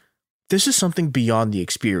market. This is something beyond the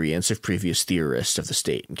experience of previous theorists of the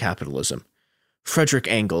state and capitalism. Friedrich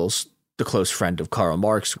Engels, the close friend of Karl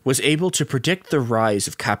Marx, was able to predict the rise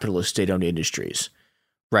of capitalist state-owned industries,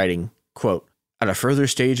 writing, quote, "At a further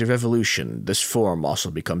stage of evolution, this form also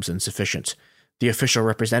becomes insufficient. The official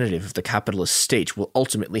representative of the capitalist state will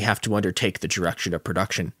ultimately have to undertake the direction of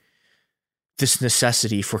production. This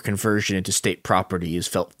necessity for conversion into state property is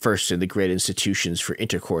felt first in the great institutions for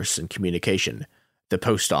intercourse and communication, the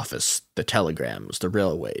post office, the telegrams, the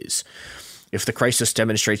railways. If the crisis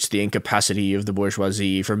demonstrates the incapacity of the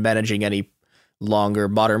bourgeoisie for managing any longer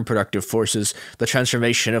modern productive forces, the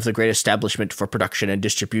transformation of the great establishment for production and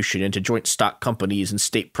distribution into joint stock companies and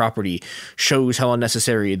state property shows how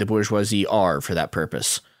unnecessary the bourgeoisie are for that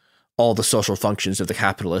purpose. All the social functions of the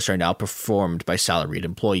capitalist are now performed by salaried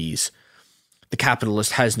employees. The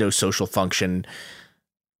capitalist has no social function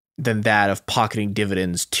than that of pocketing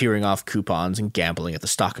dividends, tearing off coupons, and gambling at the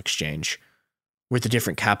stock exchange, where the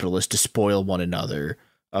different capitalists despoil one another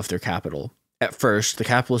of their capital. At first, the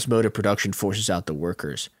capitalist mode of production forces out the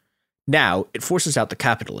workers. Now, it forces out the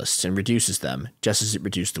capitalists and reduces them, just as it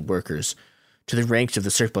reduced the workers, to the ranks of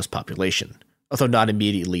the surplus population, although not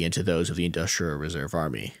immediately into those of the Industrial Reserve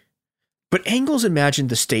Army. But Engels imagined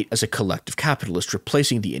the state as a collective capitalist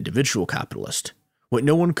replacing the individual capitalist. What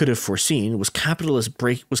no one could have foreseen was capitalism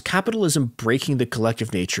breaking the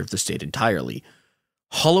collective nature of the state entirely,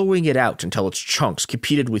 hollowing it out until its chunks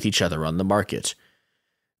competed with each other on the market.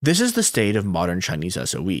 This is the state of modern Chinese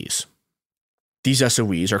SOEs. These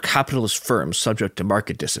SOEs are capitalist firms subject to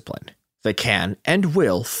market discipline. They can and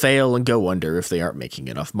will fail and go under if they aren't making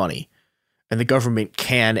enough money. And the government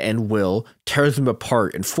can and will tear them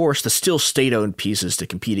apart and force the still state-owned pieces to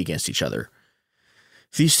compete against each other.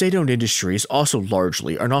 These state-owned industries also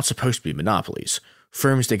largely are not supposed to be monopolies.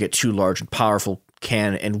 Firms that get too large and powerful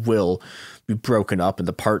can and will be broken up and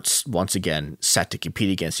the parts, once again, set to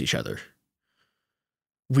compete against each other.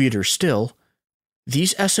 Weirder still,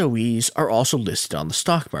 these SOEs are also listed on the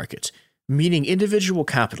stock market, meaning individual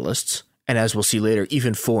capitalists, and as we'll see later,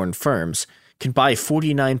 even foreign firms, can buy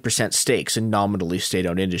 49% stakes in nominally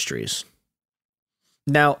state-owned industries.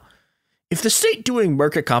 Now, if the state doing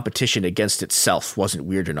market competition against itself wasn't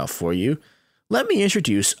weird enough for you, let me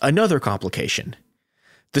introduce another complication.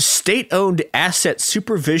 The State-Owned Asset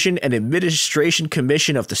Supervision and Administration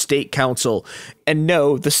Commission of the State Council. And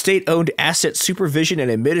no, the State-Owned Asset Supervision and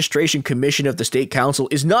Administration Commission of the State Council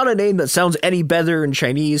is not a name that sounds any better in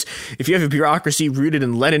Chinese. If you have a bureaucracy rooted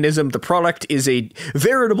in Leninism, the product is a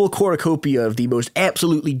veritable cornucopia of the most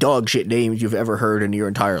absolutely dogshit names you've ever heard in your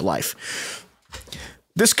entire life.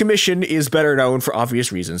 This commission is better known for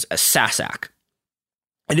obvious reasons as SASAC.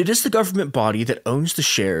 And it is the government body that owns the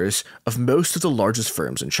shares of most of the largest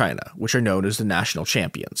firms in China, which are known as the national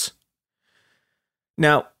champions,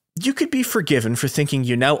 Now, you could be forgiven for thinking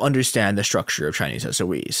you now understand the structure of Chinese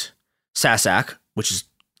SOEs. SASAC, which is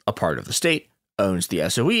a part of the state, owns the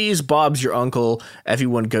SOEs, Bob's your uncle,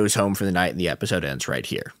 everyone goes home for the night, and the episode ends right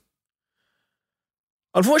here.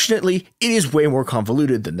 Unfortunately, it is way more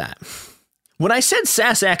convoluted than that. When I said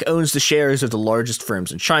SASAC owns the shares of the largest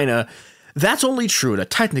firms in China, that's only true in a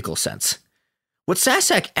technical sense. What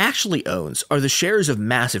SASAC actually owns are the shares of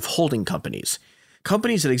massive holding companies,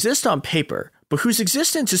 companies that exist on paper, but whose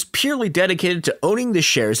existence is purely dedicated to owning the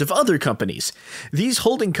shares of other companies. These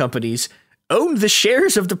holding companies own the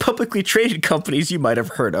shares of the publicly traded companies you might have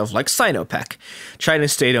heard of, like Sinopec,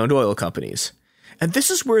 China's state-owned oil companies. And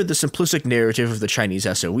this is where the simplistic narrative of the Chinese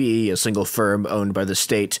SOE, a single firm owned by the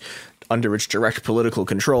state under its direct political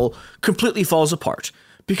control, completely falls apart.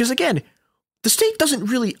 Because again, the state doesn't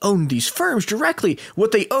really own these firms directly.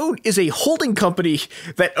 What they own is a holding company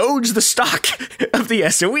that owns the stock of the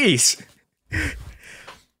SOEs.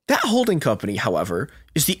 That holding company, however,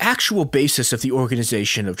 is the actual basis of the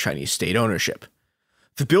organization of Chinese state ownership.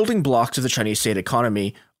 The building blocks of the Chinese state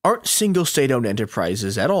economy aren't single state-owned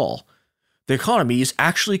enterprises at all. The economy is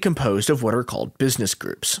actually composed of what are called business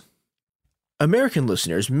groups. American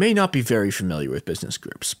listeners may not be very familiar with business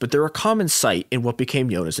groups, but they're a common sight in what became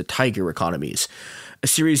known as the Tiger economies, a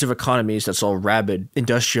series of economies that saw rapid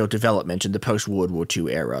industrial development in the post-World War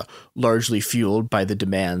II era, largely fueled by the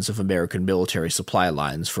demands of American military supply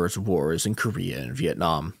lines for its wars in Korea and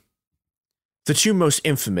Vietnam. The two most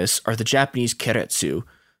infamous are the Japanese Keiretsu,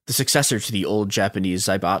 the successor to the old Japanese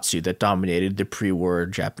Zaibatsu that dominated the pre-war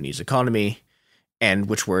Japanese economy, and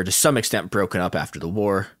which were to some extent broken up after the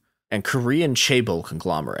war, and Korean chaebol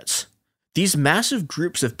conglomerates. These massive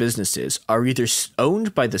groups of businesses are either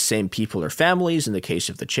owned by the same people or families in the case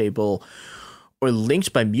of the chaebol, or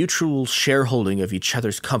linked by mutual shareholding of each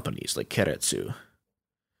other's companies like Keiretsu.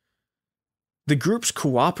 The groups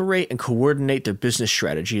cooperate and coordinate their business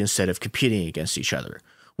strategy instead of competing against each other,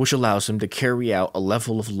 which allows them to carry out a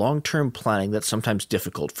level of long-term planning that's sometimes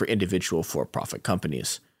difficult for individual for-profit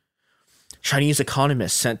companies. Chinese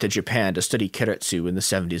economists sent to Japan to study Keiretsu in the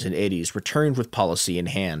 70s and 80s returned with policy in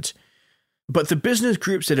hand. But the business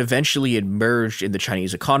groups that eventually emerged in the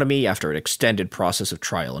Chinese economy after an extended process of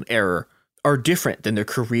trial and error are different than their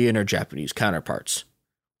Korean or Japanese counterparts.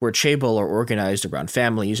 Where chaebol are organized around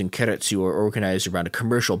families and Keiretsu are organized around a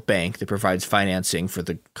commercial bank that provides financing for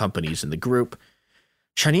the companies in the group,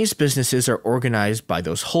 Chinese businesses are organized by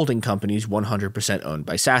those holding companies 100% owned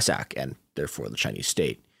by SASAC, and therefore the Chinese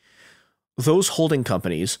state. Those holding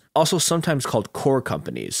companies, also sometimes called core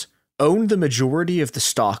companies, own the majority of the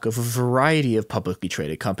stock of a variety of publicly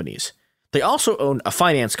traded companies. They also own a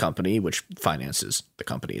finance company, which finances the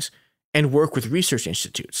companies, and work with research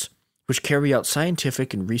institutes, which carry out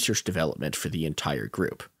scientific and research development for the entire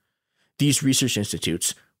group. These research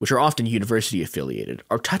institutes, which are often university affiliated,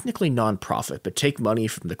 are technically non-profit but take money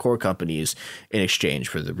from the core companies in exchange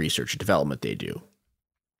for the research and development they do.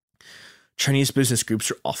 Chinese business groups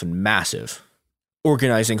are often massive,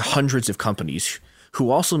 organizing hundreds of companies who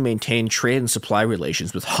also maintain trade and supply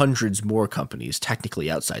relations with hundreds more companies technically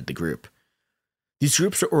outside the group. These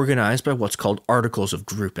groups are organized by what's called articles of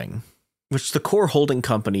grouping, which the core holding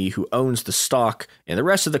company who owns the stock and the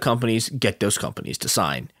rest of the companies get those companies to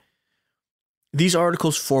sign. These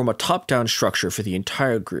articles form a top-down structure for the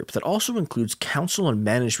entire group that also includes council and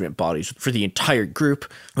management bodies for the entire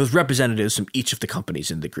group with representatives from each of the companies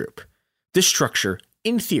in the group. This structure,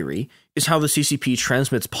 in theory, is how the CCP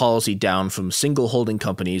transmits policy down from single holding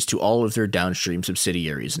companies to all of their downstream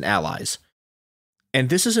subsidiaries and allies. And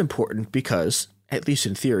this is important because, at least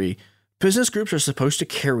in theory, business groups are supposed to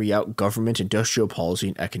carry out government industrial policy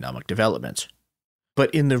and economic development.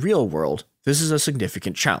 But in the real world, this is a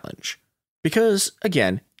significant challenge. Because,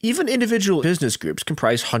 again, even individual business groups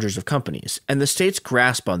comprise hundreds of companies, and the state's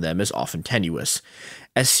grasp on them is often tenuous,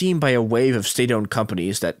 as seen by a wave of state-owned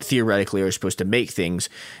companies that theoretically are supposed to make things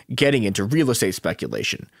getting into real estate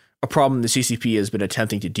speculation, a problem the CCP has been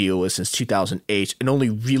attempting to deal with since 2008 and only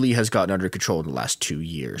really has gotten under control in the last 2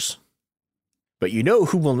 years. But you know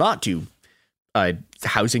who will not do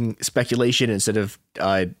housing speculation instead of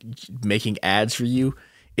making ads for you?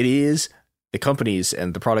 It is the companies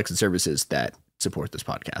and the products and services that support this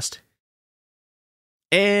podcast.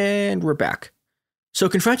 And we're back. So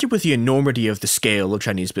confronted with the enormity of the scale of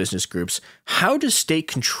Chinese business groups, how does state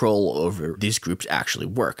control over these groups actually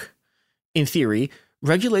work? In theory,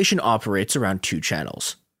 regulation operates around two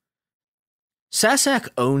channels. SASAC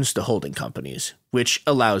owns the holding companies, which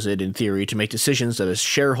allows it, in theory, to make decisions that a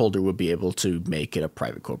shareholder would be able to make in a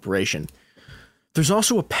private corporation. There's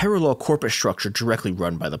also a parallel corporate structure directly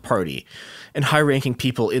run by the party, and high-ranking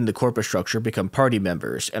people in the corporate structure become party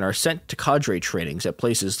members and are sent to cadre trainings at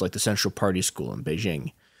places like the Central Party School in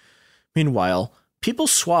Beijing. Meanwhile, people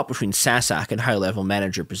swap between SASAC and high-level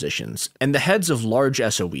manager positions, and the heads of large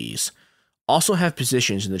SOEs also have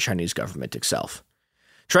positions in the Chinese government itself.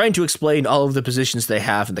 Trying to explain all of the positions they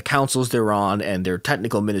have and the councils they're on and their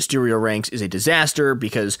technical ministerial ranks is a disaster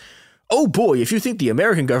because, oh boy, if you think the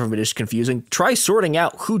American government is confusing, try sorting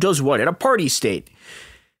out who does what in a party state.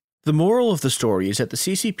 The moral of the story is that the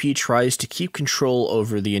CCP tries to keep control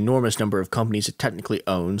over the enormous number of companies it technically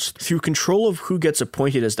owns through control of who gets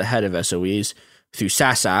appointed as the head of SOEs, through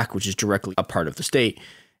SASAC, which is directly a part of the state,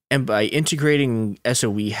 and by integrating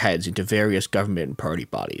SOE heads into various government and party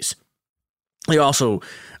bodies. They also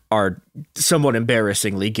are, somewhat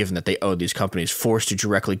embarrassingly, given that they own these companies, forced to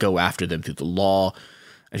directly go after them through the law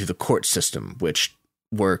and through the court system, which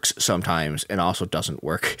works sometimes and also doesn't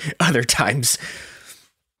work other times.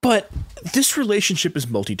 But this relationship is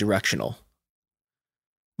multi-directional.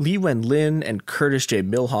 Li Wenlin and Curtis J.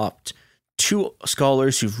 Milhaupt, two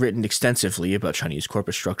scholars who've written extensively about Chinese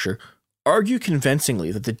corporate structure, argue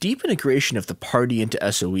convincingly that the deep integration of the party into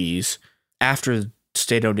SOEs after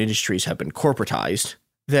state-owned industries have been corporatized,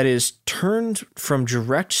 that is, turned from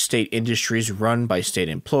direct state industries run by state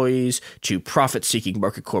employees to profit-seeking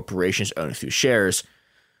market corporations owned through shares,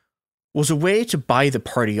 was a way to buy the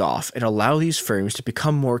party off and allow these firms to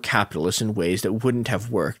become more capitalist in ways that wouldn't have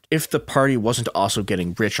worked if the party wasn't also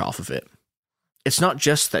getting rich off of it. It's not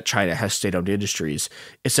just that China has state-owned industries,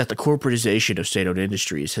 it's that the corporatization of state-owned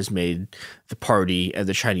industries has made the party and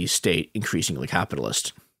the Chinese state increasingly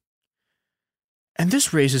capitalist. And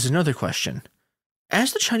this raises another question.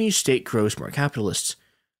 As the Chinese state grows more capitalist,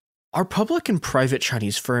 are public and private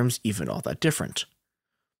Chinese firms even all that different?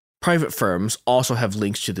 Private firms also have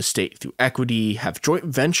links to the state through equity, have joint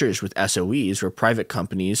ventures with SOEs where private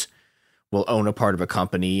companies will own a part of a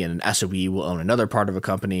company and an SOE will own another part of a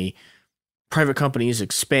company. Private companies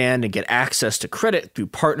expand and get access to credit through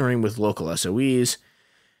partnering with local SOEs.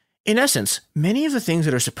 In essence, many of the things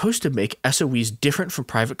that are supposed to make SOEs different from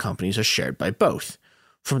private companies are shared by both,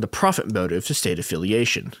 from the profit motive to state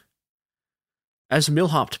affiliation. As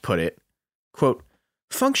Milhaupt put it, quote,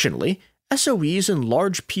 functionally, SOEs and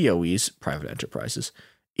large POEs, private enterprises,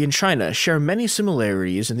 in China share many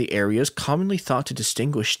similarities in the areas commonly thought to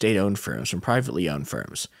distinguish state-owned firms from privately owned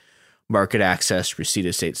firms. Market access, receipt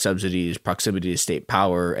of state subsidies, proximity to state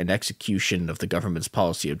power, and execution of the government's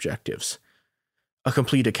policy objectives. A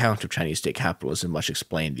complete account of Chinese state capitalism must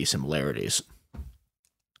explain these similarities.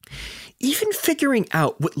 Even figuring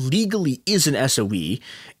out what legally is an SOE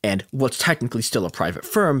and what's technically still a private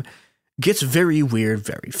firm gets very weird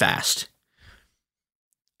very fast.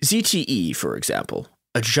 ZTE, for example,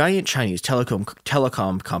 a giant Chinese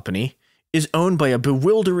telecom company, is owned by a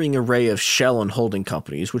bewildering array of shell and holding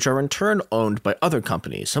companies, which are in turn owned by other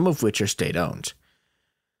companies, some of which are state-owned.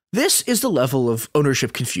 This is the level of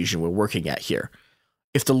ownership confusion we're working at here.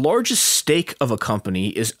 If the largest stake of a company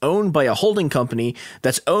is owned by a holding company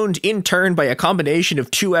that's owned in turn by a combination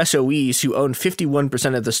of two SOEs who own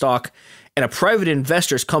 51% of the stock and a private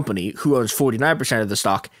investor's company who owns 49% of the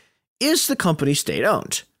stock, is the company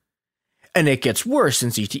state-owned? And it gets worse in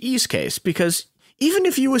ZTE's case, because even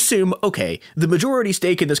if you assume, okay, the majority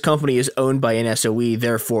stake in this company is owned by an SOE,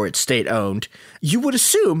 therefore it's state-owned, you would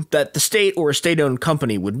assume that the state or a state-owned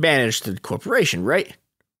company would manage the corporation, right?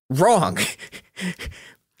 Wrong.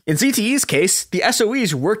 In ZTE's case, the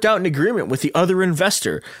SOEs worked out an agreement with the other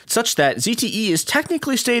investor, such that ZTE is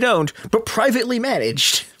technically state-owned, but privately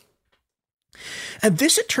managed. And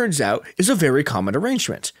this, it turns out, is a very common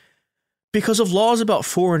arrangement. Because of laws about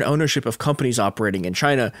foreign ownership of companies operating in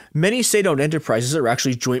China, many state-owned enterprises are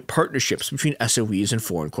actually joint partnerships between SOEs and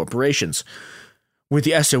foreign corporations, where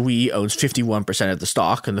the SOE owns 51% of the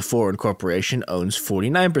stock and the foreign corporation owns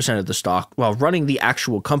 49% of the stock while running the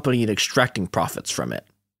actual company and extracting profits from it.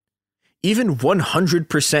 Even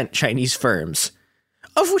 100% Chinese firms,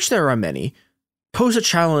 of which there are many, pose a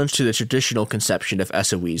challenge to the traditional conception of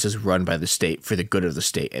SOEs as run by the state for the good of the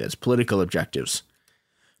state and its political objectives.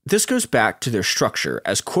 This goes back to their structure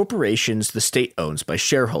as corporations the state owns by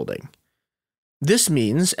shareholding. This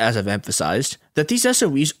means, as I've emphasized, that these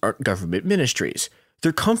SOEs aren't government ministries.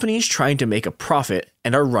 They're companies trying to make a profit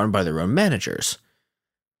and are run by their own managers.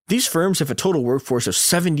 These firms have a total workforce of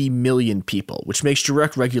 70 million people, which makes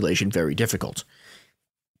direct regulation very difficult.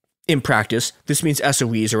 In practice, this means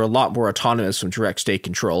SOEs are a lot more autonomous from direct state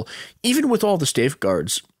control, even with all the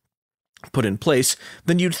safeguards put in place,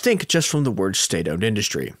 than you'd think just from the word state-owned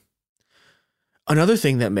industry. Another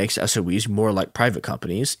thing that makes SOEs more like private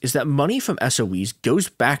companies is that money from SOEs goes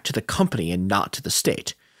back to the company and not to the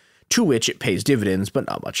state, to which it pays dividends but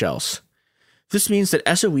not much else. This means that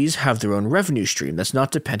SOEs have their own revenue stream that's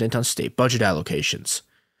not dependent on state budget allocations.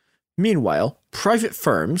 Meanwhile, private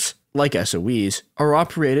firms, like SOEs, are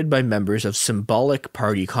operated by members of symbolic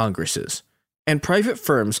party congresses. And private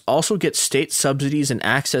firms also get state subsidies and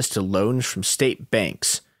access to loans from state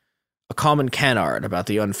banks. A common canard about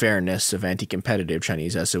the unfairness of anti-competitive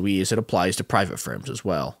Chinese SOEs, it applies to private firms as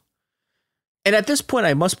well. And at this point,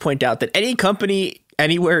 I must point out that any company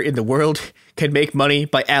anywhere in the world can make money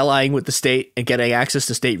by allying with the state and getting access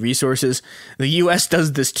to state resources. The US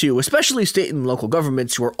does this too, especially state and local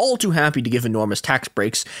governments who are all too happy to give enormous tax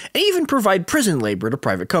breaks and even provide prison labor to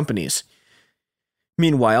private companies.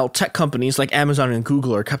 Meanwhile, tech companies like Amazon and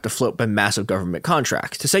Google are kept afloat by massive government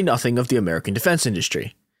contracts, to say nothing of the American defense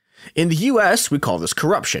industry. In the US, we call this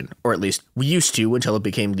corruption, or at least we used to until it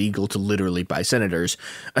became legal to literally buy senators,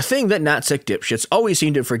 a thing that NatSec dipshits always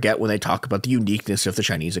seem to forget when they talk about the uniqueness of the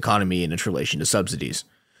Chinese economy and its relation to subsidies.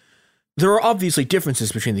 There are obviously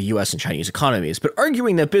differences between the US and Chinese economies, but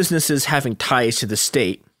arguing that businesses having ties to the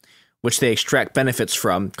state, which they extract benefits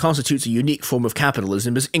from, constitutes a unique form of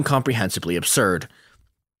capitalism is incomprehensibly absurd.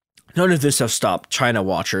 None of this has stopped China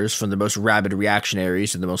watchers, from the most rabid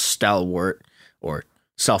reactionaries to the most stalwart, or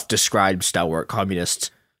self-described stalwart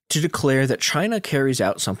communists, to declare that China carries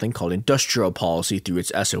out something called industrial policy through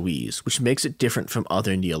its SOEs, which makes it different from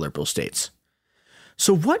other neoliberal states.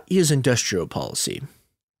 So what is industrial policy?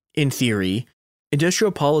 In theory,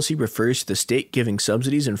 industrial policy refers to the state giving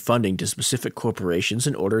subsidies and funding to specific corporations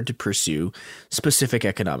in order to pursue specific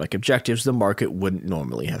economic objectives the market wouldn't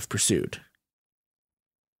normally have pursued.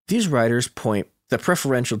 These writers point the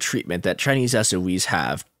preferential treatment that Chinese SOEs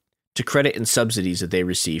have to credit and subsidies that they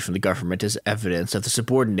receive from the government as evidence of the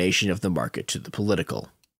subordination of the market to the political,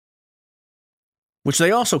 which they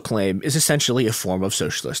also claim is essentially a form of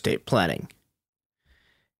socialist state planning.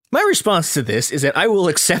 My response to this is that I will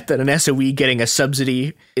accept that an SOE getting a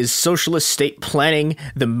subsidy is socialist state planning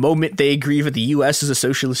the moment they agree that the US is a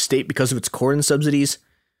socialist state because of its corn subsidies.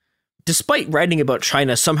 Despite writing about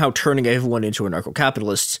China somehow turning everyone into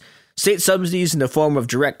anarcho-capitalists, state subsidies in the form of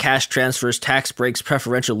direct cash transfers, tax breaks,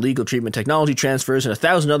 preferential legal treatment, technology transfers, and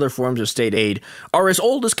 1,000 other forms of state aid are as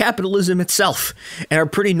old as capitalism itself and are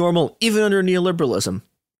pretty normal even under neoliberalism.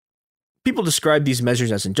 People describe these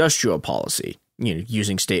measures as industrial policy,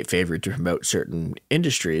 using state favor to promote certain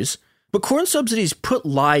industries, but corn subsidies put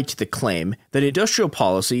lie to the claim that industrial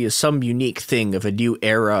policy is some unique thing of a new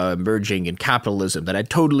era emerging in capitalism that had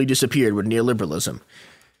totally disappeared with neoliberalism.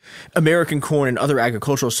 American corn and other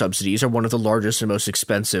agricultural subsidies are one of the largest and most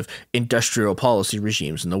expensive industrial policy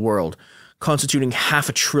regimes in the world, constituting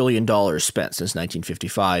 $500 billion spent since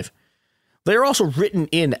 1955. They are also written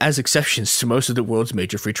in as exceptions to most of the world's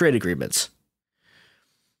major free trade agreements.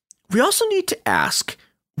 We also need to ask,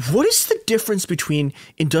 what is the difference between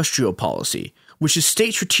industrial policy, which is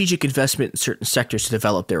state strategic investment in certain sectors to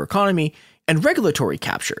develop their economy, and regulatory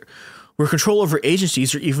capture, where control over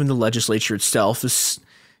agencies or even the legislature itself is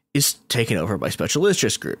taken over by special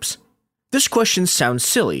interest groups? This question sounds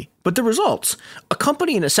silly, but the results, a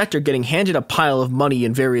company in a sector getting handed a pile of money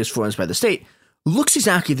in various forms by the state, looks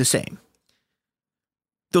exactly the same.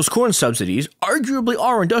 Those corn subsidies arguably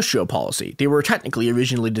are industrial policy. They were technically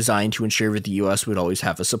originally designed to ensure that the US would always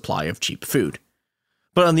have a supply of cheap food.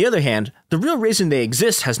 But on the other hand, the real reason they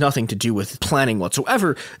exist has nothing to do with planning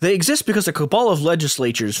whatsoever. They exist because a cabal of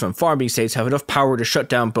legislatures from farming states have enough power to shut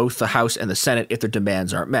down both the House and the Senate if their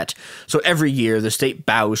demands aren't met. So every year, the state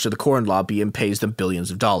bows to the corn lobby and pays them billions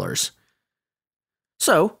of dollars.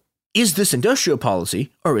 So, is this industrial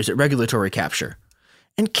policy, or is it regulatory capture?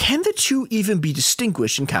 And can the two even be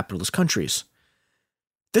distinguished in capitalist countries?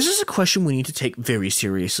 This is a question we need to take very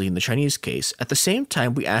seriously in the Chinese case. At the same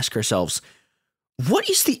time, we ask ourselves, what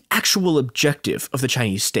is the actual objective of the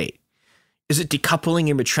Chinese state? Is it decoupling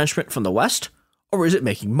and retrenchment from the West, or is it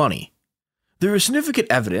making money? There is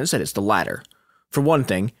significant evidence that it's the latter. For one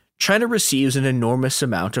thing, China receives an enormous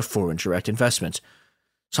amount of foreign direct investment,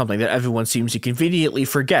 something that everyone seems to conveniently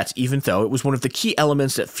forget, even though it was one of the key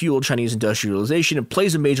elements that fueled Chinese industrialization and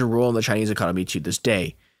plays a major role in the Chinese economy to this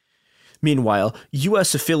day. Meanwhile,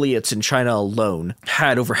 US affiliates in China alone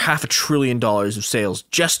had over $500 billion of sales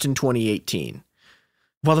just in 2018.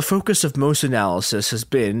 While the focus of most analysis has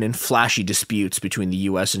been in flashy disputes between the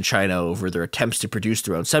US and China over their attempts to produce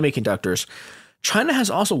their own semiconductors, China has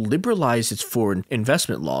also liberalized its foreign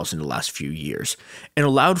investment laws in the last few years and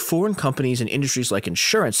allowed foreign companies and industries like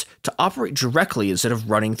insurance to operate directly instead of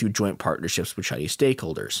running through joint partnerships with Chinese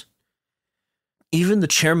stakeholders. Even the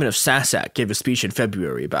chairman of SASAC gave a speech in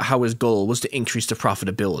February about how his goal was to increase the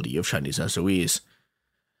profitability of Chinese SOEs.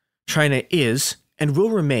 China is, and will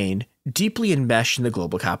remain, deeply enmeshed in the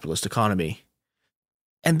global capitalist economy.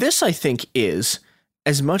 And this, I think, is,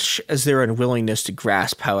 as much as their unwillingness to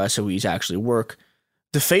grasp how SOEs actually work,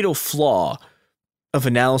 the fatal flaw of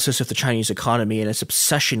analysis of the Chinese economy and its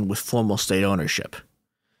obsession with formal state ownership.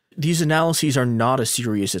 These analyses are not a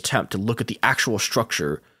serious attempt to look at the actual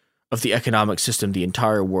structure of the economic system the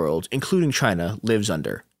entire world, including China, lives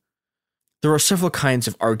under. There are several kinds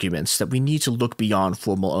of arguments that we need to look beyond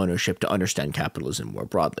formal ownership to understand capitalism more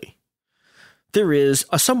broadly. There is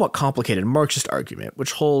a somewhat complicated Marxist argument,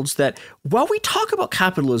 which holds that while we talk about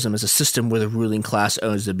capitalism as a system where the ruling class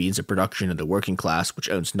owns the means of production and the working class, which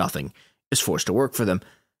owns nothing, is forced to work for them,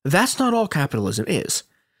 that's not all capitalism is.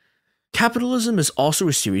 Capitalism is also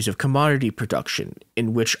a series of commodity production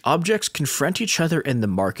in which objects confront each other in the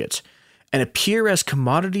market and appear as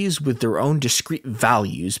commodities with their own discrete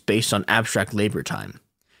values based on abstract labor time.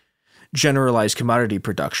 Generalized commodity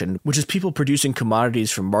production, which is people producing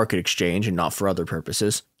commodities for market exchange and not for other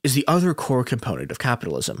purposes, is the other core component of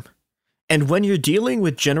capitalism. And when you're dealing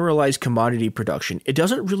with generalized commodity production, it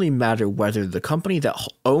doesn't really matter whether the company that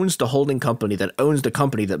owns the holding company that owns the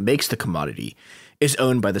company that makes the commodity is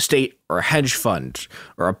owned by the state or a hedge fund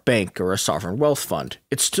or a bank or a sovereign wealth fund.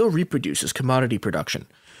 It still reproduces commodity production,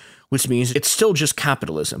 which means it's still just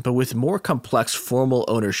capitalism, but with more complex formal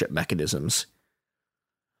ownership mechanisms.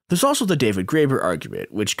 There's also the David Graeber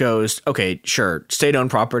argument, which goes, okay, sure, state-owned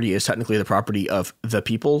property is technically the property of the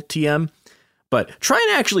people, TM, but try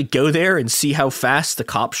and actually go there and see how fast the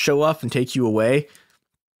cops show up and take you away.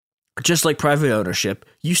 Just like private ownership,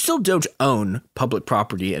 you still don't own public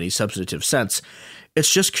property in any substantive sense.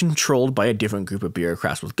 It's just controlled by a different group of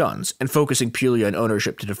bureaucrats with guns, and focusing purely on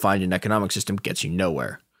ownership to define an economic system gets you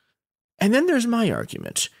nowhere. And then there's my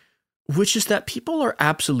argument, which is that people are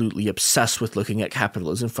absolutely obsessed with looking at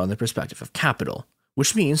capitalism from the perspective of capital,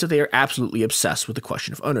 which means that they are absolutely obsessed with the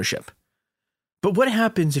question of ownership. But what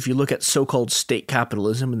happens if you look at so-called state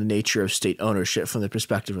capitalism and the nature of state ownership from the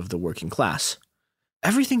perspective of the working class?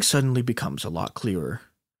 Everything suddenly becomes a lot clearer.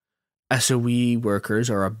 SOE workers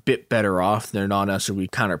are a bit better off than their non-SOE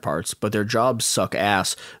counterparts, but their jobs suck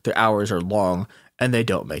ass, their hours are long, and they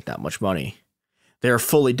don't make that much money. They are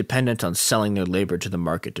fully dependent on selling their labor to the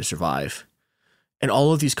market to survive. And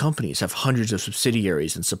all of these companies have hundreds of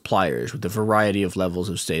subsidiaries and suppliers with a variety of levels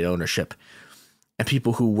of state ownership, and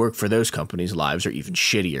people who work for those companies' lives are even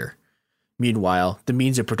shittier. Meanwhile, the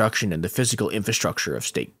means of production and the physical infrastructure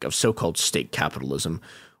of so-called state capitalism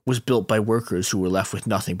was built by workers who were left with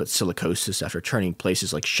nothing but silicosis after turning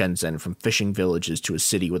places like Shenzhen from fishing villages to a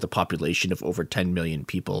city with a population of over 10 million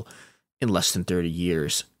people in less than 30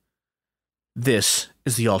 years. This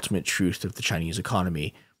is the ultimate truth of the Chinese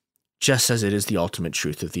economy, just as it is the ultimate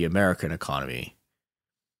truth of the American economy.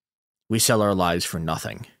 We sell our lives for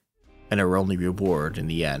nothing, and our only reward in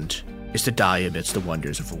the end is to die amidst the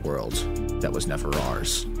wonders of a world that was never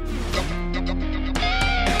ours.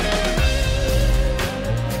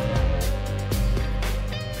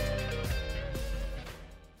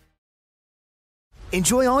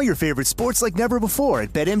 Enjoy all your favorite sports like never before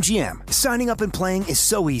at BetMGM. Signing up and playing is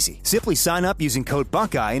so easy. Simply sign up using code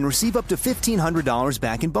Buckeye and receive up to $1,500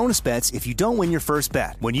 back in bonus bets if you don't win your first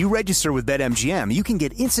bet. When you register with BetMGM, you can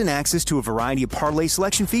get instant access to a variety of parlay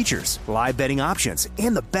selection features, live betting options,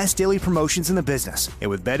 and the best daily promotions in the business. And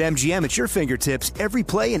with BetMGM at your fingertips, every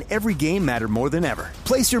play and every game matter more than ever.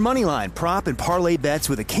 Place your moneyline, prop, and parlay bets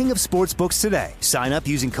with the king of sportsbooks today. Sign up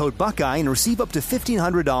using code Buckeye and receive up to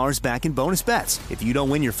 $1,500 back in bonus bets if you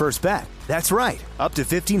don't win your first bet. That's right, up to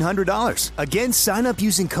 $1,500. Again, sign up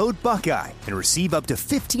using code Buckeye and receive up to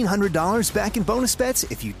 $1,500 back in bonus bets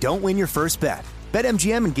if you don't win your first bet.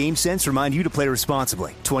 BetMGM and GameSense remind you to play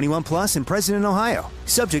responsibly. 21 plus and present in Ohio.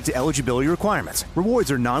 Subject to eligibility requirements.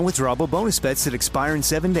 Rewards are non-withdrawable bonus bets that expire in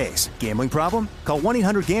 7 days. Gambling problem? Call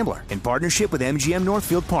 1-800-GAMBLER in partnership with MGM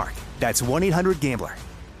Northfield Park. That's 1-800-GAMBLER.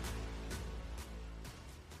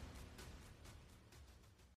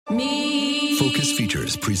 Focus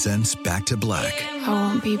Features presents Back to Black. I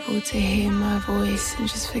want people to hear my voice and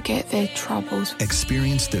just forget their troubles.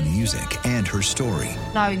 Experience the music and her story.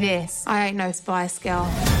 Know this. I ain't no Spice Girl.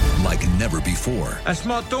 Like never before. That's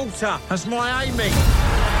my daughter. That's my Amy.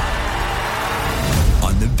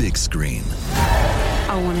 On the big screen.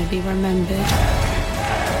 I want to be remembered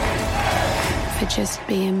for just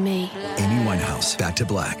being me. Amy Winehouse, Back to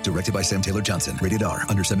Black, directed by Sam Taylor Johnson. Rated R,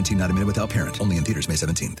 under 17, not a minute without parent. Only in theaters May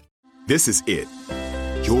 17th. This is it.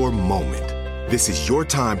 Your moment. This is your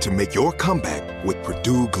time to make your comeback with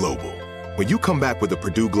Purdue Global. When you come back with a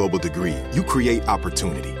Purdue Global degree, you create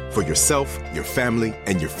opportunity for yourself, your family,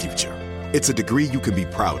 and your future. It's a degree you can be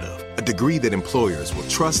proud of, a degree that employers will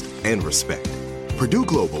trust and respect. Purdue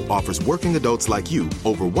Global offers working adults like you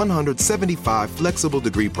over 175 flexible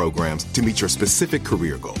degree programs to meet your specific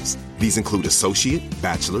career goals. These include associate,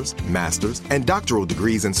 bachelor's, master's, and doctoral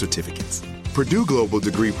degrees and certificates. Purdue Global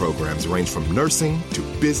degree programs range from nursing to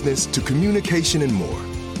business to communication and more.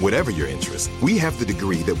 Whatever your interest, we have the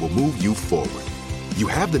degree that will move you forward. You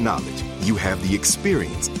have the knowledge, you have the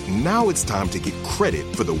experience. Now it's time to get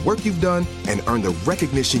credit for the work you've done and earn the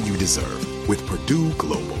recognition you deserve with Purdue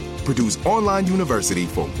Global, Purdue's online university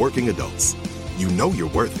for working adults. You know you're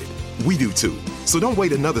worth it. We do too. So don't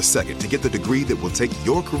wait another second to get the degree that will take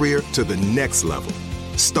your career to the next level.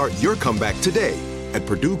 Start your comeback today at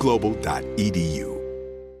purdueglobal.edu.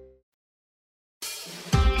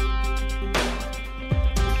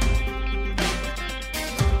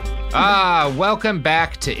 Welcome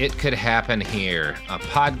back to It Could Happen Here, a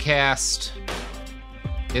podcast.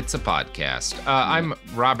 It's a podcast. I'm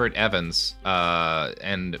Robert Evans,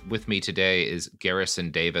 and with me today is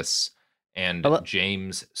Garrison Davis and Hello.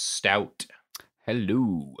 James Stout.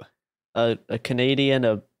 Hello. A Canadian,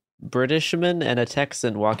 a Britishman, and a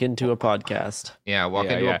Texan walk into a podcast. Yeah, walk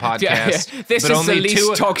into a podcast. Yeah. This is the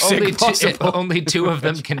least toxic possible. Only two of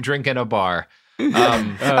them can drink in a bar.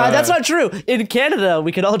 That's not true. In Canada,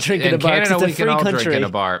 we can all drink in a bar. Canada, it's a we free can all country. drink in a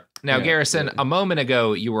bar. Now, Garrison, a moment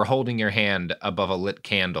ago, you were holding your hand above a lit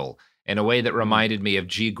candle in a way that reminded me of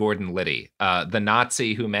G. Gordon Liddy, the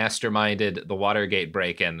Nazi who masterminded the Watergate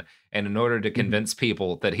break-in, and in order to convince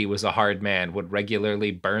people that he was a hard man, would regularly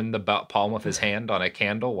burn the palm of his hand on a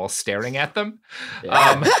candle while staring at them.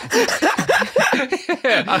 Yeah.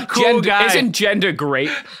 A cool guy. Isn't gender great?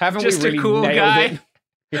 Haven't Just we really a cool nailed guy.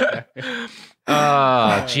 it?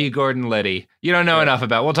 G. Gordon Liddy. You don't know enough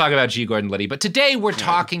about. We'll talk about G. Gordon Liddy, but today we're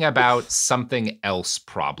talking about something else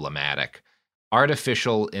problematic: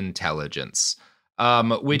 artificial intelligence,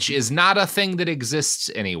 which is not a thing that exists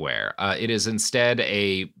anywhere. It is instead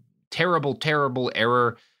a terrible, terrible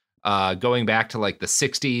error going back to like the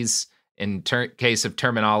 60s in case of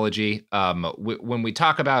terminology. When we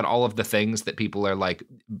talk about all of the things that people are like,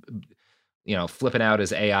 flipping out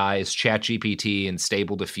as AIs, ChatGPT and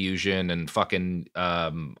Stable Diffusion and fucking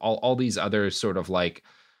all these other sort of like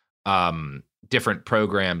different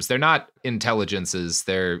programs. They're not intelligences.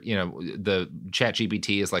 They're, the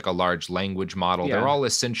ChatGPT is like a large language model. Yeah. They're all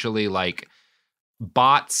essentially like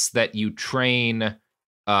bots that you train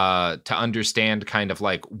to understand kind of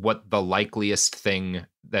like what the likeliest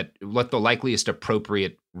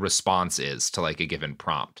appropriate response is to like a given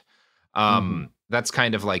prompt. That's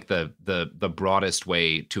kind of like the broadest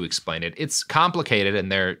way to explain it. It's complicated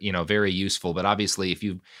and they're, very useful, but obviously if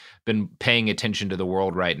you've been paying attention to the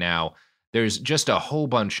world right now, there's just a whole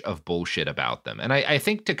bunch of bullshit about them. And I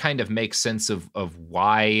think to kind of make sense of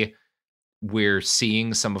why we're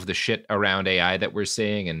seeing some of the shit around AI that we're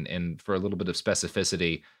seeing, and for a little bit of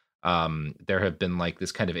specificity, there have been like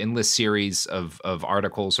this kind of endless series of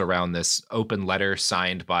articles around this open letter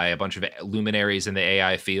signed by a bunch of luminaries in the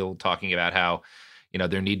AI field talking about how,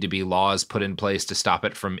 there need to be laws put in place to stop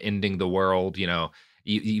it from ending the world.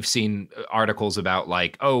 You've seen articles about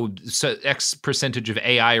like, so X percentage of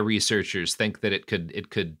AI researchers think that it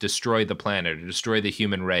could destroy the planet or destroy the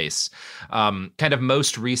human race. Kind of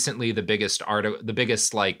most recently, the biggest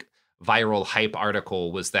like viral hype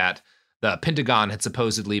article was that the Pentagon had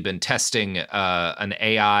supposedly been testing an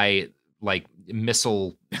AI like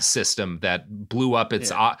missile system that blew up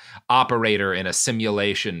its operator in a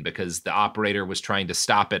simulation because the operator was trying to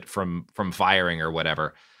stop it from firing or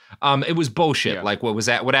whatever. It was bullshit. Yeah. Like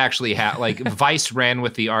what actually happened? Like Vice ran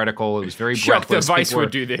with the article. It was very shocked that breathless. Vice People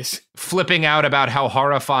would do this. Flipping out about how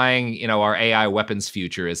horrifying, our AI weapons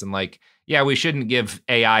future is, and like, yeah, we shouldn't give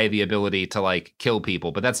AI the ability to like kill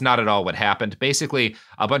people, but that's not at all what happened. Basically,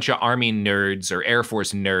 a bunch of Army nerds or Air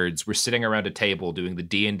Force nerds were sitting around a table doing the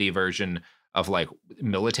D&D version of like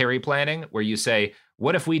military planning, where you say,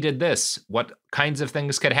 what if we did this? What kinds of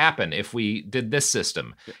things could happen if we did this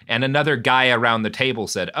system? And another guy around the table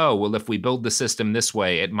said, oh, well, if we build the system this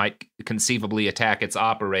way, it might conceivably attack its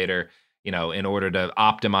operator, in order to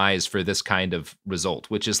optimize for this kind of result,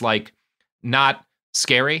 which is like not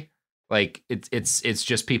scary. Like it's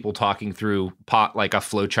just people talking through like a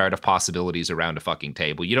flowchart of possibilities around a fucking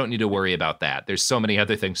table. You don't need to worry about that. There's so many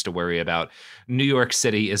other things to worry about. New York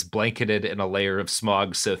City is blanketed in a layer of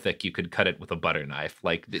smog so thick you could cut it with a butter knife.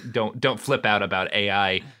 Like don't flip out about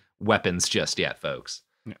AI weapons just yet, folks.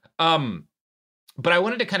 Yeah. But I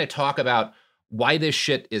wanted to kind of talk about why this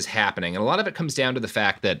shit is happening, and a lot of it comes down to the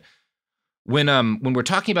fact that when we're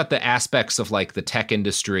talking about the aspects of like the tech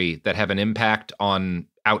industry that have an impact on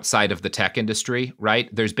outside of the tech industry, right?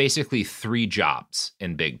 There's basically 3 jobs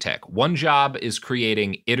in big tech. One job is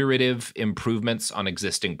creating iterative improvements on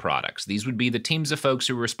existing products. These would be the teams of folks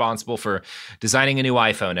who are responsible for designing a new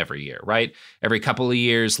iPhone every year, right? Every couple of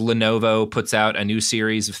years, Lenovo puts out a new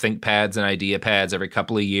series of ThinkPads and IdeaPads. Every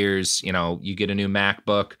couple of years, you get a new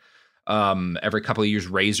MacBook. Every couple of years,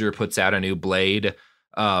 Razer puts out a new Blade.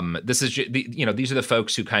 These are the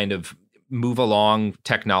folks who kind of move along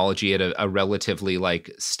technology at a relatively like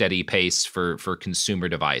steady pace for consumer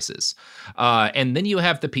devices. And then you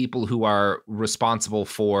have the people who are responsible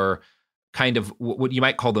for kind of what you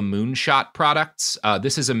might call the moonshot products.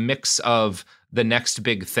 This is a mix of the next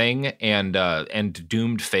big thing and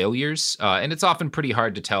doomed failures. And it's often pretty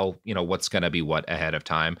hard to tell, what's going to be what ahead of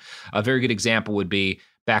time. A very good example would be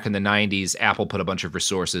back in the 90s, Apple put a bunch of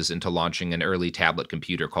resources into launching an early tablet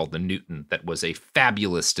computer called the Newton that was a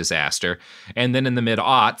fabulous disaster. And then in the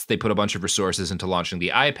mid-aughts, they put a bunch of resources into launching the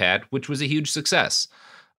iPad, which was a huge success.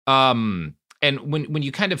 And when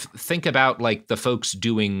you kind of think about like the folks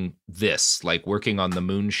doing this, like working on the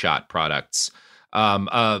moonshot products,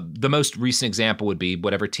 the most recent example would be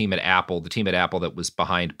the team at Apple that was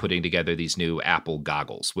behind putting together these new Apple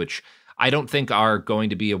goggles, which I don't think are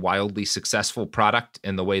going to be a wildly successful product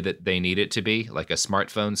in the way that they need it to be, like a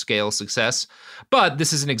smartphone scale success. But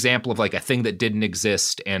this is an example of like a thing that didn't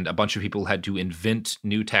exist, and a bunch of people had to invent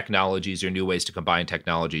new technologies or new ways to combine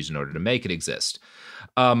technologies in order to make it exist.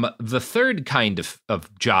 The third kind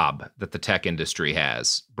of job that the tech industry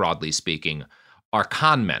has, broadly speaking, are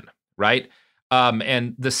con men, right?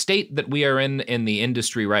 And the state that we are in the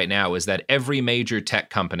industry right now is that every major tech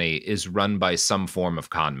company is run by some form of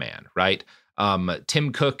con man, right?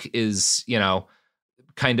 Tim Cook is,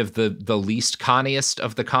 kind of the least conniest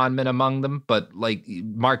of the con men among them, but like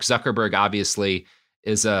Mark Zuckerberg obviously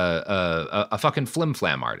is a fucking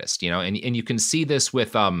flim-flam artist, and you can see this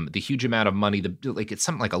with the huge amount of money, it's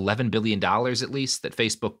something like $11 billion at least that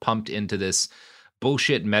Facebook pumped into this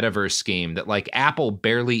bullshit metaverse scheme that like Apple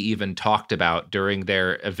barely even talked about during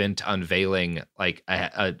their event unveiling like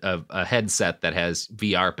a headset that has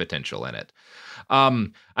VR potential in it.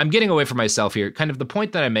 I'm getting away from myself here. Kind of the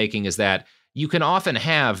point that I'm making is that you can often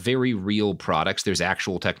have very real products. There's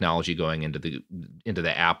actual technology going into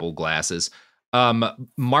the Apple glasses,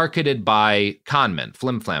 marketed by con men,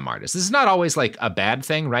 flim-flam artists. This is not always like a bad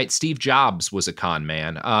thing, right? Steve Jobs was a con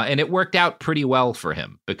man, and it worked out pretty well for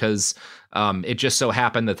him because it just so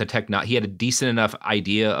happened that he had a decent enough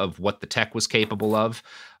idea of what the tech was capable of,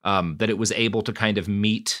 that it was able to kind of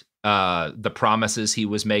meet the promises he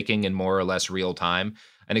was making in more or less real time.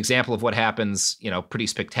 An example of what happens, pretty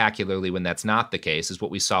spectacularly when that's not the case is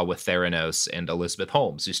what we saw with Theranos and Elizabeth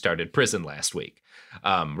Holmes, who started prison last week.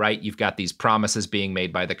 Right? You've got these promises being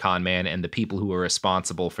made by the con man, and the people who are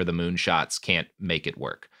responsible for the moonshots can't make it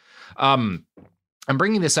work. I'm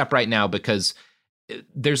bringing this up right now because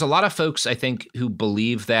there's a lot of folks, I think, who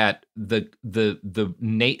believe that the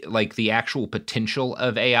actual potential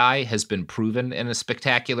of AI has been proven in a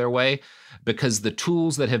spectacular way because the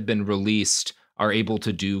tools that have been released are able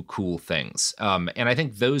to do cool things. And I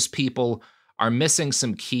think those people are missing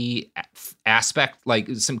some key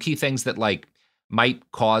some key things that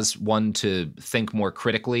might cause one to think more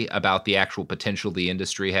critically about the actual potential the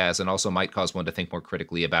industry has, and also might cause one to think more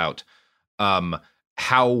critically about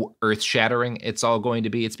how earth-shattering it's all going to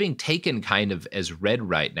be. It's being taken kind of as read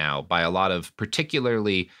right now by a lot of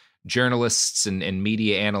particularly journalists and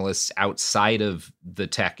media analysts outside of the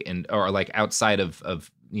tech outside of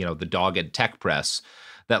the dogged tech press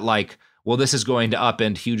that this is going to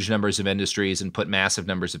upend huge numbers of industries and put massive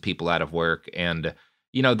numbers of people out of work. And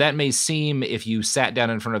that may seem, if you sat down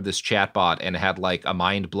in front of this chatbot and had a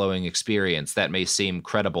mind-blowing experience, that may seem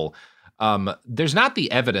credible. There's not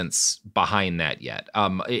the evidence behind that yet.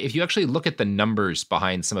 If you actually look at the numbers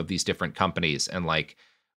behind some of these different companies and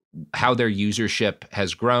how their usership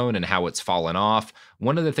has grown and how it's fallen off,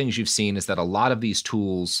 one of the things you've seen is that a lot of these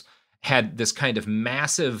tools had this kind of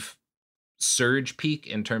massive surge peak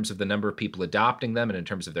in terms of the number of people adopting them and in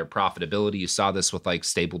terms of their profitability. You saw this with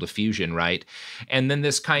Stable Diffusion, right? And then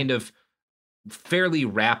this kind of fairly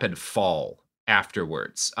rapid fall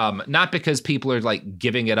afterwards. Not because people are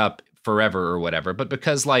giving it up forever or whatever, but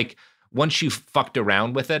because once you've fucked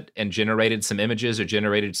around with it and generated some images or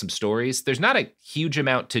generated some stories, there's not a huge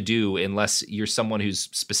amount to do unless you're someone who's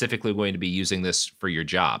specifically going to be using this for your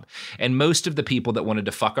job. And most of the people that wanted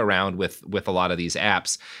to fuck around with a lot of these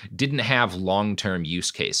apps didn't have long-term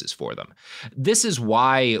use cases for them. This is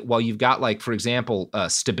why, while you've got for example,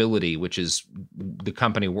 Stability, which is the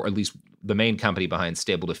company, or at least the main company behind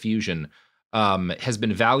Stable Diffusion, has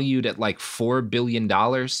been valued at like $4 billion,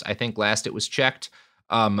 I think last it was checked.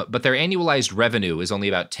 But their annualized revenue is only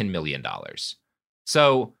about $10 million.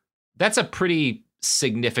 So that's a pretty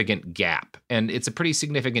significant gap. And it's a pretty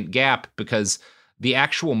significant gap because the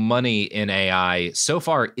actual money in AI so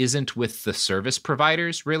far isn't with the service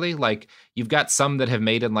providers, really. Like, you've got some that have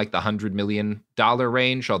made in like the $100 million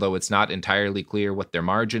range, although it's not entirely clear what their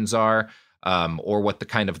margins are. Or what the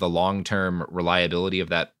kind of the long-term reliability of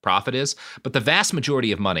that profit is. But the vast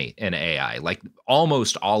majority of money in AI, like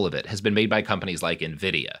almost all of it, has been made by companies like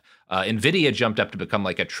NVIDIA. NVIDIA jumped up to become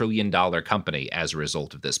like $1 trillion company as a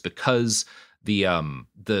result of this, because the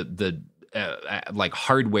like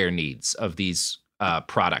hardware needs of these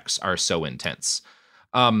products are so intense.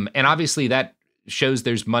 And obviously that shows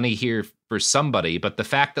there's money here for somebody, but the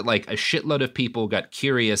fact that like a shitload of people got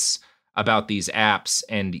curious about these apps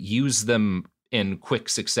and used them in quick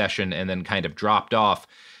succession and then kind of dropped off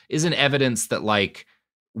isn't evidence that like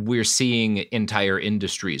we're seeing entire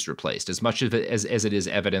industries replaced, as much of it as it is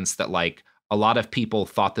evidence that like a lot of people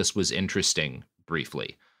thought this was interesting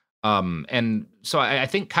briefly. And so I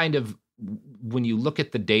think kind of when you look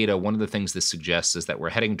at the data, one of the things this suggests is that we're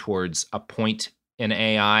heading towards a point in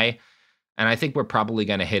AI, and I think we're probably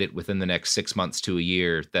going to hit it within the next 6 months to a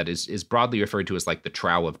year, that is broadly referred to as like the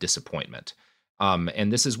trough of disappointment.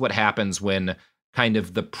 And this is what happens when kind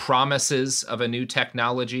of the promises of a new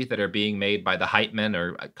technology that are being made by the hype men,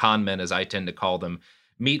 or con men as I tend to call them,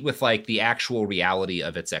 meet with like the actual reality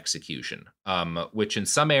of its execution, which in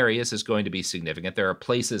some areas is going to be significant. There are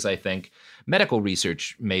places, I think, medical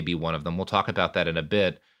research may be one of them. We'll talk about that in a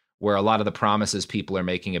bit, where a lot of the promises people are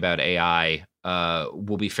making about AI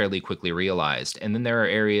will be fairly quickly realized. And then there are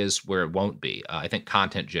areas where it won't be. I think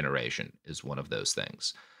content generation is one of those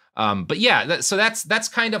things. But yeah, so that's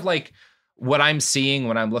kind of like what I'm seeing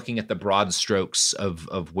when I'm looking at the broad strokes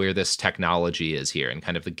of where this technology is here, and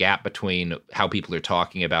kind of the gap between how people are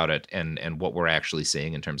talking about it and what we're actually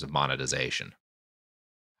seeing in terms of monetization.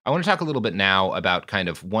 I want to talk a little bit now about kind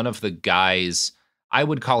of one of the guys, I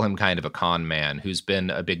would call him kind of a con man, who's been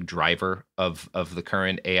a big driver of the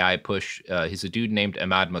current AI push. He's a dude named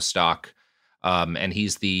Emad Mostaque, and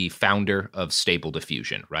he's the founder of Stable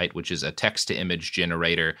Diffusion, right? Which is a text-to-image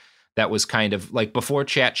generator that was kind of like, before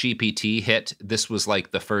ChatGPT hit, this was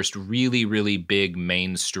like the first really, really big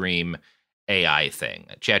mainstream AI thing.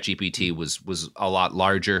 ChatGPT was a lot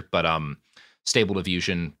larger, but Stable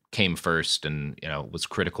Diffusion came first, and was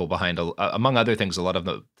critical behind, among other things, a lot of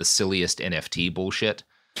the silliest NFT bullshit.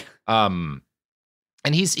 And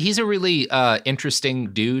he's a really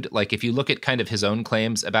interesting dude. Like, if you look at kind of his own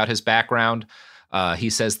claims about his background, he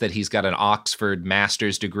says that he's got an Oxford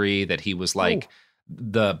master's degree, that he was like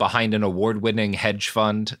behind an award-winning hedge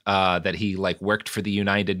fund, that he like worked for the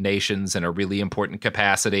United Nations in a really important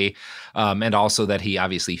capacity, and also that he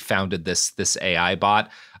obviously founded this AI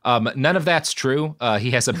bot. None of that's true.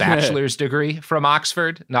 He has a bachelor's degree from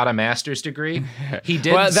Oxford, not a master's degree. He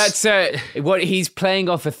did. Well, that's what he's playing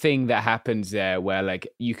off a thing that happens there, where like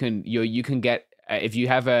you can get if you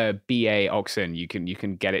have a BA Oxon, you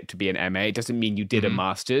can get it to be an MA. It doesn't mean you did a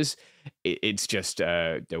master's. It's just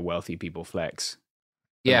the wealthy people flex.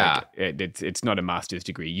 Yeah, like, it's not a master's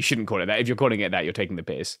degree. You shouldn't call it that. If you're calling it that, you're taking the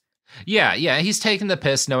piss. Yeah, he's taking the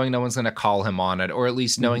piss, knowing no one's going to call him on it, or at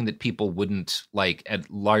least knowing that people wouldn't like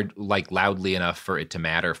loudly enough for it to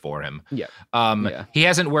matter for him. Yeah. He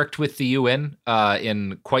hasn't worked with the UN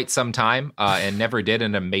in quite some time, and never did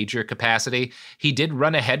in a major capacity. He did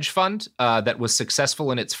run a hedge fund that was successful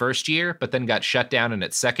in its first year, but then got shut down in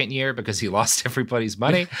its second year because he lost everybody's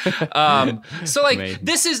money. So like Amazing.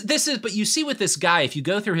 this is, but you see with this guy, if you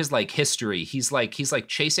go through his like history, he's like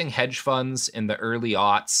chasing hedge funds in the early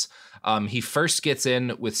aughts. He first gets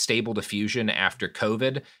in with Stable Diffusion after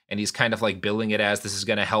COVID, and he's kind of like billing it as this is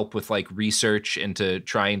going to help with like research into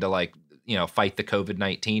trying to like, fight the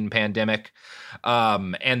COVID-19 pandemic.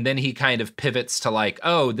 And then he kind of pivots to like,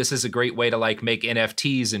 oh, this is a great way to like make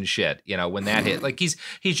NFTs and shit, when that hit. Like he's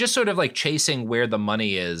just sort of like chasing where the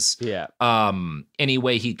money is. Yeah. Any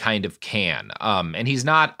way he kind of can. And he's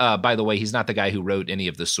not, by the way, he's not the guy who wrote any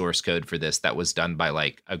of the source code for this. That was done by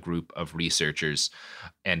like a group of researchers.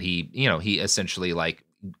 And he essentially like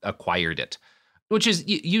acquired it, which is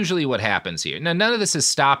usually what happens here. Now, none of this has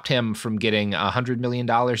stopped him from getting $100 million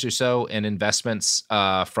or so in investments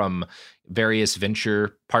from various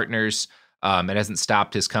venture partners. It hasn't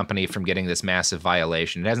stopped his company from getting this massive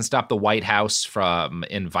violation. It hasn't stopped the White House from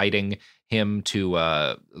inviting him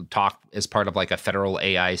to talk as part of like a federal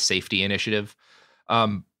AI safety initiative.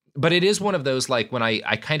 But it is one of those, like, when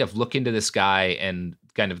I kind of look into this guy and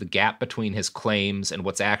kind of the gap between his claims and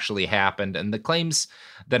what's actually happened, and the claims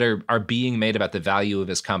that are being made about the value of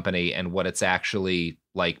his company and what it's actually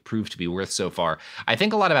like proved to be worth so far. I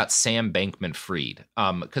think a lot about Sam Bankman-Fried,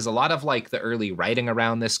 because a lot of like the early writing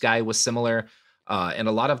around this guy was similar, and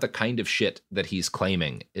a lot of the kind of shit that he's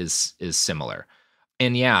claiming is similar.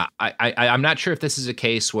 And yeah, I'm not sure if this is a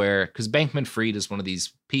case where, because Bankman-Fried is one of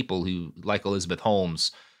these people who, like Elizabeth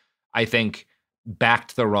Holmes, I think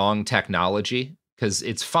backed the wrong technology, because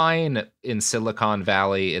it's fine in Silicon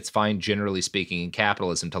Valley, it's fine generally speaking in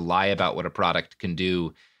capitalism to lie about what a product can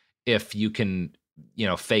do if you can,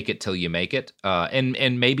 fake it till you make it.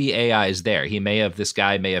 And maybe AI is there. This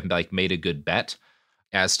guy may have like made a good bet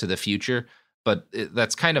as to the future, but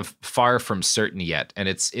that's kind of far from certain yet. And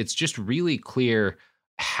it's just really clear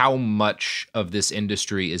how much of this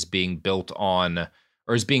industry is being built on,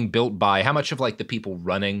 or is being built by, how much of like the people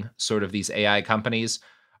running sort of these AI companies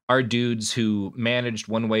are dudes who managed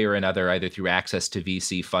one way or another, either through access to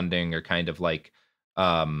VC funding or kind of like,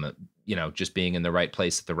 just being in the right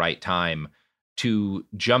place at the right time, to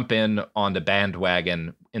jump in on the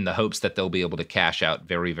bandwagon in the hopes that they'll be able to cash out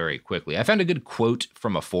very, very quickly. I found a good quote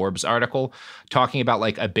from a Forbes article talking about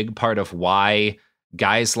like a big part of why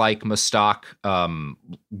guys like Mustak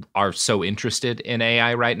are so interested in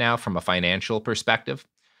AI right now from a financial perspective.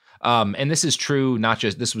 And this is true,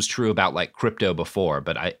 this was true about like crypto before,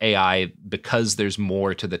 but AI, because there's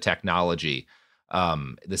more to the technology,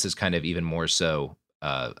 this is kind of even more so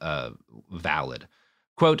valid.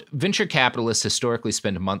 Quote, venture capitalists historically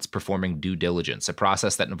spend months performing due diligence, a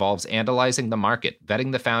process that involves analyzing the market,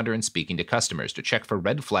 vetting the founder, and speaking to customers to check for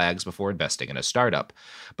red flags before investing in a startup.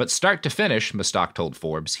 But start to finish, Mustak told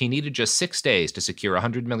Forbes, he needed just 6 days to secure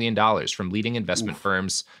 $100 million from leading investment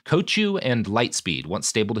firms Coatue and Lightspeed once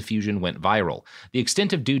Stable Diffusion went viral. The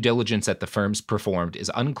extent of due diligence that the firms performed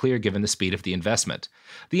is unclear given the speed of the investment.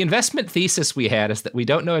 The investment thesis we had is that we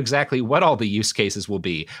don't know exactly what all the use cases will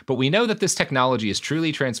be, but we know that this technology is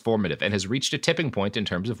truly transformative and has reached a tipping point in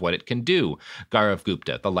terms of what it can do, Gaurav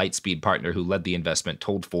Gupta, the Lightspeed partner who led the investment,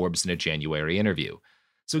 told Forbes in a January interview.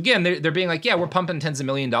 So again, they're being like, yeah, we're pumping tens of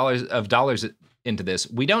millions of dollars into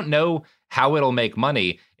this. We don't know how it'll make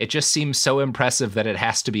money. It just seems so impressive that it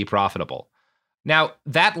has to be profitable. Now,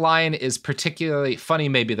 that line is particularly funny,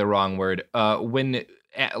 maybe the wrong word, when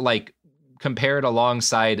like compared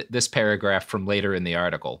alongside this paragraph from later in the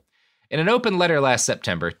article. In an open letter last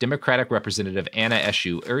September, Democratic Representative Anna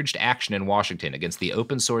Eshoo urged action in Washington against the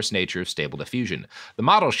open source nature of Stable Diffusion. The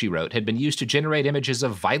model, she wrote, had been used to generate images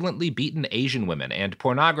of violently beaten Asian women and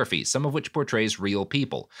pornography, some of which portrays real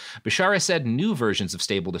people. Bishara said new versions of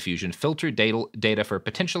Stable Diffusion filtered data for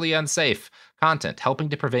potentially unsafe content, helping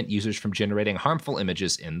to prevent users from generating harmful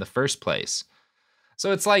images in the first place.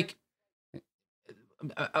 So it's like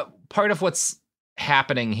part of what's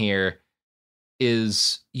happening here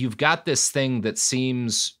is you've got this thing that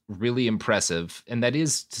seems really impressive, and that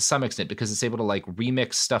is to some extent because it's able to like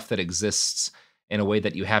remix stuff that exists in a way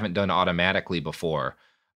that you haven't done automatically before.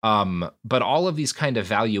 But all of these kind of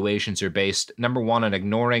valuations are based, number one, on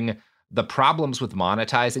ignoring the problems with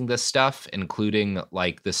monetizing this stuff, including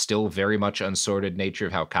like the still very much unsorted nature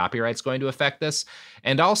of how copyright's going to affect this.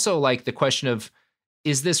 And also like the question of,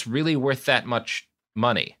 is this really worth that much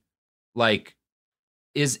money? Like,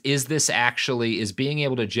 is being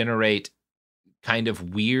able to generate kind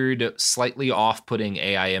of weird, slightly off-putting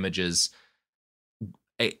AI images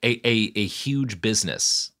a huge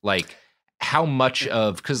business? Like how much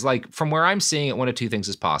of, because like from where I'm seeing it, one of two things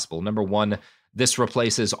is possible. Number one, this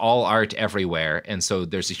replaces all art everywhere, and so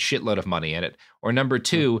there's a shitload of money in it. Or number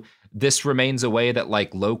two, this remains a way that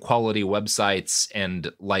like low quality websites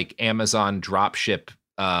and like Amazon dropship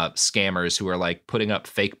scammers who are like putting up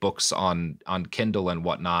fake books on Kindle and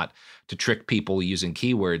whatnot to trick people using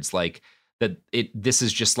keywords, like that this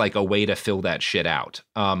is just like a way to fill that shit out.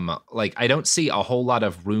 Like I don't see a whole lot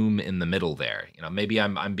of room in the middle there. You know, maybe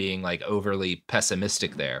I'm being like overly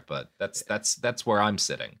pessimistic there, but that's where I'm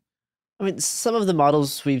sitting. I mean, some of the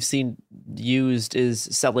models we've seen used is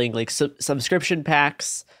selling like subscription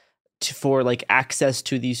packs for like access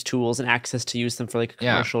to these tools and access to use them for like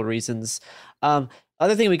commercial reasons.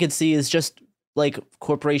 Other thing we could see is just like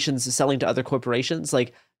corporations selling to other corporations,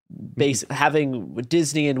 like having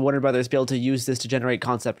Disney and Warner Brothers be able to use this to generate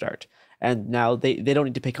concept art. And now they don't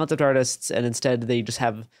need to pay concept artists, and instead they just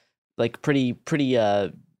have like pretty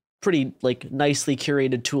like nicely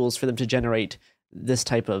curated tools for them to generate this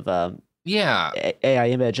type of AI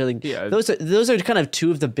image. I think those are kind of two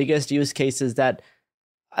of the biggest use cases that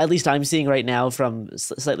at least I'm seeing right now from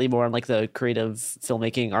slightly more on like the creative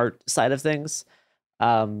filmmaking art side of things.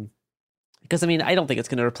 Because I mean, I don't think it's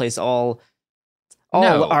going to replace all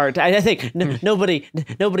art. I think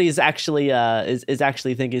nobody is actually is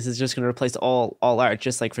actually thinking this is just going to replace all art,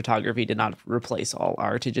 just like photography did not replace all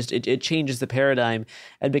art. It changes the paradigm,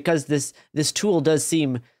 and because this tool does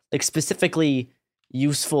seem like specifically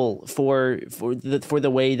useful for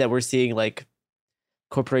the way that we're seeing like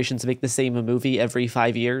corporations make the same movie every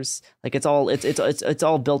 5 years. Like it's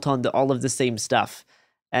all built on all of the same stuff.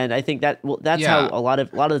 And I think that's how a lot of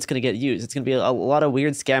it's going to get used. It's going to be a lot of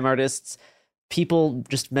weird scam artists, people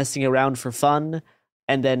just messing around for fun,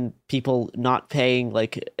 and then people not paying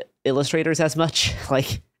like illustrators as much.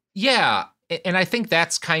 Like, yeah. And I think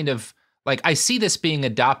that's kind of like, I see this being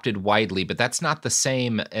adopted widely, but that's not the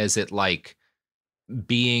same as it like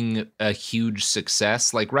being a huge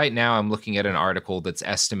success. Like right now I'm looking at an article that's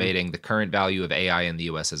estimating the current value of AI in the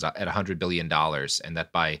US is at $100 billion, and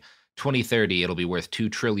that by 2030 it'll be worth $2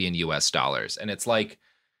 trillion US. And it's like,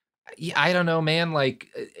 I don't know, man. Like,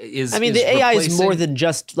 the AI is more than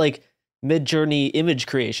just like Mid-Journey image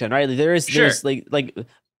creation, right? There's like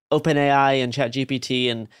OpenAI and ChatGPT,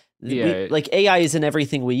 and like AI is in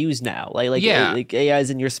everything we use now. Like AI is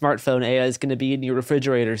in your smartphone. AI is going to be in your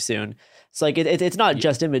refrigerator soon. So like it's not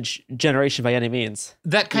just image generation by any means.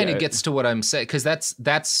 That kind of gets to what I'm saying, because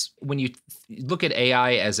that's when you look at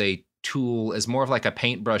AI as a tool, as more of like a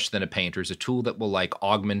paintbrush than a painter, is a tool that will like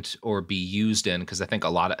augment or be used in, because I think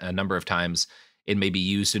a number of times it may be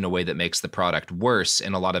used in a way that makes the product worse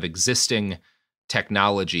in a lot of existing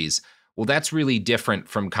technologies. Well, that's really different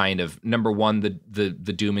from kind of, number one, the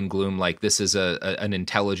doom and gloom, like this is an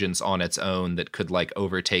intelligence on its own that could like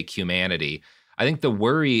overtake humanity. I think the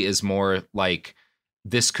worry is more like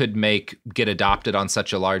this could get adopted on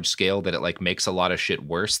such a large scale that it like makes a lot of shit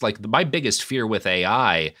worse. Like my biggest fear with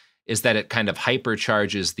AI is that it kind of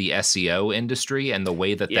hypercharges the SEO industry and the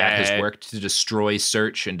way that has worked to destroy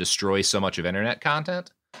search and destroy so much of internet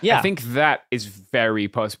content. Yeah, I think that is very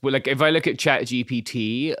possible. Like if I look at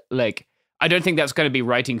ChatGPT, like I don't think that's going to be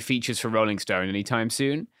writing features for Rolling Stone anytime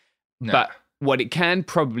soon. No. But what it can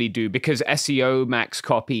probably do, because SEO max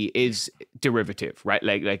copy is derivative, right?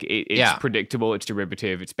 Like it's predictable, it's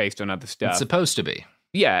derivative, it's based on other stuff. It's supposed to be.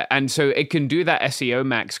 Yeah, and so it can do that SEO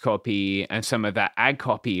max copy and some of that ad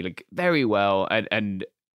copy like very well, and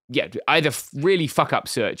either really fuck up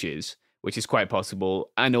searches, which is quite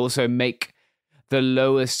possible, and also make the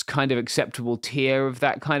lowest kind of acceptable tier of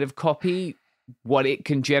that kind of copy what it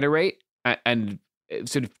can generate, and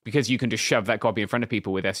sort of because you can just shove that copy in front of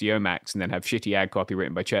people with SEO max and then have shitty ad copy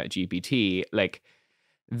written by ChatGPT, like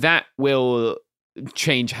that will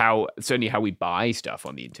change certainly how we buy stuff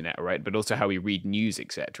on the internet, right? But also how we read news,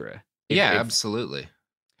 etc. Absolutely.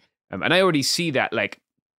 And I already see that. Like,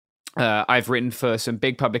 I've written for some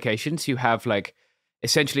big publications who have like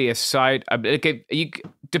essentially a side.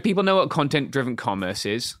 Do people know what content-driven commerce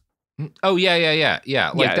is? Oh yeah.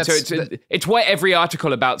 Like so it's why every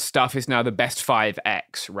article about stuff is now the best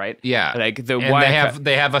 5x, right? Yeah, like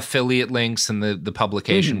they have affiliate links, and the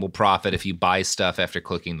publication will profit if you buy stuff after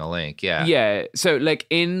clicking the link. Yeah. So like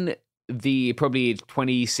in the probably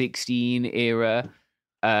 2016 era,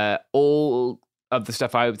 all of the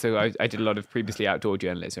stuff I did a lot of previously outdoor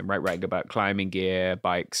journalism, right? Writing about climbing gear,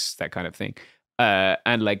 bikes, that kind of thing,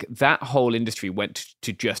 and like that whole industry went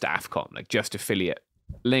to just AFCOM, like just affiliate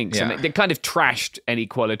links, and they kind of trashed any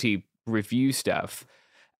quality review stuff.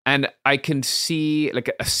 And I can see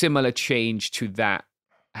like a similar change to that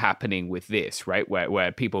happening with this, right?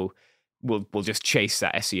 Where people will just chase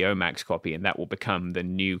that SEO max copy, and that will become the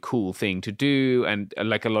new cool thing to do, and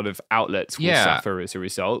like a lot of outlets will suffer as a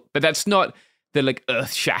result. But that's not the like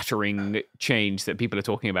earth-shattering change that people are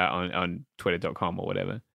talking about on twitter.com or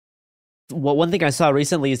whatever. Well, one thing I saw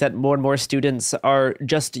recently is that more and more students are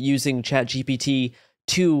just using ChatGPT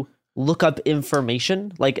to look up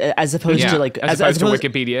information, like as opposed to like as opposed to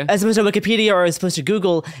Wikipedia, or as opposed to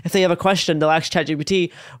Google. If they have a question, they'll ask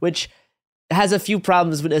ChatGPT, which has a few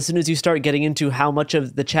problems. But as soon as you start getting into how much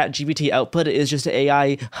of the ChatGPT output is just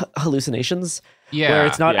AI hallucinations, where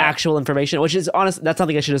it's not actual information, which is honest, that's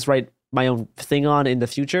something I should just write my own thing on in the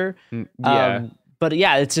future. But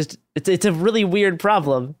it's a really weird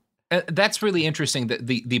problem. That's really interesting. That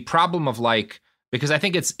the problem of like, because I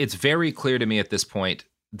think it's very clear to me at this point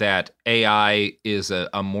that AI is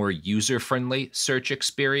a more user-friendly search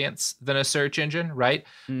experience than a search engine, right?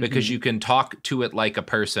 Mm-hmm. Because you can talk to it like a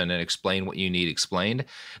person and explain what you need explained.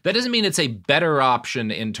 That doesn't mean it's a better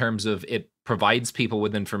option in terms of it provides people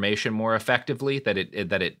with information more effectively, that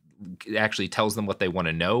it actually tells them what they want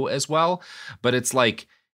to know as well. But it's like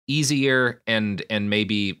easier and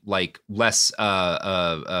maybe like less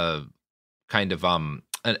kind of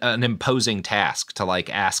an imposing task to like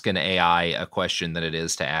ask an AI a question than it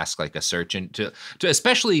is to ask like a search, and to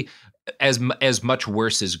especially as much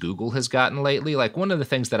worse as Google has gotten lately. Like one of the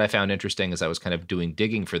things that I found interesting as I was kind of doing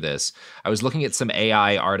digging for this, I was looking at some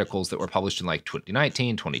AI articles that were published in like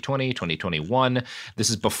 2019, 2020, 2021. This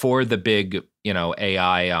is before the big,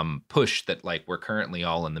 AI push that like we're currently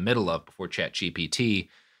all in the middle of, before ChatGPT,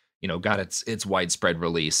 got its widespread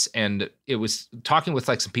release. And it was talking with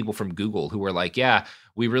like some people from Google who were like, yeah,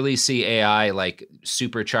 we really see AI like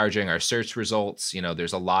supercharging our search results.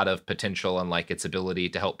 There's a lot of potential in like its ability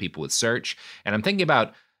to help people with search. And I'm thinking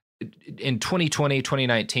about in 2020,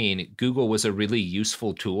 2019, Google was a really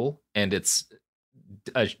useful tool, and it's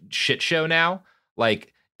a shit show now.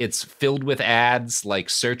 Like it's filled with ads, like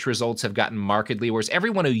search results have gotten markedly worse.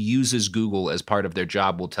 Everyone who uses Google as part of their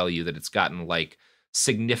job will tell you that it's gotten like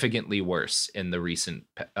significantly worse in the recent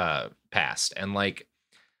past. And like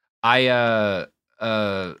I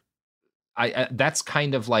that's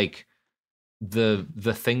kind of like the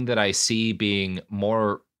thing that I see being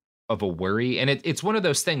more of a worry. And it's one of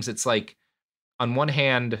those things. It's like, on one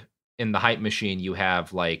hand, in the hype machine, you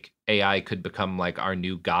have like AI could become like our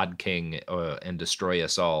new God King and destroy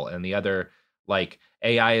us all. And the other, like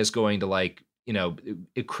AI is going to like,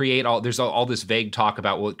 it create there's all this vague talk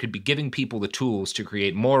about, well, it could be giving people the tools to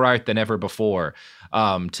create more art than ever before,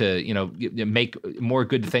 to, make more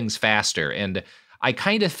good things faster. And I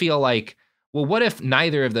kind of feel like, well, what if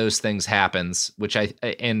neither of those things happens,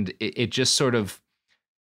 it just sort of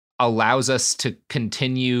allows us to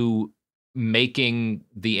continue making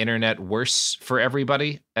the internet worse for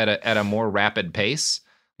everybody at a more rapid pace?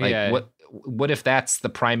 Like, yeah. What if that's the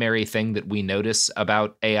primary thing that we notice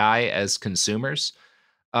about AI as consumers?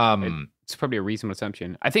 It's probably a reasonable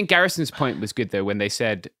assumption. I think Garrison's point was good though, when they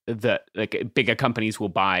said that like bigger companies will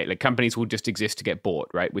buy, like companies will just exist to get bought,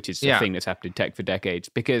 right? Which is the thing that's happened in tech for decades,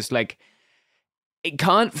 because like it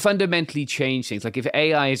can't fundamentally change things. Like if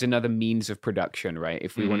AI is another means of production, right?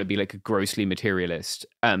 If we want to be like a grossly materialist,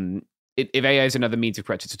 if AI is another means of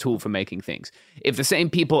production, it's a tool for making things. If the same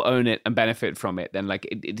people own it and benefit from it, then like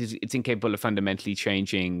it's incapable of fundamentally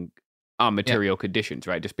changing our material conditions,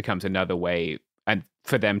 right? It just becomes another way, and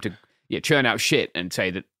for them to churn out shit and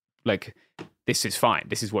say that like this is fine,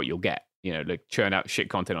 this is what you'll get, like churn out shit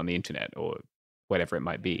content on the internet or whatever it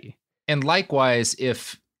might be. And likewise,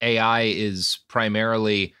 if AI is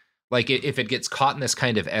primarily, like if it gets caught in this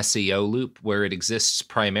kind of SEO loop where it exists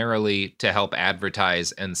primarily to help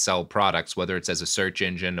advertise and sell products, whether it's as a search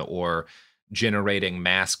engine or generating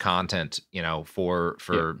mass content, for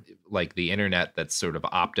like the internet that's sort of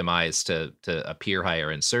optimized to appear higher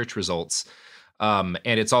in search results. And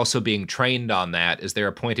it's also being trained on that. Is there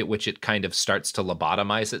a point at which it kind of starts to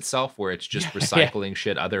lobotomize itself, where it's just recycling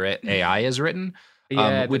shit other AI has written?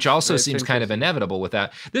 Which also seems kind of inevitable with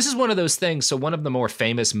that. This is one of those things. So one of the more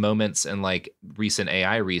famous moments in like recent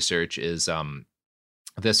AI research is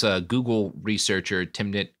this Google researcher,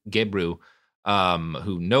 Timnit Gebru,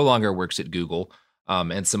 who no longer works at Google,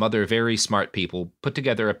 and some other very smart people put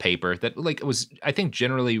together a paper that like was, I think,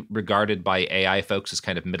 generally regarded by AI folks as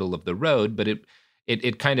kind of middle of the road, but it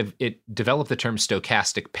developed the term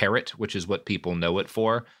stochastic parrot, which is what people know it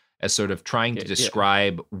for, as sort of trying to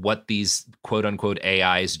describe what these quote unquote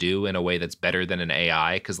AIs do in a way that's better than an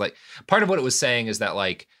AI. Because like part of what it was saying is that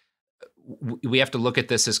like we have to look at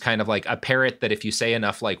this as kind of like a parrot that if you say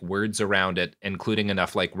enough like words around it, including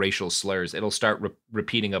enough like racial slurs, it'll start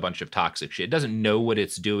repeating a bunch of toxic shit. It doesn't know what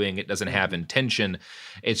it's doing. It doesn't have intention.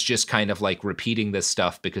 It's just kind of like repeating this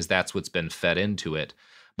stuff because that's what's been fed into it.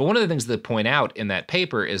 But one of the things that they point out in that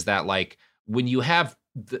paper is that like when you have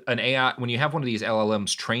an AI, when you have one of these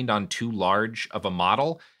LLMs trained on too large of a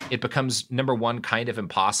model, it becomes, number one, kind of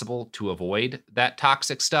impossible to avoid that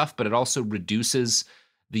toxic stuff, but it also reduces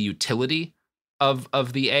the utility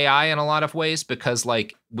of the AI in a lot of ways, because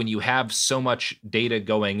like when you have so much data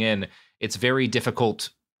going in, it's very difficult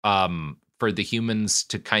for the humans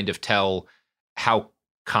to kind of tell how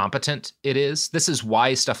competent it is. This is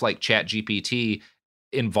why stuff like ChatGPT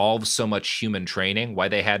involves so much human training, why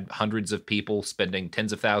they had hundreds of people spending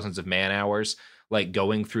tens of thousands of man hours like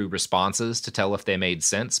going through responses to tell if they made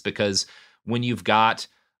sense. Because when you've got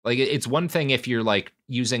like, it's one thing if you're like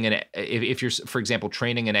using if you're, for example,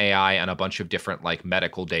 training an AI on a bunch of different like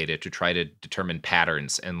medical data to try to determine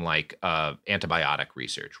patterns in like antibiotic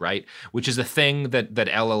research, right? Which is a thing that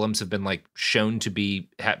LLMs have been like shown to be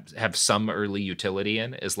have some early utility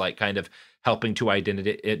in, is like kind of helping to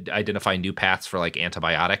identify new paths for like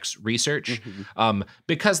antibiotics research.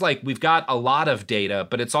 Because like we've got a lot of data,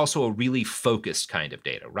 but it's also a really focused kind of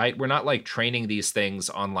data, right? We're not like training these things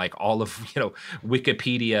on like all of,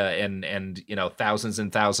 Wikipedia and thousands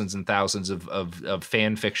and thousands and thousands of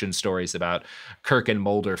fan fiction stories about Kirk and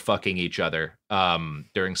Mulder fucking each other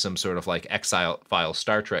during some sort of like X-Files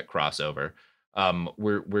Star Trek crossover.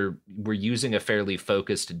 We're using a fairly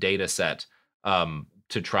focused data set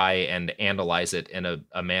to try and analyze it in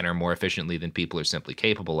a manner more efficiently than people are simply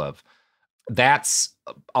capable of. That's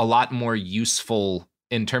a lot more useful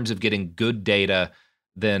in terms of getting good data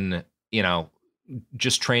than,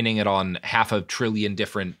 just training it on 500 billion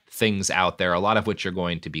different things out there, a lot of which are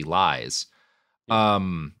going to be lies.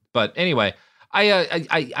 But anyway,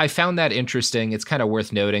 I found that interesting. It's kind of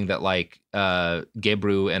worth noting that like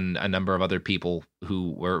Gebru and a number of other people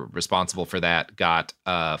who were responsible for that got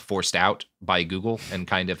forced out by Google and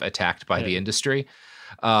kind of attacked by the industry,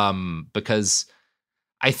 because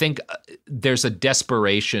I think there's a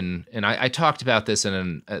desperation, and I talked about this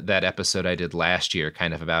in that episode I did last year,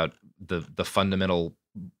 kind of about the fundamental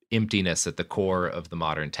emptiness at the core of the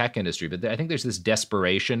modern tech industry. But I think there's this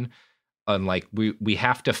desperation on like we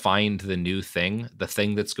have to find the new thing, the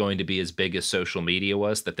thing that's going to be as big as social media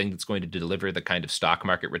was, the thing that's going to deliver the kind of stock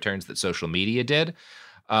market returns that social media did.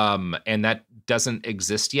 And that doesn't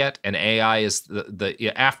exist yet. And AI is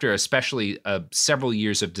after especially several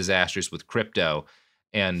years of disasters with crypto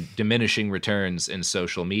and diminishing returns in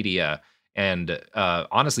social media, and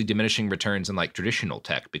honestly diminishing returns in like traditional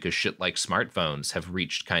tech, because shit like smartphones have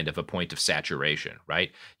reached kind of a point of saturation,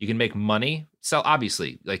 right? You can make money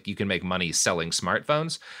obviously, like you can make money selling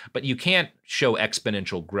smartphones, but you can't show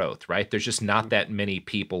exponential growth, right? There's just not that many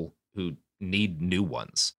people who need new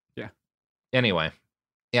ones. Yeah. Anyway,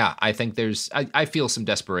 yeah, I think I feel some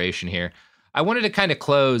desperation here. I wanted to kind of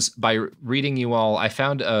close by reading you all. I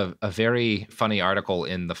found a very funny article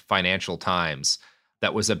in the Financial Times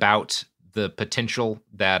that was about the potential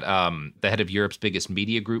that the head of Europe's biggest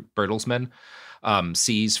media group, Bertelsmann,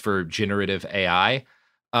 sees for generative AI.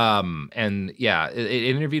 And yeah,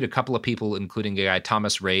 it interviewed a couple of people, including a guy,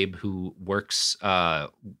 Thomas Rabe, who works,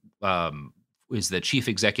 is the chief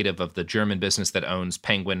executive of the German business that owns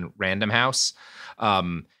Penguin Random House.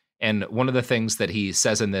 And one of the things that he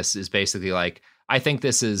says in this is basically like, I think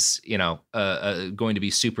this is, going to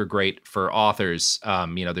be super great for authors.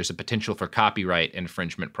 There's a potential for copyright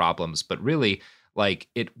infringement problems, but really, like,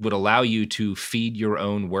 it would allow you to feed your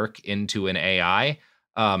own work into an AI,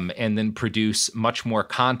 and then produce much more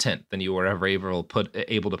content than you were ever able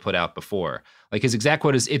to put out before. Like his exact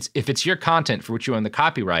quote is, if it's your content for which you own the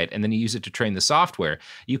copyright, and then you use it to train the software,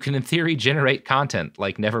 you can in theory generate content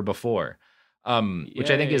like never before.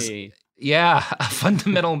 Which I think is, a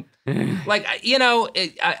fundamental, like,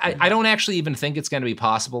 I don't actually even think it's going to be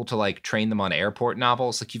possible to like train them on airport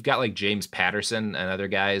novels. Like you've got like James Patterson and other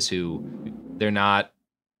guys who they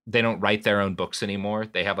don't write their own books anymore.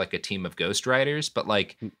 They have like a team of ghostwriters, but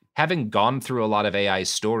like having gone through a lot of AI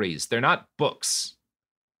stories, they're not books.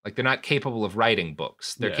 Like they're not capable of writing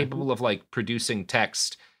books. They're capable of like producing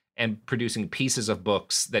text and producing pieces of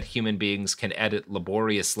books that human beings can edit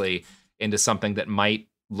laboriously into something that might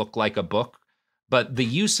look like a book. But the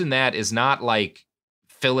use in that is not like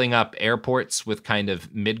filling up airports with kind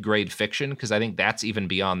of mid-grade fiction, because I think that's even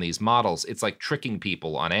beyond these models. It's like tricking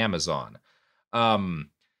people on Amazon.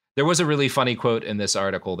 There was a really funny quote in this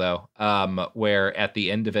article, though, where at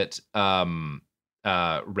the end of it,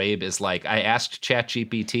 Rabe is like, I asked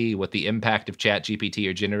ChatGPT what the impact of ChatGPT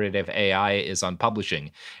or generative AI is on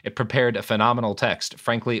publishing. It prepared a phenomenal text.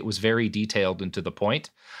 Frankly, it was very detailed and to the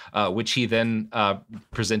point, which he then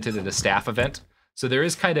presented at a staff event. So there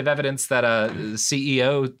is kind of evidence that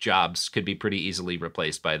CEO jobs could be pretty easily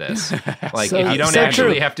replaced by this. Like if you don't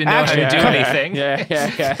actually have to know how to do anything.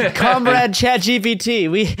 Yeah. Comrade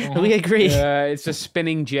ChatGPT, we agree. It's a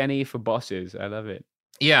spinning Jenny for bosses. I love it.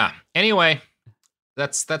 Yeah. Anyway,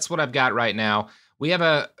 that's what I've got right now. We've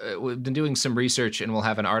been doing some research, and we'll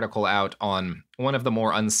have an article out on one of the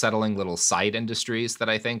more unsettling little side industries that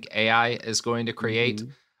I think AI is going to create,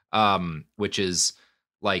 which is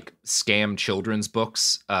like scam children's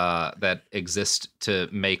books that exist to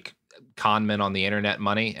make con men on the internet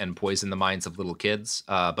money and poison the minds of little kids.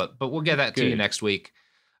 But we'll get that to you next week.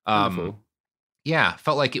 Yeah,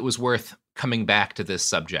 felt like it was worth coming back to this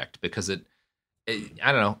subject because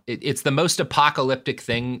I don't know. It's the most apocalyptic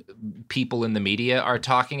thing people in the media are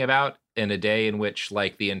talking about in a day in which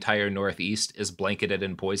like the entire Northeast is blanketed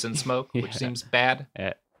in poison smoke, which seems bad.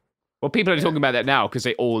 Well, people are talking about that now because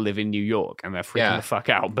they all live in New York and they're freaking the fuck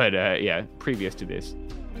out. But previous to this.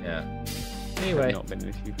 Yeah. Anyway, not been in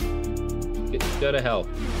a few. Go to hell.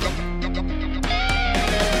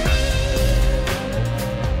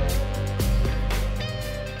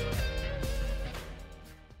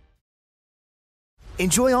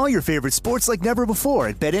 Enjoy all your favorite sports like never before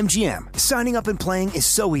at BetMGM. Signing up and playing is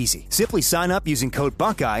so easy. Simply sign up using code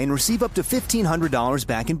Buckeye and receive up to $1,500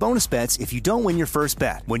 back in bonus bets if you don't win your first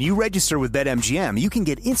bet. When you register with BetMGM, you can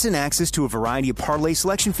get instant access to a variety of parlay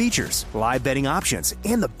selection features, live betting options,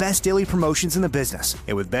 and the best daily promotions in the business.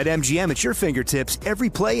 And with BetMGM at your fingertips, every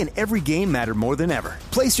play and every game matter more than ever.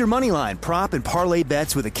 Place your moneyline, prop, and parlay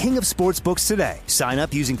bets with the king of sportsbooks today. Sign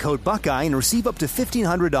up using code Buckeye and receive up to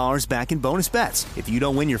 $1,500 back in bonus bets if you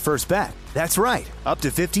don't win your first bet. That's right, up to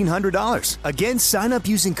 $1,500. Again, sign up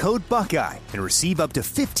using code Buckeye and receive up to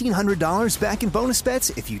 $1,500 back in bonus bets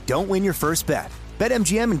if you don't win your first bet.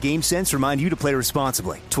 BetMGM and GameSense remind you to play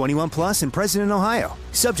responsibly. 21 plus and present in Ohio.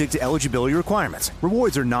 Subject to eligibility requirements.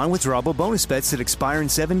 Rewards are non-withdrawable bonus bets that expire in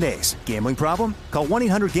 7 days. Gambling problem? Call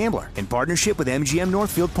 1-800-GAMBLER in partnership with MGM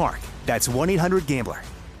Northfield Park. That's 1-800-GAMBLER.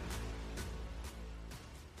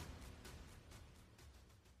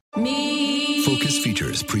 Focus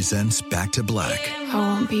Features presents Back to Black. I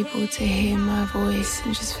want people to hear my voice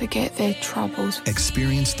and just forget their troubles.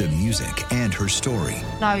 Experience the music and her story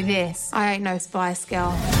Know this. I ain't no Spice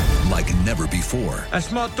Girl. like never before.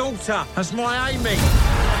 That's my daughter. That's my Amy.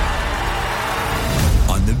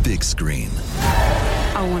 On the big screen.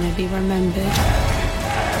 I want to be remembered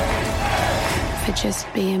for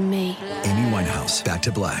just being me. Amy Winehouse, Back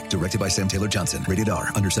to Black, directed by Sam Taylor Johnson. Rated R,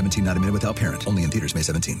 under 17, not a minute without parent. Only in theaters May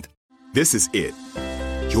 17th. This is it.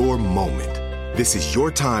 Your moment. This is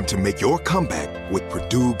your time to make your comeback with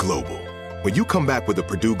Purdue Global. When you come back with a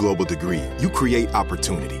Purdue Global degree, you create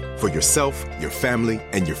opportunity for yourself, your family,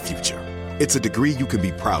 and your future. It's a degree you can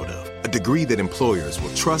be proud of, a degree that employers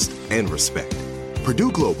will trust and respect.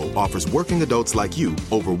 Purdue Global offers working adults like you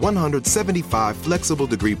over 175 flexible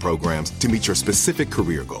degree programs to meet your specific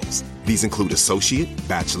career goals. These include associate,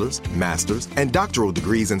 bachelor's, master's, and doctoral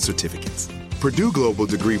degrees and certificates. Purdue Global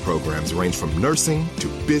degree programs range from nursing to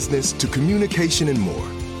business to communication and more.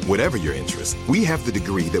 Whatever your interest, we have the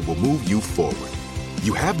degree that will move you forward.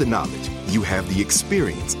 You have the knowledge, you have the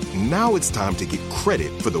experience. Now it's time to get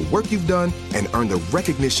credit for the work you've done and earn the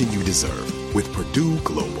recognition you deserve with Purdue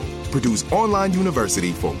Global, Purdue's online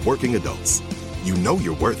university for working adults. You know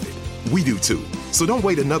you're worth it. We do too. So don't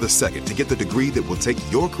wait another second to get the degree that will take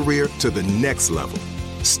your career to the next level.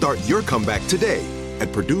 Start your comeback today at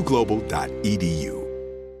purdueglobal.edu.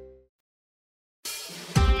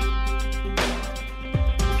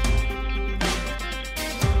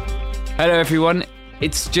 Hello, everyone.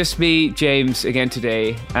 It's just me, James, again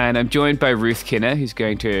today, and I'm joined by Ruth Kinner, who's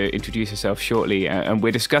going to introduce herself shortly, and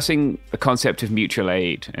we're discussing the concept of mutual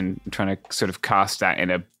aid and trying to sort of cast that in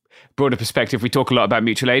a broader perspective. We talk a lot about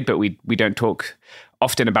mutual aid, but we don't talk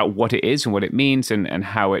often about what it is and what it means and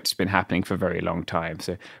how it's been happening for a very long time.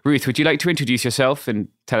 So, Ruth, would you like to introduce yourself and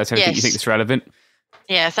tell us everything you think is relevant?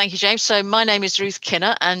 Yeah, thank you, James. So my name is Ruth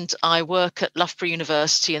Kinner and I work at Loughborough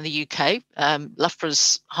University in the UK.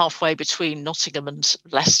 Loughborough's halfway between Nottingham and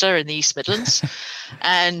Leicester in the East Midlands.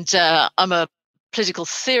 And I'm a political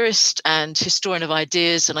theorist and historian of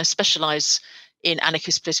ideas, and I specialise in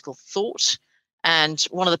anarchist political thought. And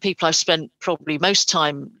one of the people I've spent probably most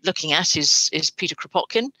time looking at is Peter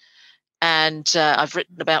Kropotkin. And I've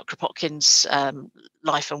written about Kropotkin's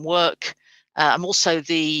life and work. I'm also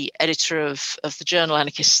the editor of the journal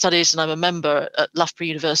Anarchist Studies, and I'm a member at Loughborough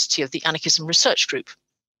University of the Anarchism Research Group.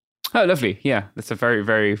 Oh, lovely. Yeah, that's a very,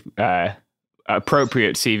 very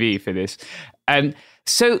appropriate CV for this.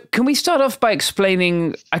 So can we start off by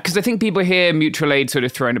explaining, because I think people hear mutual aid sort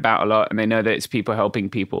of thrown about a lot, and they know that it's people helping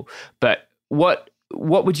people. But what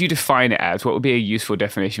would you define it as? What would be a useful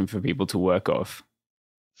definition for people to work off?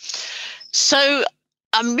 So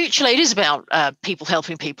mutual aid is about people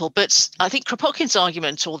helping people, but I think Kropotkin's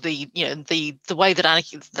argument, or the way that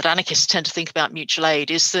anarchists tend to think about mutual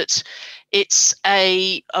aid, is that it's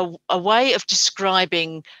a way of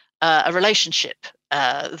describing a relationship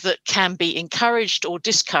that can be encouraged or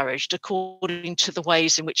discouraged according to the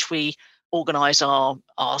ways in which we organize our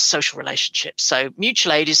social relationships. So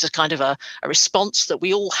mutual aid is a kind of a response that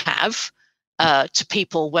we all have to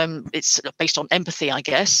people when it's based on empathy, I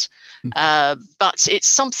guess. But it's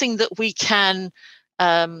something that we can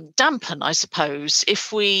dampen, I suppose,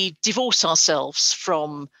 if we divorce ourselves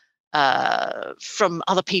from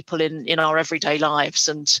other people in our everyday lives,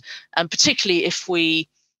 and particularly if we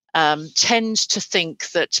tend to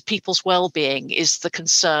think that people's well-being is the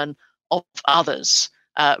concern of others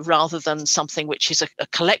rather than something which is a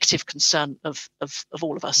collective concern of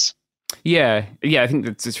all of us. Yeah, I think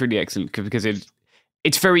it's really excellent because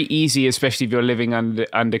it's very easy, especially if you're living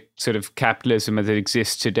under sort of capitalism as it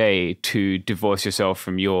exists today, to divorce yourself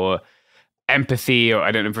from your empathy, or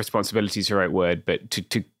I don't know if responsibility is the right word, but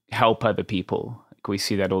to help other people. Like, we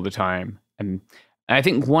see that all the time. And I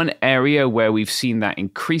think one area where we've seen that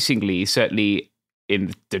increasingly, certainly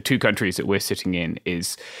in the two countries that we're sitting in,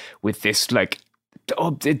 is with this like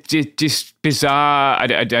just bizarre,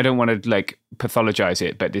 I don't want to like pathologize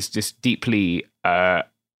it, but this just deeply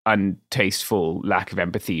untasteful lack of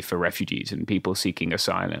empathy for refugees and people seeking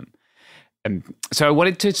asylum. And so I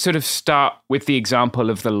wanted to sort of start with the example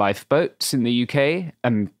of the lifeboats in the UK,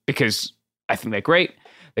 because I think they're great.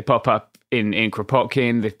 They pop up in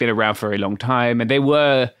Kropotkin. They've been around for a long time, and they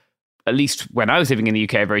were, at least when I was living in the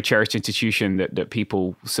UK, a very cherished institution that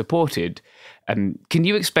people supported. Can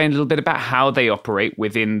you explain a little bit about how they operate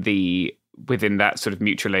within that sort of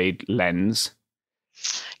mutual aid lens?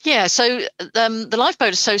 Yeah, so the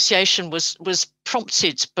Lifeboat Association was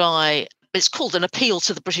prompted by, it's called An Appeal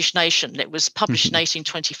to the British Nation. It was published in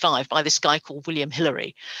 1825 by this guy called William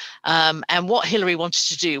Hillary. And what Hillary wanted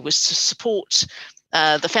to do was to support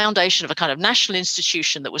the foundation of a kind of national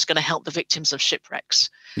institution that was going to help the victims of shipwrecks.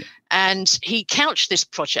 And he couched this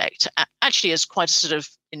project actually as quite a sort of,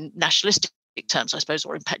 in nationalistic terms, I suppose,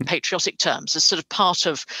 or in patriotic terms, as sort of part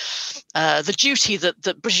of the duty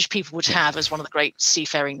that British people would have as one of the great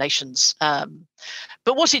seafaring nations.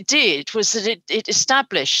 But what it did was that it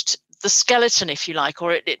established the skeleton, if you like,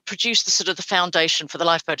 or it produced the sort of the foundation for the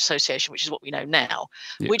Lifeboat Association, which is what we know now,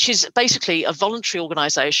 which is basically a voluntary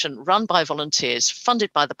organisation run by volunteers,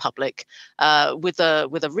 funded by the public, with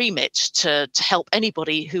a remit to help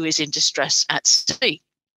anybody who is in distress at sea.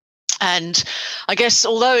 And I guess,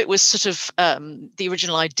 although it was sort of the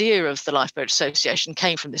original idea of the Lifeboat Association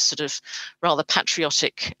came from this sort of rather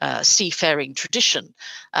patriotic seafaring tradition,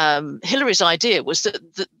 Hillary's idea was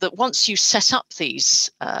that once you set up these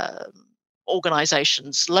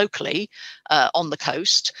organisations locally on the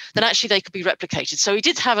coast, then actually they could be replicated. So he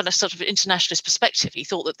did have a sort of internationalist perspective. He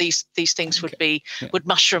thought that these things would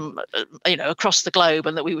mushroom, across the globe,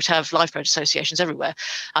 and that we would have lifeboat associations everywhere.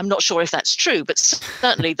 I'm not sure if that's true, but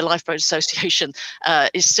certainly the Lifeboat Association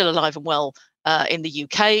is still alive and well in the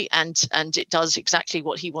UK, and it does exactly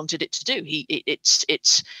what he wanted it to do.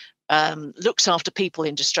 It looks after people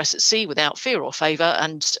in distress at sea without fear or favour,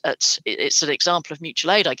 and it's an example of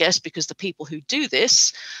mutual aid, I guess, because the people who do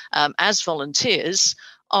this as volunteers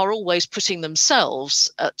are always putting themselves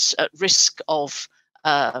at risk of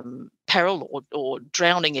peril or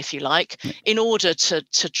drowning, if you like, in order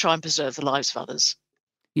to try and preserve the lives of others.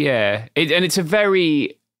 Yeah, and it's a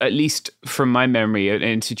very, at least from my memory, an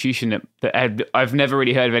institution that I've never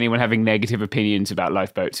really heard of anyone having negative opinions about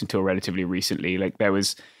lifeboats until relatively recently. Like, there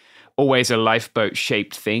was always a lifeboat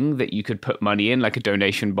shaped thing that you could put money in, like a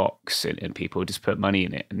donation box, and people would just put money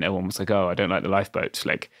in it, and no one was like, oh, I don't like the lifeboats.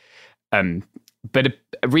 Like, but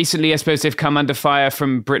recently I suppose they've come under fire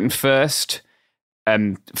from Britain First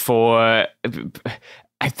for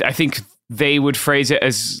I think they would phrase it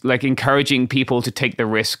as like encouraging people to take the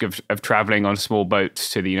risk of traveling on small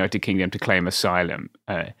boats to the United Kingdom to claim asylum.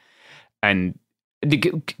 And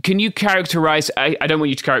can you characterize? I don't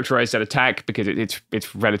want you to characterize that attack, because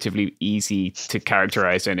it's relatively easy to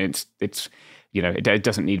characterize, and it's it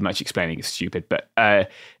doesn't need much explaining. It's stupid, but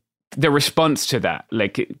the response to that,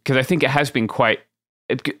 like, because I think it has been quite.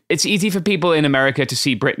 It's easy for people in America to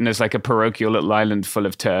see Britain as like a parochial little island full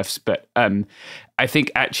of TERFs, but I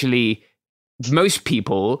think actually most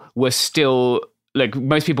people were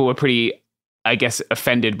pretty, I guess,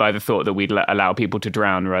 offended by the thought that we'd allow people to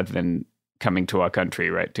drown rather than coming to our country,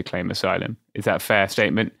 right, to claim asylum. Is that a fair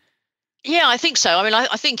statement? Yeah, I think so. I mean,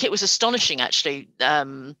 I think it was astonishing, actually,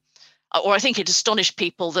 or I think it astonished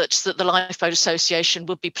people that the Lifeboat Association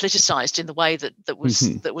would be politicised in the way that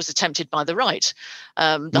was attempted by the right.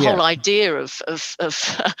 Whole idea of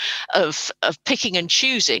picking and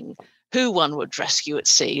choosing who one would rescue at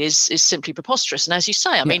sea is simply preposterous. And as you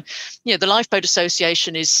say, I mean, the Lifeboat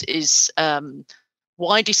Association is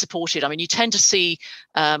widely supported. I mean, you tend to see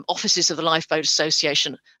offices of the Lifeboat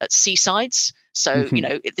Association at seasides. So,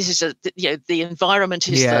 this is the environment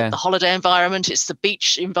is the holiday environment. It's the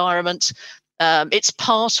beach environment. It's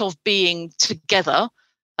part of being together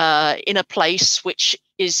in a place which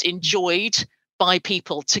is enjoyed by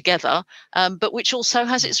people together, but which also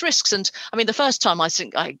has its risks. And I mean, the first time I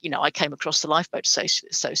think I came across the Lifeboat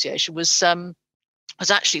Association was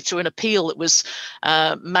actually through an appeal that was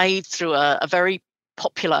made through a very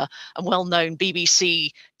popular and well-known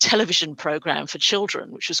BBC television program for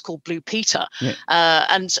children, which was called Blue Peter.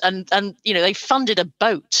 And they funded a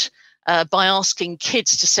boat by asking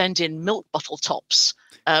kids to send in milk bottle tops,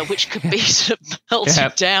 which could be sort of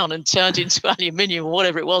melted down and turned into aluminium or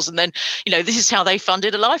whatever it was. And then, this is how they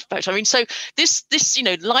funded a lifeboat. I mean, so this,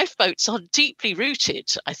 lifeboats are deeply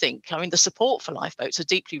rooted, I think. I mean, the support for lifeboats are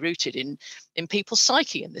deeply rooted in people's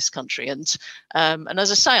psyche in this country. And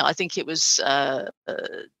as I say, I think it was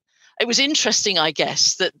interesting, I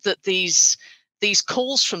guess, that these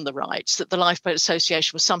calls from the right that the Lifeboat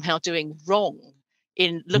Association was somehow doing wrong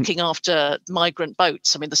in looking after migrant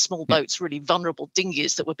boats. I mean, the small boats, really vulnerable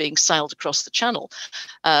dinghies that were being sailed across the channel.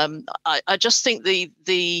 I just think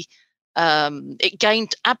it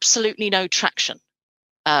gained absolutely no traction.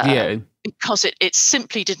 Because it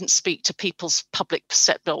simply didn't speak to people's public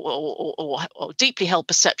perception or deeply held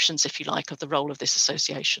perceptions, if you like, of the role of this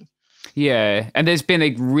association. Yeah, and there's been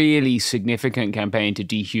a really significant campaign to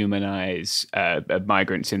dehumanize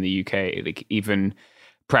migrants in the UK, like even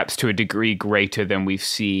perhaps to a degree greater than we've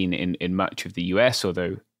seen in much of the US,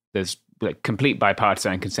 although there's like complete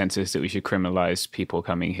bipartisan consensus that we should criminalize people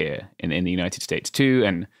coming here in the United States too.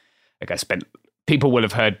 And like people will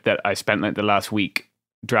have heard that I spent like the last week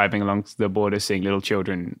driving along the border, seeing little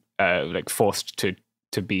children like forced to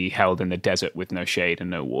be held in the desert with no shade and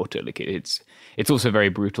no water. Like it's also very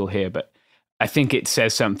brutal here, but I think it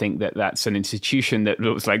says something that's an institution that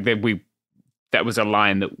looks like that was a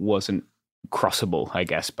line that wasn't crossable, I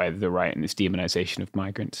guess, by the right and this demonization of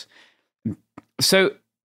migrants. So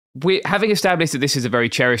having established that this is a very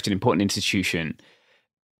cherished and important institution,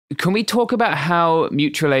 can we talk about how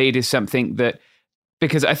mutual aid is something that,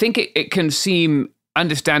 because I think it can seem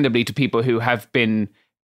understandably to people who have been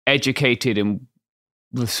educated in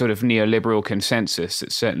the sort of neoliberal consensus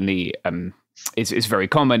that certainly is very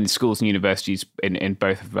common in schools and universities in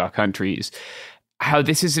both of our countries, how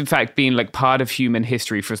this has in fact been like part of human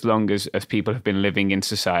history for as long as people have been living in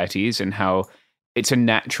societies, and how it's a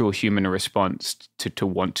natural human response to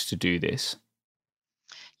want to do this.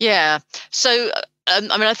 Yeah. So,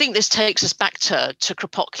 I think this takes us back to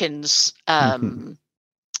Kropotkin's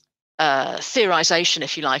theorization,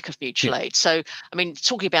 if you like, of mutual aid. So,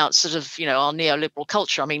 talking about sort of, our neoliberal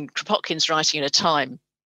culture, Kropotkin's writing at a time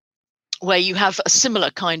where you have a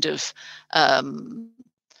similar kind of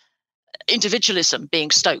individualism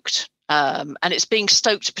being stoked, and it's being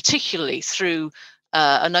stoked particularly through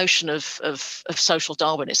a notion of social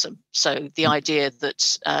Darwinism. So the idea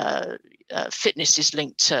that fitness is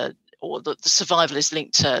linked to, or that the survival is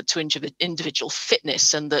linked to individual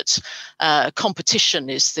fitness, and that competition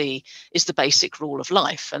is the basic rule of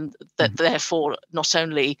life, and that therefore not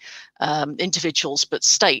only individuals but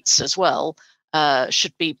states as well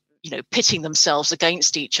should be pitting themselves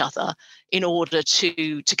against each other in order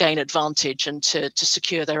to gain advantage and to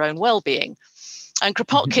secure their own well-being. And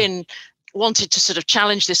Kropotkin wanted to sort of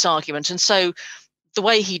challenge this argument. And so the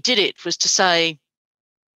way he did it was to say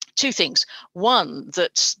two things. One,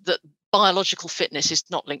 that biological fitness is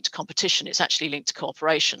not linked to competition, it's actually linked to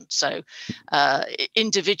cooperation. So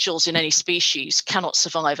individuals in any species cannot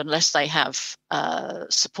survive unless they have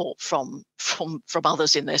support from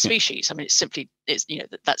others in their species.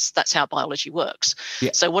 That's how biology works.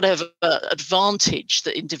 So whatever advantage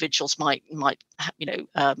that individuals might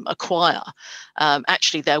acquire,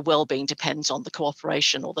 actually their well-being depends on the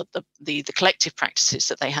cooperation or the collective practices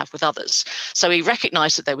that they have with others. So he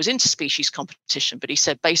recognized that there was interspecies competition, but he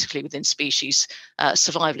said basically within species,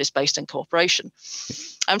 survival is based on cooperation.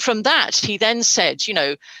 And from that, he then said,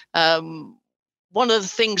 one of the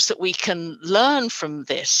things that we can learn from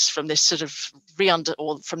this sort of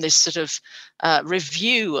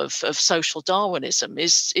review of social Darwinism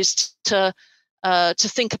is to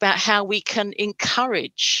think about how we can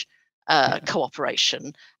encourage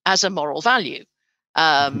cooperation as a moral value.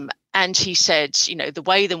 And he said, the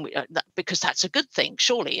way that because that's a good thing.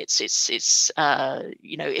 Surely it's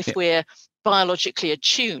if we're biologically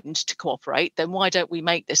attuned to cooperate, then why don't we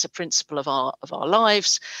make this a principle of our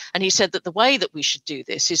lives? And he said that the way that we should do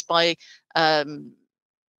this is by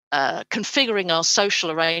configuring our social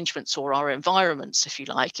arrangements or our environments, if you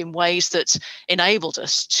like, in ways that enabled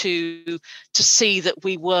us to see that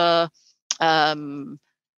we were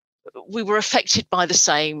affected by the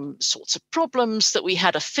same sorts of problems, that we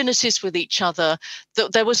had affinities with each other,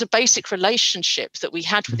 that there was a basic relationship that we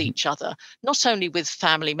had with each other, not only with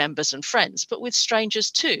family members and friends, but with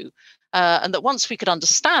strangers too. And that once we could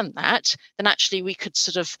understand that, then actually we could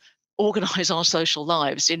sort of organize our social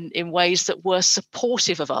lives in ways that were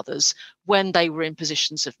supportive of others when they were in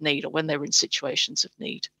positions of need or when they were in situations of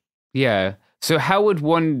need. Yeah. So how would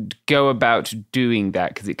one go about doing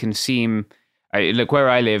that? Because it can seem... Look, where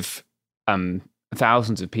I live,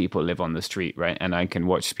 thousands of people live on the street, right? And I can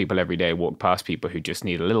watch people every day walk past people who just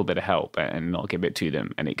need a little bit of help and not give it to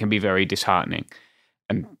them. And it can be very disheartening.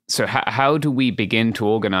 And so how do we begin to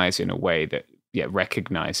organize in a way that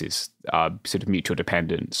recognizes our sort of mutual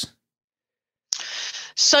dependence?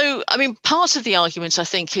 So, I mean, part of the argument, I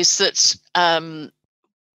think, is that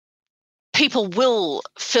people will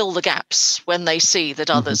fill the gaps when they see that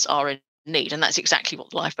others are in need. And that's exactly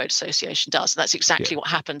what the Lifeboat Association does. And that's exactly what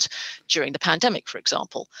happened during the pandemic, for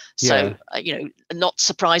example. So, not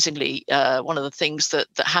surprisingly, one of the things that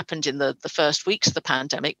happened in the first weeks of the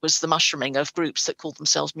pandemic was the mushrooming of groups that called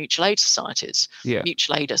themselves mutual aid societies,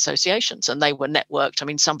 mutual aid associations. And they were networked. I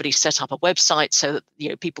mean, somebody set up a website so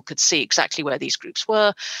that, people could see exactly where these groups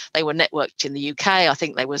were. They were networked in the UK. I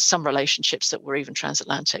think there was some relationships that were even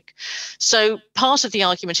transatlantic. So part of the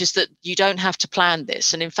argument is that you don't have to plan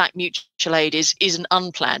this. And in fact, mutual aid is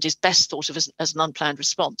best thought of as an unplanned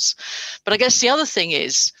response. But I guess the other thing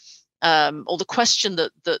is, or the question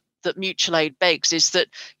that mutual aid begs is that,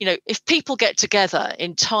 if people get together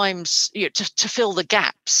in times to fill the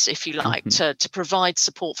gaps, if you like, to provide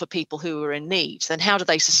support for people who are in need, then how do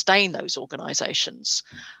they sustain those organizations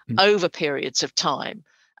over periods of time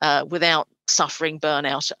without suffering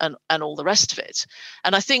burnout and all the rest of it?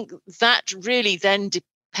 And I think that really then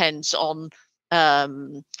depends on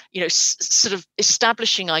sort of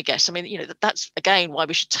establishing, I guess. I mean, that's again why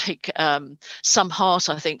we should take some heart,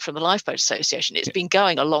 I think, from the Lifeboat Association. It's been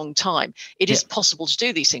going a long time. It is possible to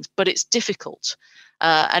do these things, but it's difficult.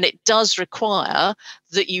 And it does require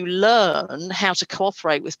that you learn how to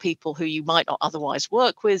cooperate with people who you might not otherwise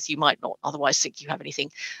work with, you might not otherwise think you have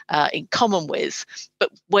anything in common with, but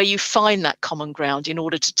where you find that common ground in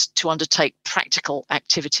order to undertake practical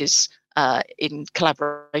activities in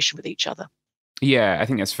collaboration with each other. Yeah, I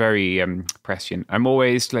think that's very prescient. I'm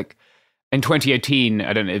always like, in 2018,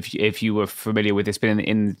 I don't know if you were familiar with this, but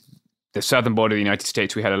in the southern border of the United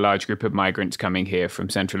States, we had a large group of migrants coming here from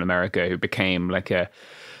Central America who became like a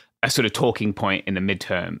sort of talking point in the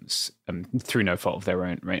midterms through no fault of their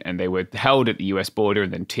own, right? And they were held at the U.S. border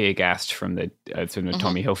and then tear gassed from the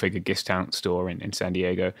Tommy Hilfiger discount store in San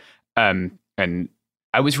Diego. And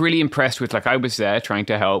I was really impressed with, like, I was there trying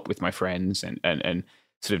to help with my friends and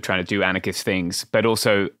sort of trying to do anarchist things, but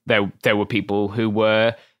also there were people who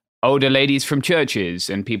were older ladies from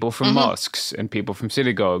churches and people from mosques and people from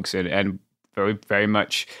synagogues and very, very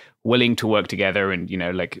much willing to work together. And,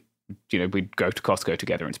 we'd go to Costco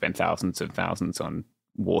together and spend thousands on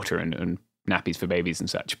water and nappies for babies and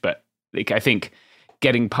such. But I think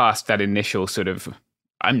getting past that initial sort of,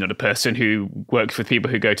 I'm not a person who works with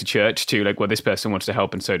people who go to church, to like, well, this person wants to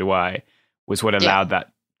help and so do I, was what allowed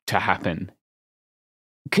that to happen.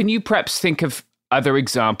 Can you perhaps think of other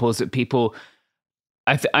examples that people...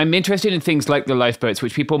 I'm interested in things like the lifeboats,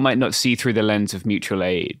 which people might not see through the lens of mutual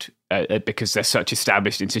aid because they're such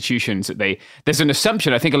established institutions that there's an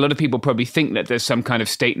assumption. I think a lot of people probably think that there's some kind of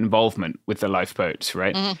state involvement with the lifeboats,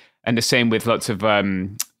 right? And the same with lots of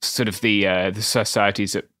sort of the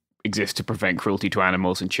societies that exist to prevent cruelty to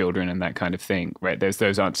animals and children and that kind of thing, right?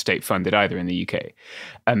 Those aren't state funded either in the UK.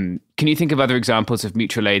 Can you think of other examples of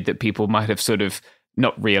mutual aid that people might have sort of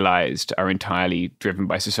not realized are entirely driven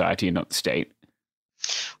by society and not the state?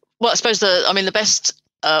 Well, I suppose the best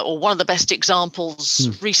or one of the best examples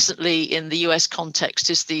recently in the US context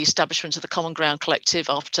is the establishment of the Common Ground Collective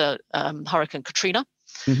after Hurricane Katrina.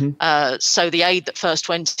 So the aid that first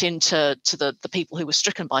went into the people who were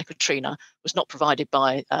stricken by Katrina was not provided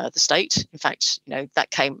by the state. In fact, that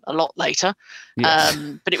came a lot later. Yes.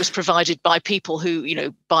 But it was provided by people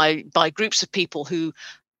who, by groups of people who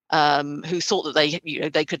thought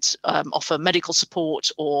that they could offer medical support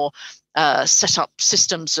or set up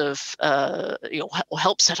systems of or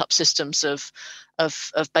help set up systems of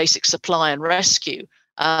basic supply and rescue.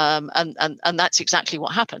 And that's exactly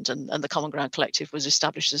what happened. And the Common Ground Collective was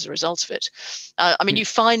established as a result of it. You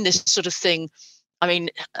find this sort of thing.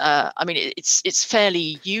 It's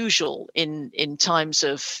fairly usual in times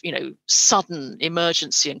of sudden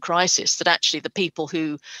emergency and crisis that actually the people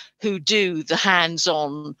who do the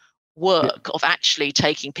hands-on work of actually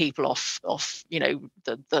taking people off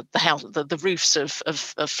the house, the roofs of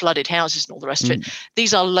flooded houses and all the rest of it.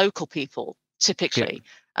 These are local people typically.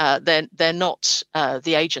 They're not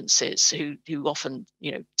the agencies who often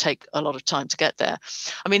take a lot of time to get there.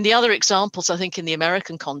 The other examples I think in the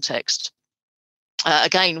American context,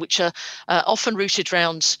 again, which are often rooted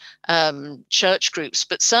around church groups,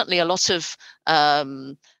 but certainly a lot of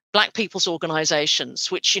Black people's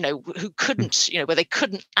organizations, which, who couldn't, where they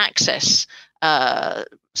couldn't access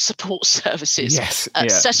support services,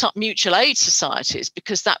 set up mutual aid societies,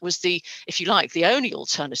 because that was if you like, the only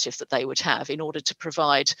alternative that they would have in order to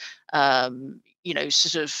provide,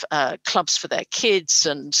 clubs for their kids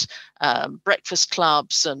and breakfast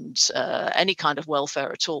clubs and any kind of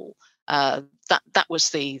welfare at all. That was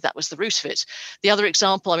the root of it. The other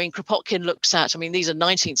example, Kropotkin looks at, these are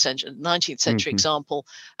 19th century example,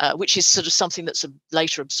 which is sort of something that's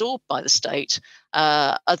later absorbed by the state,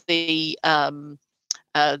 are the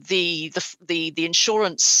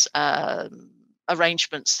insurance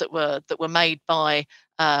arrangements that were made by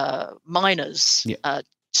miners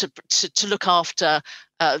to look after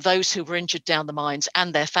those who were injured down the mines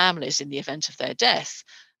and their families in the event of their death.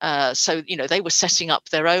 So they were setting up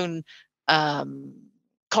their own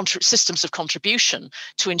systems of contribution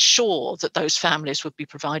to ensure that those families would be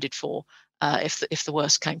provided for if the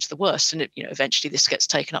worst came to the worst. And eventually this gets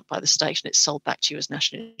taken up by the state and it's sold back to you as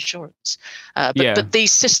national insurance. But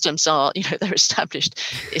these systems are, they're established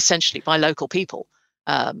essentially by local people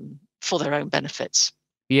for their own benefits.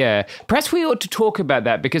 Yeah, perhaps we ought to talk about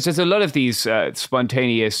that, because there's a lot of these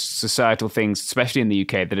spontaneous societal things, especially in the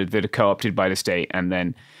UK, that are co-opted by the state and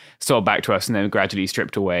then sold back to us and then gradually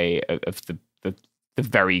stripped away of the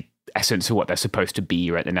very essence of what they're supposed to be,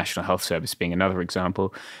 right? The National Health Service being another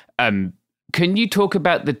example. Can you talk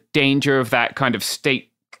about the danger of that kind of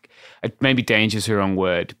state, maybe danger is the wrong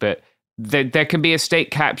word, but there can be a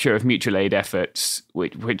state capture of mutual aid efforts,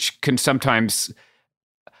 which can sometimes,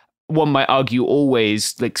 one might argue,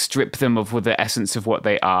 always strip them of the essence of what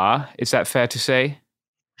they are. Is that fair to say?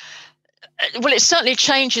 Well, it certainly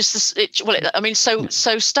changes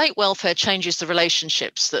so state welfare changes the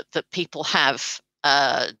relationships that people have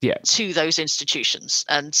to those institutions,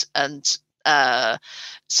 and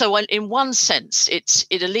so in one sense,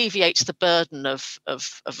 it alleviates the burden of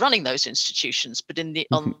running those institutions. But on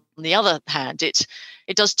the other hand, it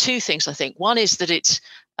does two things. I think one is that it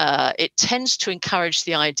tends to encourage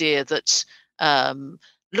the idea that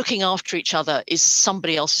looking after each other is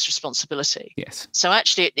somebody else's responsibility. Yes. So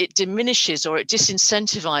actually, it diminishes or it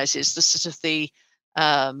disincentivizes the sort of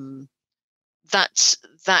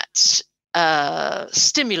that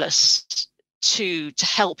stimulus to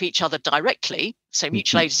help each other directly. So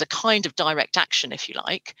mutual aid is a kind of direct action, if you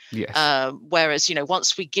like. Yes. Whereas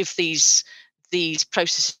once we give these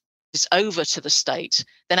processes over to the state,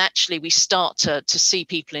 then actually we start to see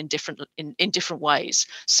people in different ways.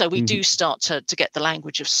 So we do start to get the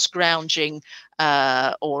language of scrounging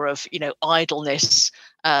or of idleness,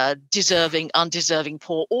 deserving, undeserving,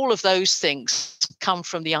 poor. All of those things come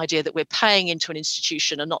from the idea that we're paying into an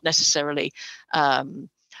institution and not necessarily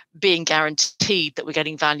being guaranteed that we're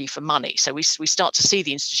getting value for money. So we start to see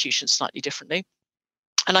the institution slightly differently.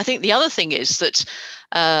 And I think the other thing is that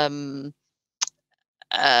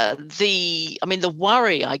the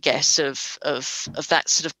worry, I guess, of that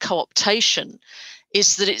sort of co-optation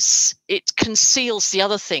is that it conceals the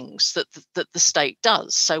other things that the state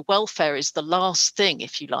does. So welfare is the last thing,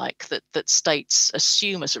 if you like, that states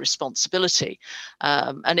assume as a responsibility,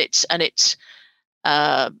 and it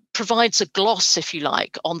provides a gloss, if you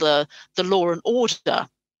like, on the law and order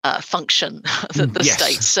function that the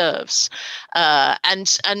state serves,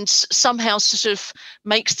 and somehow sort of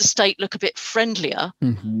makes the state look a bit friendlier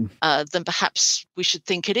than perhaps we should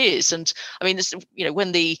think it is. And this,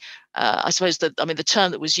 when I suppose the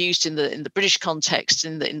term that was used in the British context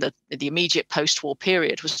in the immediate post-war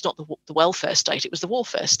period was not the welfare state; it was the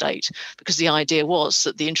warfare state, because the idea was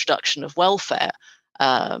that the introduction of welfare,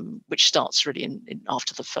 which starts really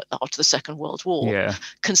after the Second World War,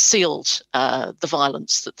 concealed the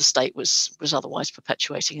violence that the state was otherwise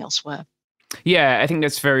perpetuating elsewhere. Yeah, I think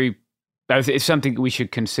it's something we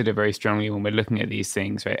should consider very strongly when we're looking at these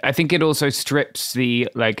things, right? I think it also strips the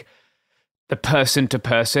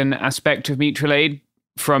person-to-person aspect of mutual aid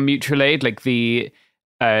from mutual aid,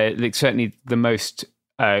 certainly the most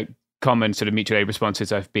common sort of mutual aid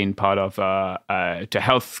responses I've been part of to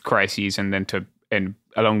health crises and then and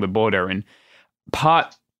along the border. And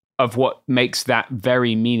part of what makes that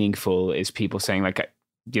very meaningful is people saying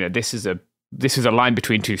this is a line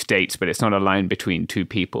between two states, but it's not a line between two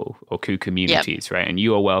people or two communities, right? And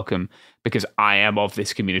you are welcome because I am of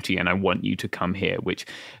this community and I want you to come here, which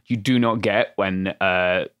you do not get when,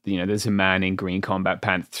 there's a man in green combat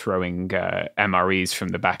pants throwing MREs from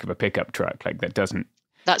the back of a pickup truck. That doesn't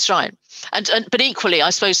That's right. And but equally, I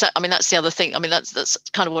suppose that, I mean, that's the other thing. I mean, that's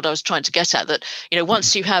kind of what I was trying to get at, that, you know,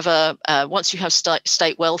 once you have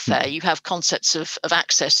state welfare, you have concepts of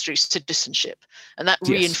access through citizenship, and that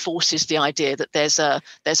reinforces the idea that there's a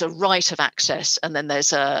right of access, and then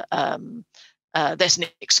there's an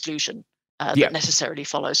exclusion that necessarily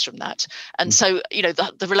follows from that. And so, you know,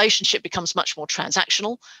 the relationship becomes much more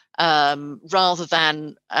transactional, rather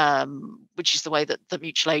than, which is the way that the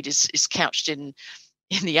mutual aid is couched in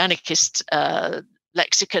the anarchist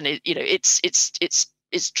lexicon. You know, it's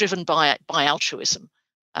driven by altruism,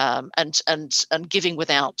 and giving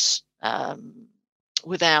without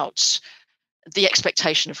the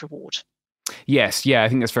expectation of reward. Yes, I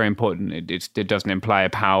think that's very important. It doesn't imply a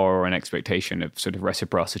power or an expectation of sort of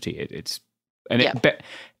reciprocity. I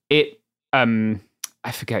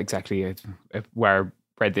forget exactly where I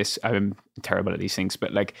read this. I'm terrible at these things,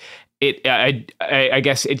 but like I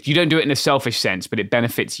guess you don't do it in a selfish sense, but it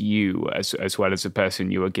benefits you as well as the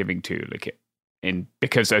person you are giving to, like,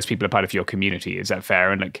 because those people are part of your community. Is that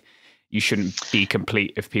fair? And like, you shouldn't be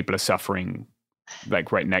complete if people are suffering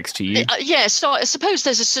like right next to you. So I suppose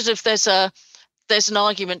there's an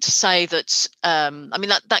argument to say that, I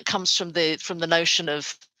mean, that comes from the notion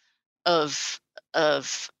of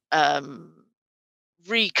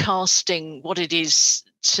recasting what it is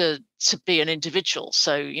to be an individual.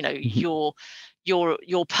 So, you know,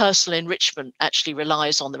 your personal enrichment actually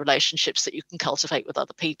relies on the relationships that you can cultivate with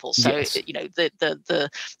other people. So, you know, the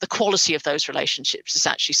quality of those relationships is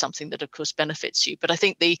actually something that, of course, benefits you. But I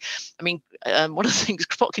think one of the things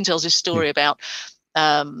Kropotkin tells his story about,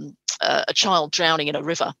 a child drowning in a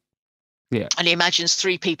river. Yeah. And he imagines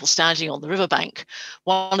three people standing on the riverbank.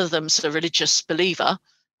 One of them's a religious believer.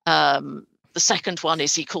 The second one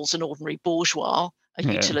is he calls an ordinary bourgeois, a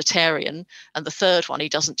utilitarian, and the third one he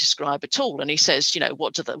doesn't describe at all. And he says, you know,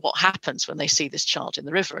 what happens when they see this child in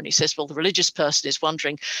the river? And he says, well, the religious person is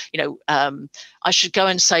wondering, you know, I should go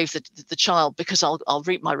and save the child because I'll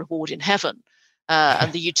reap my reward in heaven.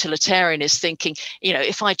 And the utilitarian is thinking, you know,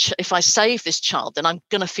 if I save this child, then I'm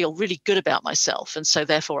going to feel really good about myself, and so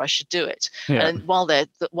therefore I should do it. Yeah. And while they're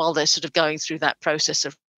sort of going through that process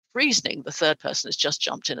of reasoning, the third person has just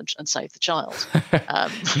jumped in and saved the child,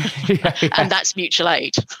 and that's mutual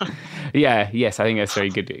aid. Yes, I think that's very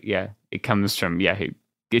good. Yeah, it comes from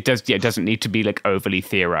it doesn't need to be like overly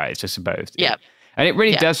theorized, I suppose. Yeah, and it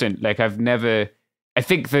really doesn't. Like I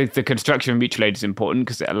think the construction of mutual aid is important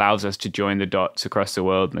because it allows us to join the dots across the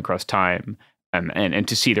world and across time, and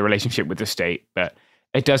to see the relationship with the state. But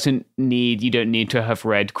it doesn't need, you don't need to have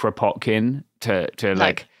read Kropotkin to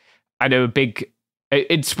like, I know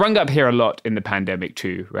it sprung up here a lot in the pandemic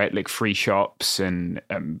too, right? Like free shops and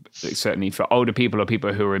certainly for older people or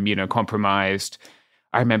people who are immunocompromised.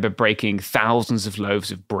 I remember breaking thousands of loaves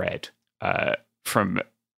of bread from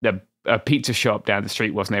a pizza shop down the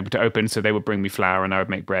street wasn't able to open, so they would bring me flour and I would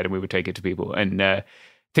make bread and we would take it to people. And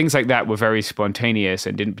things like that were very spontaneous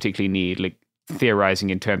and didn't particularly need like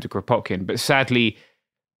theorizing in terms of Kropotkin. But sadly,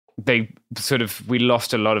 we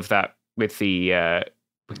lost a lot of that with the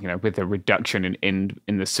with the reduction in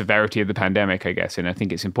the severity of the pandemic, I guess. And I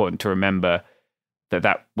think it's important to remember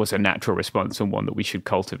that was a natural response and one that we should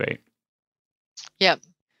cultivate. Yeah,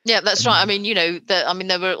 that's right. I mean, you know,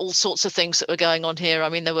 there were all sorts of things that were going on here. I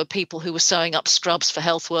mean, there were people who were sewing up scrubs for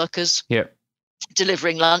health workers,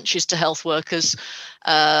 delivering lunches to health workers,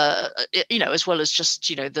 you know, as well as just,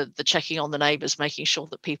 you know, the checking on the neighbours, making sure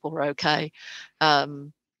that people were okay.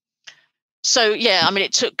 So, yeah, I mean,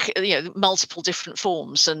 it took, you know, multiple different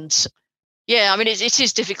forms. And, yeah, I mean, it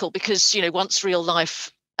is difficult because, you know, once real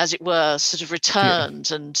life, as it were, sort of returned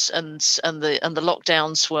and the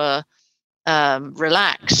lockdowns were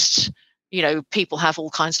relaxed, you know, people have all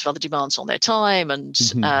kinds of other demands on their time, and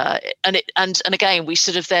again, we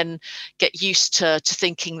sort of then get used to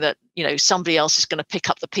thinking that, you know, somebody else is going to pick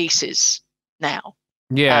up the pieces now.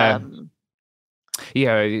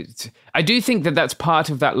 I do think that that's part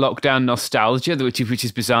of that lockdown nostalgia, which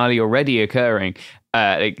is bizarrely already occurring.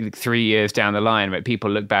 Like 3 years down the line, where people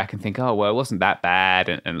look back and think, oh, well, it wasn't that bad,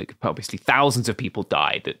 and like, obviously thousands of people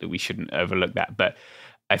died, that we shouldn't overlook that. But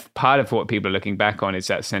part of what people are looking back on is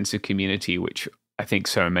that sense of community, which I think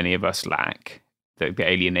so many of us lack. The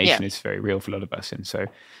alienation is very real for a lot of us. And so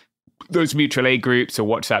those mutual aid groups or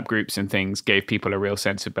WhatsApp groups and things gave people a real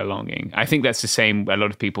sense of belonging. I think that's the same. A lot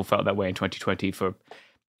of people felt that way in 2020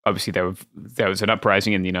 obviously there was an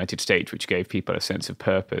uprising in the United States, which gave people a sense of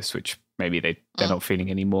purpose, which maybe they're not feeling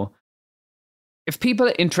anymore. If people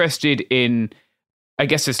are interested in, I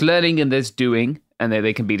guess there's learning and there's doing, and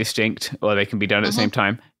they can be distinct or they can be done at the same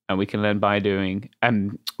time, and we can learn by doing.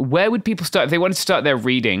 Where would people start if they wanted to start their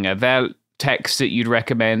reading? Are there texts that you'd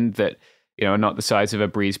recommend that are not the size of a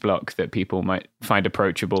breeze block that people might find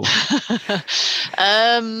approachable?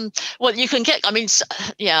 Well, you can get.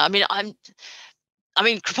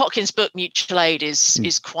 Kropotkin's book Mutual Aid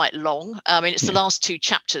is quite long. It's the last 2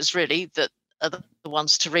 chapters really that are the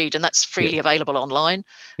ones to read, and that's freely available online.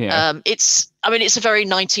 It's a very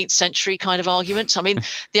 19th century kind of argument.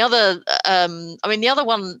 The other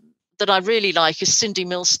one that I really like is Cindy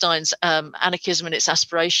Milstein's Anarchism and Its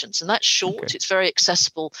Aspirations, and that's short. It's very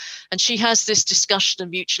accessible, and she has this discussion of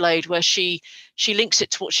mutual aid where she links it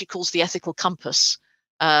to what she calls the ethical compass.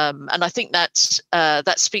 And I think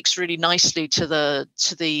that speaks really nicely to the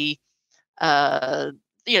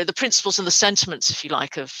principles and the sentiments, if you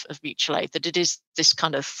like, of mutual aid. That it is this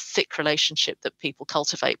kind of thick relationship that people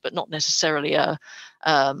cultivate, but not necessarily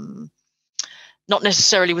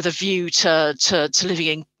with a view to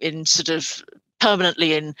living in sort of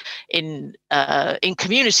permanently in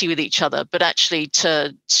community with each other, but actually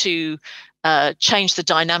to change the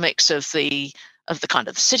dynamics of the kind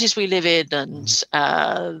of the cities we live in, and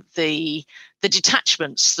the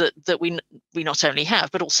detachments that we not only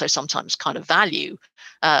have, but also sometimes kind of value.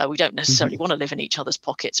 We don't necessarily want to live in each other's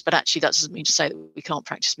pockets, but actually that doesn't mean to say that we can't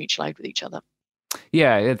practice mutual aid with each other.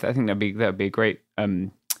 Yeah, I think that'd be a great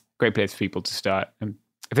place for people to start.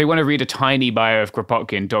 If they want to read a tiny bio of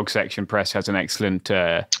Kropotkin, Dog Section Press has an excellent,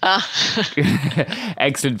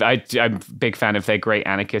 excellent. I'm a big fan of their Great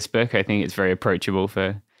Anarchist book. I think it's very approachable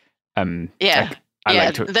for. They're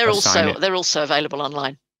also available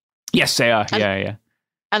online. Yes, they are. And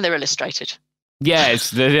they're illustrated. Yeah,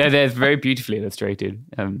 they're very beautifully illustrated.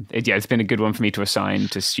 It's been a good one for me to assign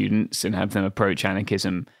to students and have them approach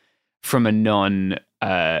anarchism from a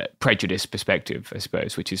non-prejudice perspective, I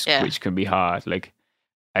suppose, which can be hard. Like,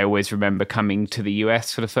 I always remember coming to the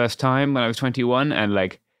US for the first time when I was 21, and I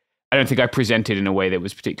don't think I presented in a way that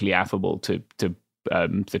was particularly affable to the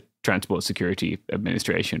Transport Security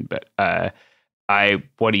Administration. But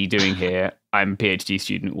what are you doing here? I'm a PhD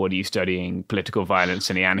student. What are you studying? Political violence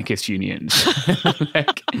and the anarchist unions.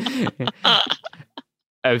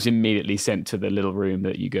 I was immediately sent to the little room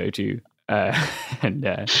that you go to. Had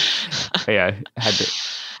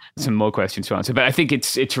some more questions to answer. But I think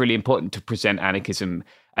it's really important to present anarchism,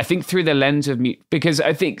 I think, through the lens of because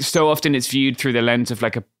I think so often it's viewed through the lens of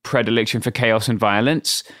a predilection for chaos and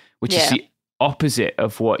violence, which is the opposite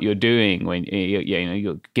of what you're doing when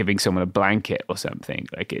you're giving someone a blanket or something.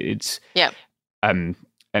 And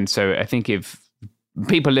so I think if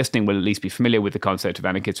people listening will at least be familiar with the concept of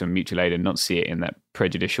anarchism and mutual aid and not see it in that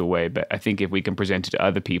prejudicial way, but I think if we can present it to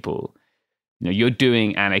other people, you're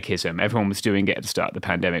doing anarchism. Everyone was doing it at the start of the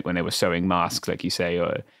pandemic when they were sewing masks, like you say,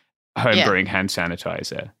 or homebrewing hand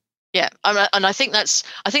sanitizer. Yeah, and I think that's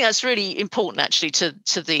really important actually to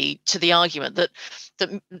the argument that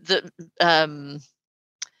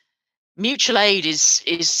mutual aid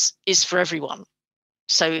is for everyone.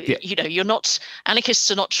 So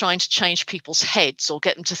anarchists are not trying to change people's heads or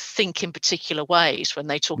get them to think in particular ways when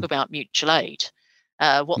they talk about mutual aid.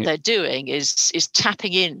 What they're doing is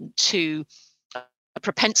tapping into a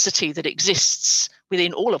propensity that exists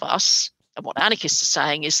within all of us. And what anarchists are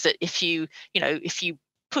saying is that if you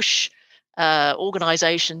push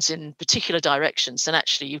organizations in particular directions, then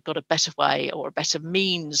actually you've got a better way or a better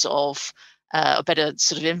means of a better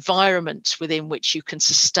sort of environment within which you can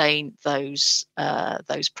sustain those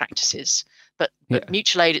practices. But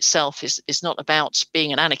mutual aid itself is not about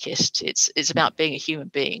being an anarchist. It's about being a human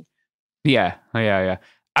being. Yeah.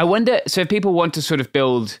 I wonder, so if people want to sort of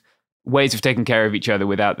build ways of taking care of each other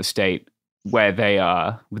without the state, where they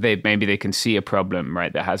are, maybe they can see a problem,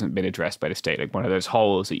 right, that hasn't been addressed by the state, like one of those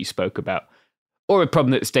holes that you spoke about, or a problem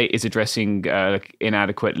that the state is addressing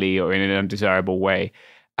inadequately or in an undesirable way.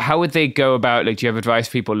 How would they go about, do you have advice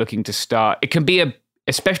for people looking to start? It can be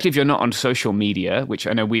especially if you're not on social media, which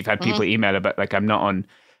I know we've had people email about, I'm not on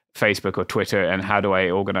Facebook or Twitter, and how do I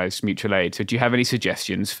organize mutual aid? So do you have any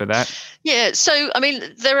suggestions for that? Yeah, so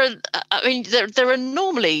there are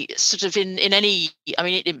normally sort of in any,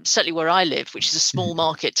 certainly where I live, which is a small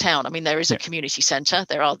market town, there is a community centre.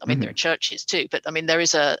 There are churches too, but there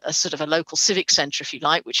is a sort of a local civic centre, if you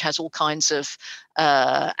like, which has all kinds of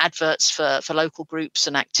adverts for local groups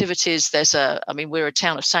and activities. We're a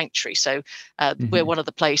town of sanctuary, so we're one of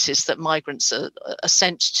the places that migrants are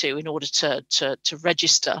sent to in order to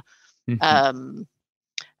register.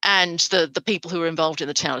 And the people who are involved in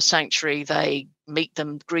the town of sanctuary, they meet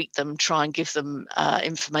them, greet them, try and give them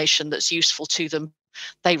information that's useful to them.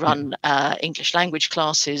 They run English language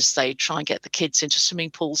classes. They try and get the kids into swimming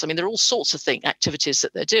pools. There are all sorts of activities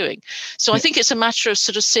that they're doing. So I think it's a matter of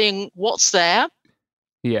sort of seeing what's there,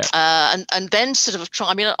 Yeah. And then sort of try.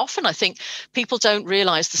 I mean, often I think people don't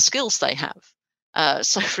realize the skills they have.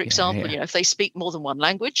 So, for example, if they speak more than one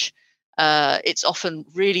language, it's often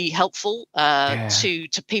really helpful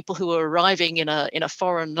to people who are arriving in a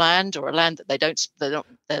foreign land or a land that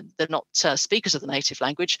they're not speakers of the native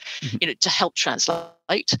language. To help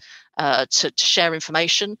translate, to share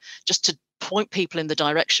information, just to point people in the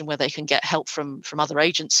direction where they can get help from other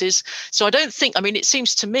agencies. So I don't think, it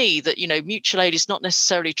seems to me that, mutual aid is not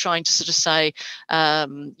necessarily trying to sort of say,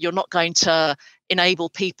 you're not going to enable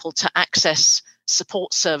people to access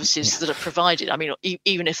support services that are provided.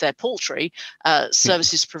 Even if they're paltry,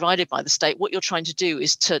 services provided by the state, what you're trying to do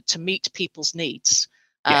is to meet people's needs.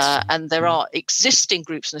 And there are existing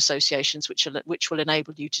groups and associations which will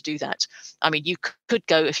enable you to do that. You could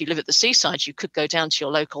go, if you live at the seaside, you could go down to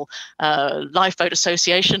your local lifeboat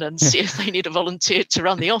association and see if they need a volunteer to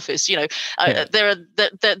run the office. These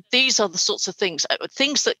are the sorts of things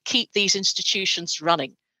that keep these institutions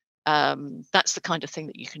running. That's the kind of thing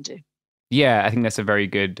that you can do. Yeah, I think that's a very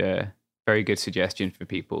good suggestion for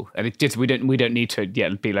people. And we don't need to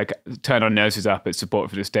be like turn our noses up at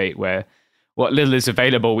support for the state, where what little is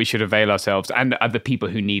available, we should avail ourselves and other people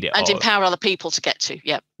who need it. And empower other people to get to,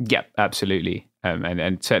 yeah. Yeah, absolutely.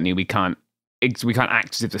 And certainly we can't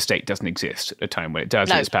act as if the state doesn't exist at a time when it does,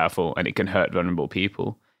 and it's powerful and it can hurt vulnerable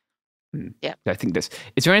people. Yeah. I think is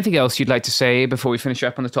there anything else you'd like to say before we finish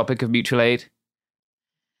up on the topic of mutual aid?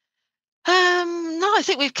 No, I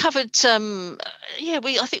think we've covered, I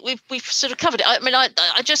think we've sort of covered it.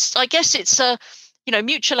 I guess it's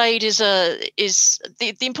mutual aid is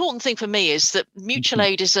the important thing for me is that mutual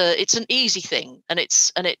aid it's an easy thing, and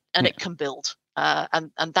it can build,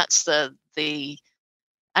 and that's and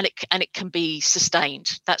it can be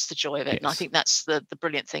sustained. That's the joy of it. Yes. And I think that's the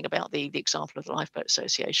brilliant thing about the example of the Lifeboat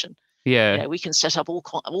Association. Yeah. We can set up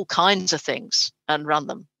all kinds of things and run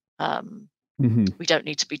them. We don't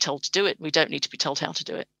need to be told to do it. We don't need to be told how to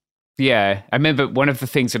do it. Yeah, I remember one of the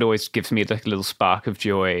things that always gives me like a little spark of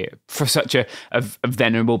joy for such a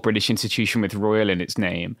venerable British institution with royal in its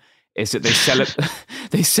name is that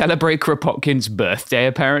they celebrate Kropotkin's birthday,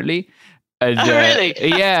 apparently. And, really?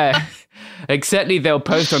 Yeah. Like, certainly they'll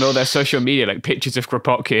post on all their social media like pictures of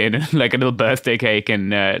Kropotkin and like a little birthday cake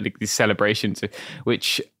and like these celebrations,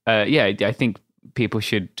 which I think people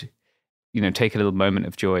should take a little moment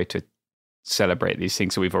of joy to celebrate these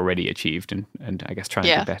things that we've already achieved and I guess try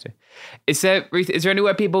and do better. Is there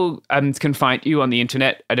anywhere people can find you on the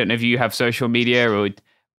internet? I don't know if you have social media or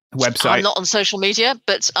website. I'm not on social media,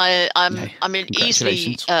 but easily.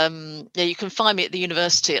 You can find me at the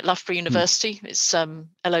university at Loughborough University. It's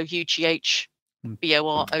LOUGH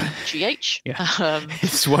BOROGH. Yeah,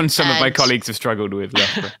 it's one some of my colleagues have struggled with.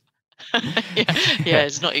 Loughborough.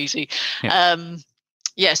 It's not easy.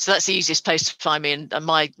 Yeah. So that's the easiest place to find me, and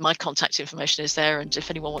my contact information is there. And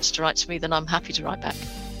if anyone wants to write to me, then I'm happy to write back.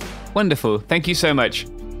 Wonderful. Thank you so much.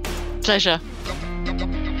 Pleasure.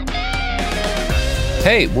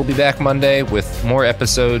 Hey, we'll be back Monday with more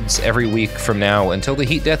episodes every week from now until the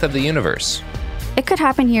heat death of the universe. It Could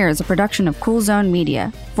Happen Here is a production of Cool Zone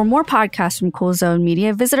Media. For more podcasts from Cool Zone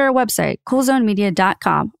Media, visit our website,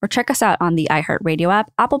 coolzonemedia.com, or check us out on the iHeartRadio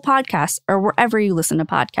app, Apple Podcasts, or wherever you listen to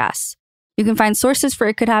podcasts. You can find sources for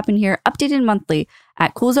It Could Happen Here updated monthly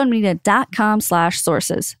at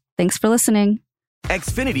coolzonemedia.com/sources. Thanks for listening.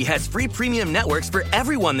 Xfinity has free premium networks for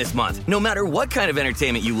everyone this month, no matter what kind of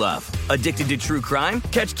entertainment you love. Addicted to true crime?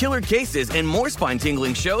 Catch killer cases and more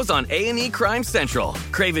spine-tingling shows on A&E Crime Central.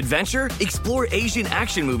 Crave adventure? Explore Asian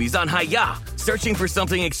action movies on Hi-YAH. Searching for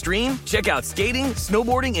something extreme? Check out skating,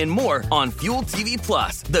 snowboarding, and more on Fuel TV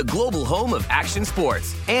Plus, the global home of action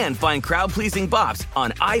sports. And find crowd-pleasing bops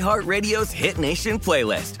on iHeartRadio's Hit Nation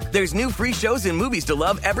playlist. There's new free shows and movies to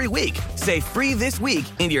love every week. Say free this week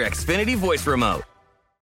in your Xfinity voice remote.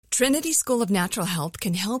 Trinity School of Natural Health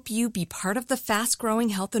can help you be part of the fast-growing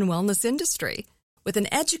health and wellness industry. With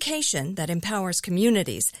an education that empowers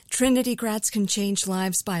communities, Trinity grads can change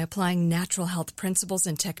lives by applying natural health principles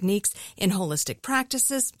and techniques in holistic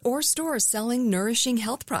practices or stores selling nourishing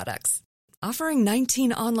health products. Offering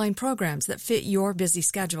 19 online programs that fit your busy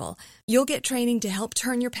schedule, you'll get training to help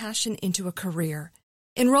turn your passion into a career.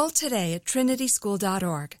 Enroll today at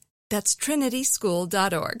trinityschool.org. That's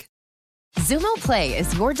trinityschool.org. Xumo Play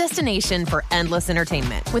is your destination for endless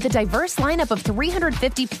entertainment. With a diverse lineup of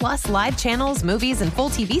 350-plus live channels, movies, and full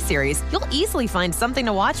TV series, you'll easily find something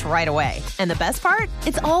to watch right away. And the best part?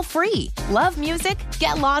 It's all free. Love music?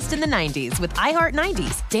 Get lost in the 90s with iHeart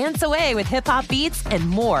 90s, dance away with hip-hop beats, and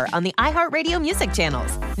more on the iHeartRadio music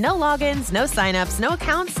channels. No logins, no signups, no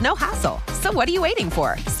accounts, no hassle. So what are you waiting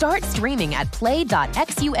for? Start streaming at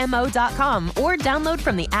play.xumo.com or download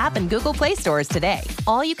from the app and Google Play stores today.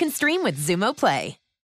 All you can stream with Xumo Play.